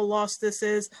incredible loss this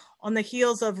is. On the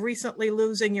heels of recently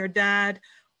losing your dad,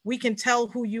 we can tell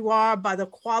who you are by the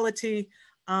quality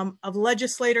of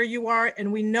legislator you are,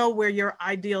 and we know where your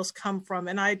ideals come from.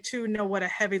 And I too know what a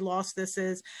heavy loss this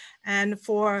is. And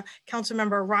for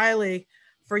Councilmember Riley,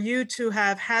 for you to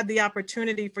have had the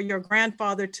opportunity for your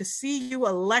grandfather to see you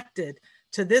elected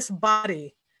to this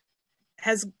body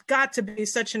has got to be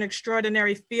such an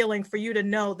extraordinary feeling for you to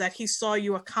know that he saw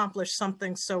you accomplish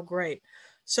something so great.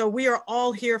 So we are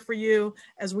all here for you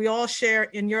as we all share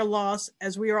in your loss,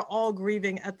 as we are all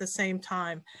grieving at the same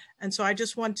time. And so I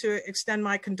just want to extend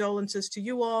my condolences to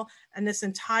you all and this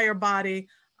entire body.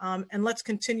 And let's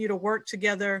continue to work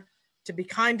together to be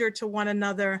kinder to one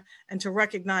another and to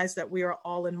recognize that we are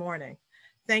all in mourning.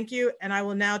 Thank you. And I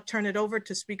will now turn it over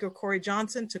to Speaker Corey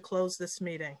Johnson to close this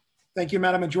meeting. Thank you,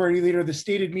 Madam Majority Leader. The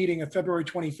stated meeting of February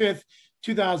 25th,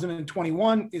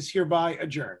 2021 is hereby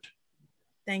adjourned.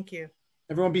 Thank you.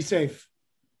 Everyone be safe.